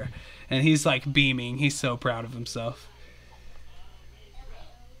 little Hare." And he's like beaming. He's so proud of himself.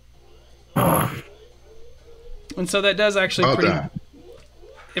 And so that does actually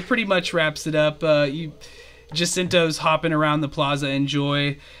pretty much wraps it up. Jacinto's hopping around the plaza in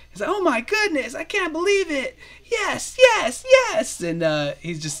joy. He's like, "Oh my goodness, I can't believe it. Yes, yes, yes." And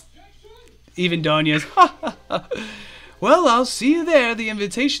he's just, even Donya's, "Well, I'll see you there. The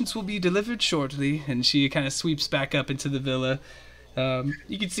invitations will be delivered shortly." And she kind of sweeps back up into the villa.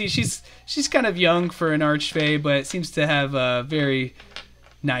 You can see she's kind of young for an archfey, but seems to have a very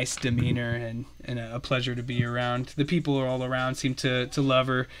nice demeanor and a pleasure to be around. The people all around seem to love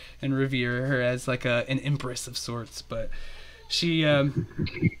her and revere her as like an empress of sorts. But she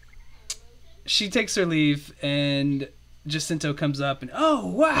takes her leave, and Jacinto comes up and, "Oh,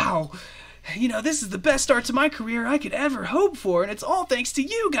 wow. This is the best start to my career I could ever hope for, and it's all thanks to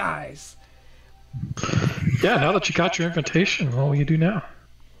you guys." Yeah, now that you got your invitation, what will you do now?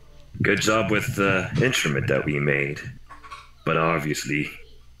 Good job with the instrument that we made. But obviously,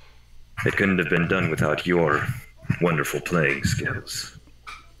 it couldn't have been done without your wonderful playing skills.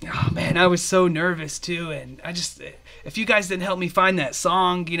 Oh man, I was so nervous too, and if you guys didn't help me find that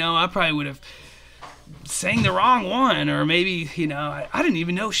song, I probably would have sang the wrong one, or maybe, I didn't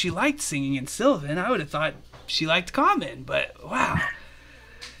even know she liked singing in Sylvan. I would have thought she liked Common, but wow.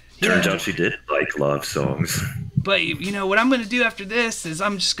 Turns out she did like love songs. But what I'm going to do after this is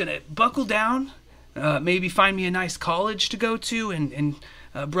I'm just going to buckle down, maybe find me a nice college to go to and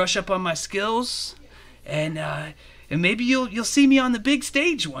brush up on my skills, and maybe you'll see me on the big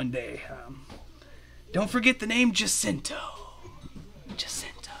stage one day. Don't forget the name Jacinto.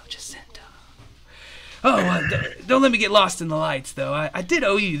 Jacinto. Oh, don't let me get lost in the lights, though. I did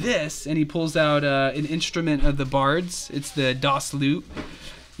owe you this. And he pulls out an instrument of the bards. It's the Das lute.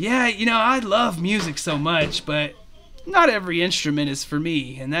 Yeah, I love music so much, but not every instrument is for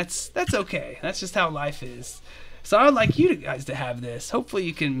me, and that's okay. That's just how life is. So I would like you guys to have this. Hopefully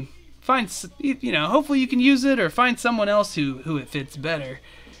you can hopefully you can use it or find someone else who it fits better.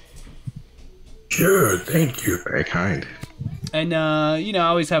 Sure, thank you. Very kind. And, I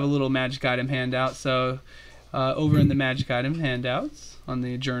always have a little magic item handout. So over in the magic item handouts on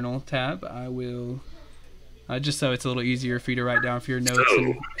the journal tab, I will, just so it's a little easier for you to write down for your notes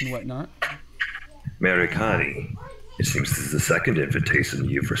and whatnot. Marikani, it seems this is the second invitation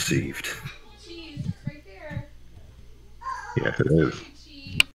you've received. Right there. Yes, it is.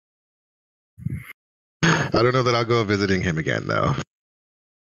 I don't know that I'll go visiting him again, though.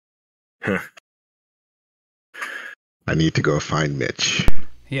 I need to go find Mitch.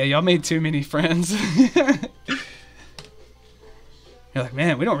 Yeah, y'all made too many friends. You're like,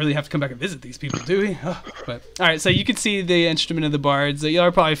 man, we don't really have to come back and visit these people, do we? Oh, but all right, so you can see the instrument of the bards. Y'all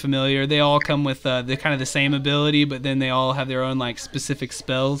are probably familiar. They all come with the kind of the same ability, but then they all have their own like specific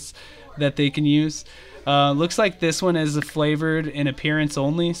spells that they can use. Looks like this one is flavored in appearance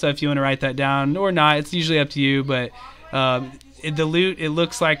only. So if you want to write that down or not, it's usually up to you. But the lute, it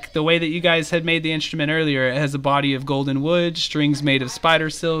looks like the way that you guys had made the instrument earlier. It has a body of golden wood, strings made of spider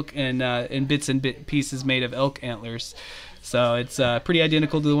silk, and bits and pieces made of elk antlers. So it's pretty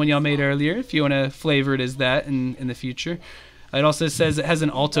identical to the one y'all made earlier, if you want to flavor it as that in the future. It also says it has an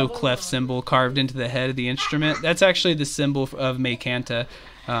alto clef symbol carved into the head of the instrument. That's actually the symbol of Maycanta,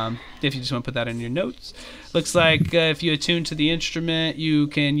 if you just want to put that in your notes. Looks like if you attune to the instrument, you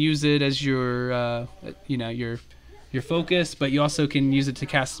can use it as your focus, but you also can use it to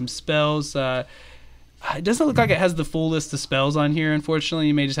cast some spells. It doesn't look like it has the full list of spells on here, unfortunately.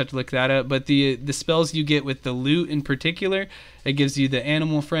 You may just have to look that up. But the spells you get with the lute in particular, it gives you the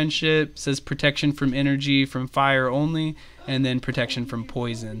animal friendship, says protection from energy from fire only, and then protection from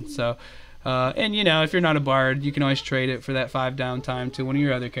poison. So, and if you're not a bard, you can always trade it for that 5 downtime to one of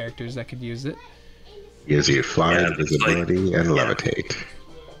your other characters that could use it. Gives you fly, visibility, and levitate.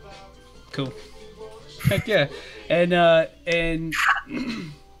 Cool. Heck yeah. And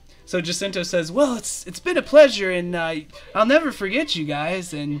so Jacinto says, well, it's been a pleasure, and I'll never forget you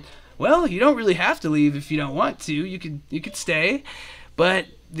guys. And well, you don't really have to leave if you don't want to. You could stay, but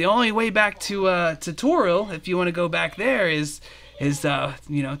the only way back to Toril, if you want to go back there, is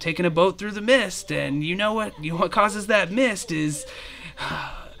taking a boat through the mist. And what causes that mist is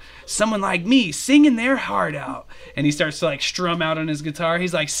someone like me singing their heart out. And he starts to like strum out on his guitar.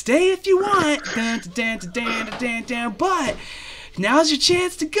 He's like, stay if you want, dun, dun, dun, dun, dun, dun, dun, but now's your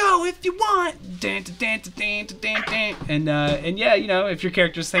chance to go if you want, dun, dun, dun, dun, dun, dun, dun. And yeah, if your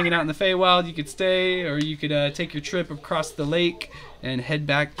character's hanging out in the Feywild, you could stay, or you could take your trip across the lake and head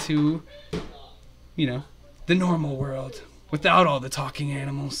back to the normal world without all the talking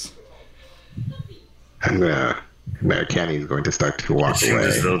animals. And Americani is going to start to walk It seems away.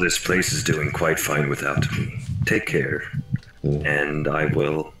 as though this place is doing quite fine without me. Take care, and I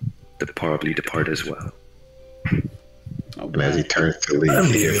will probably depart as well. And as he turns to leave,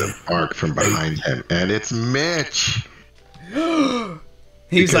 he hears a bark from behind him, and it's Mitch.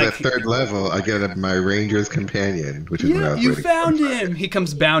 He's Because like, at third level, I get my Ranger's Companion, which is what I yeah, was you waiting found for. him. He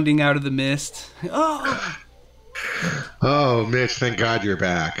comes bounding out of the mist. Oh, Mitch, thank God you're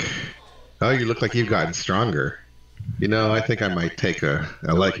back. Oh, you look like you've gotten stronger. I think I might take a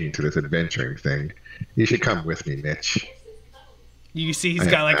liking to this adventuring thing. You should come with me, Mitch. You see he's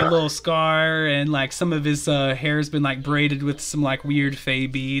got like a little scar, and like some of his hair's been like braided with some like weird fey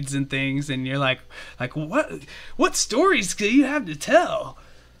beads and things, and you're like what stories do you have to tell?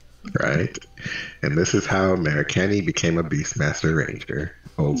 Right? And this is how Americani became a Beastmaster Ranger.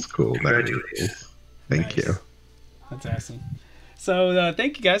 Old school. Congratulations. Thank you. That's awesome. So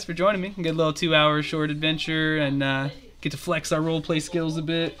thank you guys for joining me. Get a little 2-hour short adventure and get to flex our roleplay skills a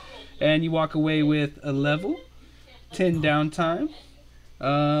bit. And you walk away with a level, 10 downtime.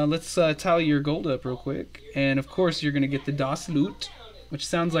 Let's tally your gold up real quick. And of course you're going to get the Das Loot, which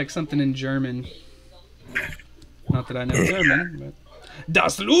sounds like something in German. Not that I know German, but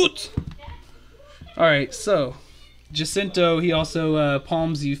Das Loot! Alright, so Jacinto, he also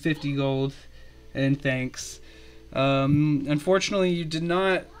palms you 50 gold and thanks. Unfortunately, you did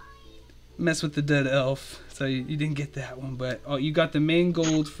not mess with the dead elf, so you didn't get that one. But you got the main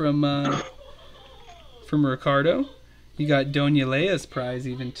gold from Ricardo. You got Doña Leia's prize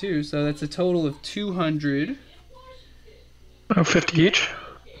even too, so that's a total of 200. 50 each.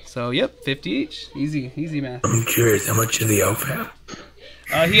 So yep, 50 each. Easy math. I'm curious, how much did the elf have?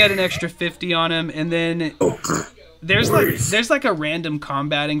 He had an extra 50 on him, and then there's like a random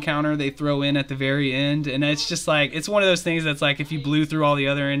combat encounter they throw in at the very end, and it's just like, it's one of those things that's like, if you blew through all the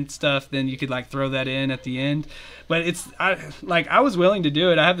other end stuff, then you could like throw that in at the end. But I was willing to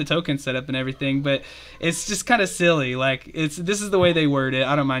do it. I have the token set up and everything, but it's just kind of silly. Like, this is the way they word it.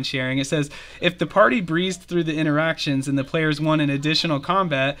 I don't mind sharing. It says, if the party breezed through the interactions and the players won an additional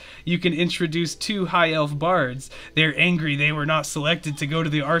combat, you can introduce 2 high elf bards. They're angry they were not selected to go to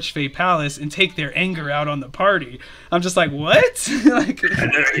the Archfey Palace and take their anger out on the party. I'm just like, what? Like,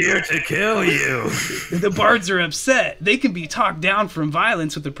 And they're here to kill you. the bards are upset. They can be talked down from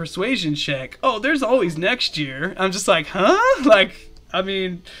violence with a persuasion check. Oh, there's always next year. I'm just like, huh? Like, I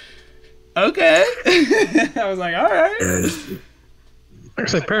mean, okay. I was like, all right. Like I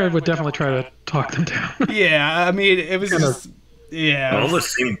said, Perry would definitely try to talk them down. Yeah, I mean, it was just, yeah. All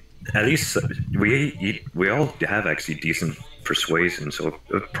this seem, at least we all have actually decent persuasion, so it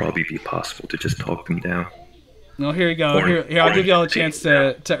would probably be possible to just talk them down. Well, here you go. Here, I'll give y'all a chance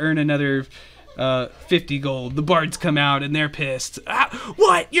to earn another 50 gold. The bards come out and they're pissed.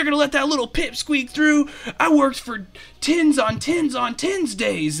 What? You're gonna let that little pipsqueak through? I worked for tens on tens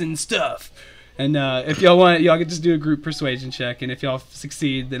days and stuff. And if y'all want, y'all can just do a group persuasion check, and if y'all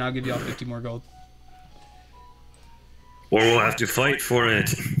succeed, then I'll give y'all 50 more gold. Or we'll have to fight for it.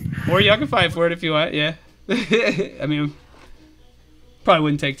 Or y'all can fight for it if you want. Yeah. I mean, probably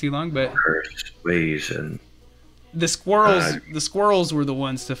wouldn't take too long, but Persuasion. the squirrels were the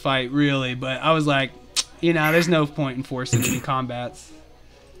ones to fight, really. But I was like, there's no point in forcing any combats.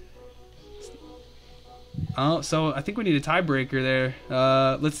 Oh, so I think we need a tiebreaker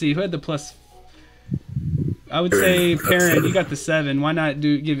there. Let's see, who had the plus? I would say Perrin, you got the 7. Why not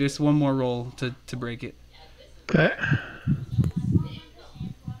give us one more roll to break it? Okay.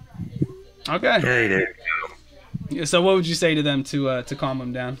 Okay. Hey, there you go. So what would you say to them to calm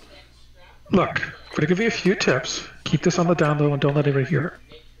them down? Look, I'm going to give you a few tips. Keep this on the down low and don't let anybody hear it.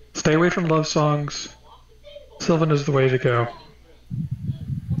 Stay away from love songs. Sylvan is the way to go.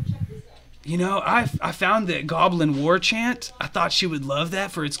 I found that Goblin War Chant. I thought she would love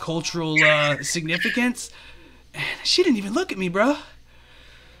that for its cultural significance. And she didn't even look at me, bro.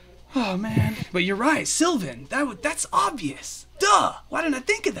 Oh man, but you're right, Sylvan. That's obvious. Duh. Why didn't I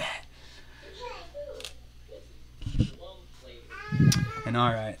think of that? And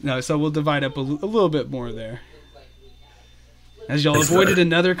all right, no, so we'll divide up a little bit more there. As y'all avoided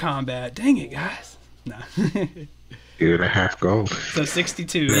another combat. Dang it, guys. No. 2.5 gold. So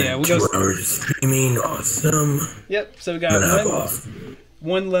 62. Yeah, we'll 2 go. hours of streaming. Awesome. Yep. So we Then got I'm off.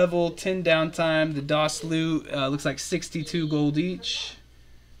 one level, 10 downtime. The DOS loot looks like 62 gold each.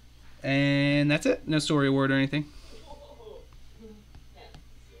 And that's it. No story award or anything.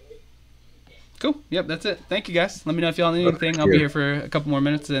 Cool. Yep, that's it. Thank you, guys. Let me know if y'all need anything. I'll be here for a couple more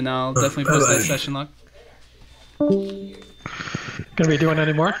minutes, and I'll definitely post that session log. Gonna be doing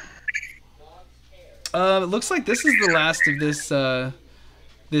any more? It looks like this is the last of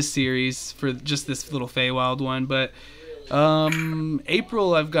this series for just this little Feywild one, but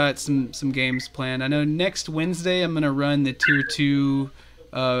April I've got some games planned. I know next Wednesday I'm gonna run the Tier 2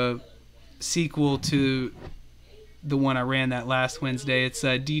 sequel to the one I ran that last Wednesday. It's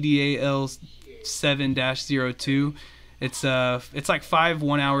DDAL 7-02. It's like 5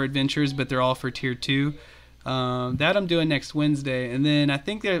 1-hour adventures, but they're all for Tier 2. That I'm doing next Wednesday, and then I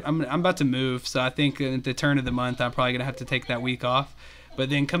think that I'm about to move, so I think at the turn of the month I'm probably gonna have to take that week off. But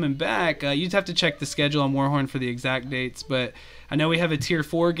then coming back, you'd have to check the schedule on Warhorn for the exact dates. But I know we have a Tier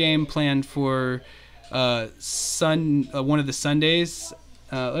 4 game planned for one of the Sundays.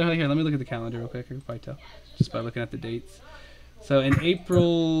 Here, let me look at the calendar real quick. I can probably tell just by looking at the dates. So in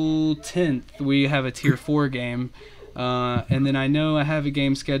April 10th, we have a Tier 4 game. And then I know I have a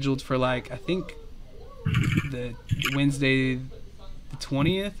game scheduled for, like, I think the Wednesday the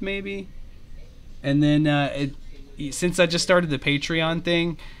 20th, maybe. And then since I just started the Patreon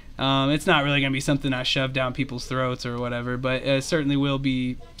thing, it's not really going to be something I shove down people's throats or whatever, but it certainly will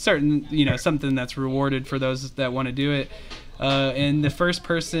be something that's rewarded for those that want to do it. And the first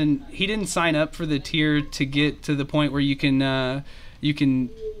person, he didn't sign up for the tier to get to the point where you can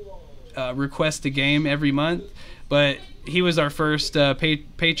request a game every month, but he was our first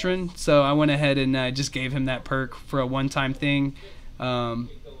patron, so I went ahead and just gave him that perk for a one-time thing.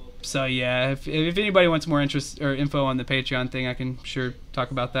 So yeah, if anybody wants more interest or info on the Patreon thing, I can sure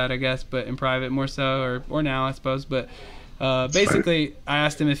talk about that, I guess, but in private more so, or now I suppose. But basically, I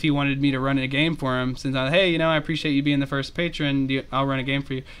asked him if he wanted me to run a game for him, since I appreciate you being the first patron. I'll run a game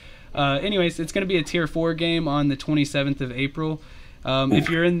for you. Anyways, it's going to be a Tier 4 game on the 27th of April. If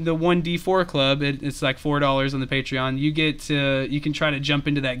you're in the 1D4 club, it's like $4 on the Patreon. You can try to jump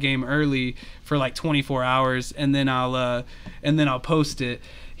into that game early for like 24 hours, and then I'll post it.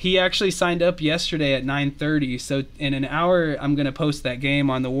 He actually signed up yesterday at 9:30, so in an hour I'm gonna post that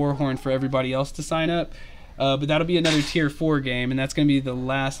game on the Warhorn for everybody else to sign up. But that'll be another Tier 4 game, and that's gonna be the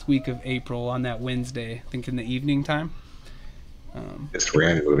last week of April on that Wednesday, I think in the evening time. Just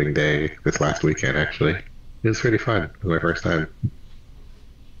ran moving day this last weekend. Actually, it was pretty fun. It was my first time.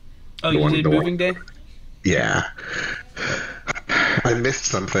 Oh, you did moving day? Yeah. I missed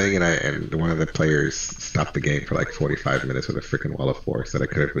something, and one of the players stopped the game for like 45 minutes with a freaking wall of force that I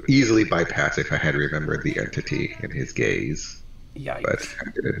could have easily bypassed if I had remembered the entity and his gaze. Yikes. But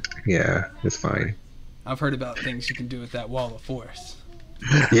I didn't. Yeah, it's fine. I've heard about things you can do with that wall of force.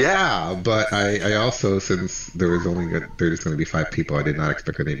 Yeah, but I also, since there's going to be 5 people, I did not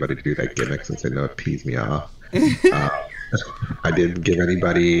expect anybody to do that gimmick, since I know it pees me off. I didn't give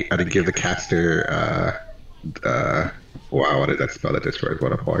the caster wow, what is that spell that destroys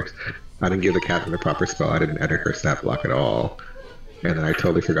one of horse? I didn't give the caster the proper spell. I didn't enter her stat block at all. And then I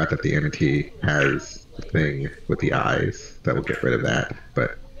totally forgot that the entity has a thing with the eyes that will get rid of that.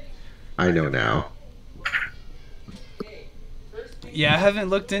 But I know now. Yeah, I haven't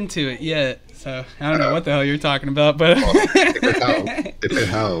looked into it yet, so I don't know what the hell you're talking about. But if it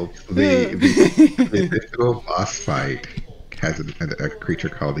helps, the physical boss fight has a creature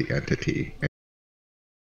called the Entity,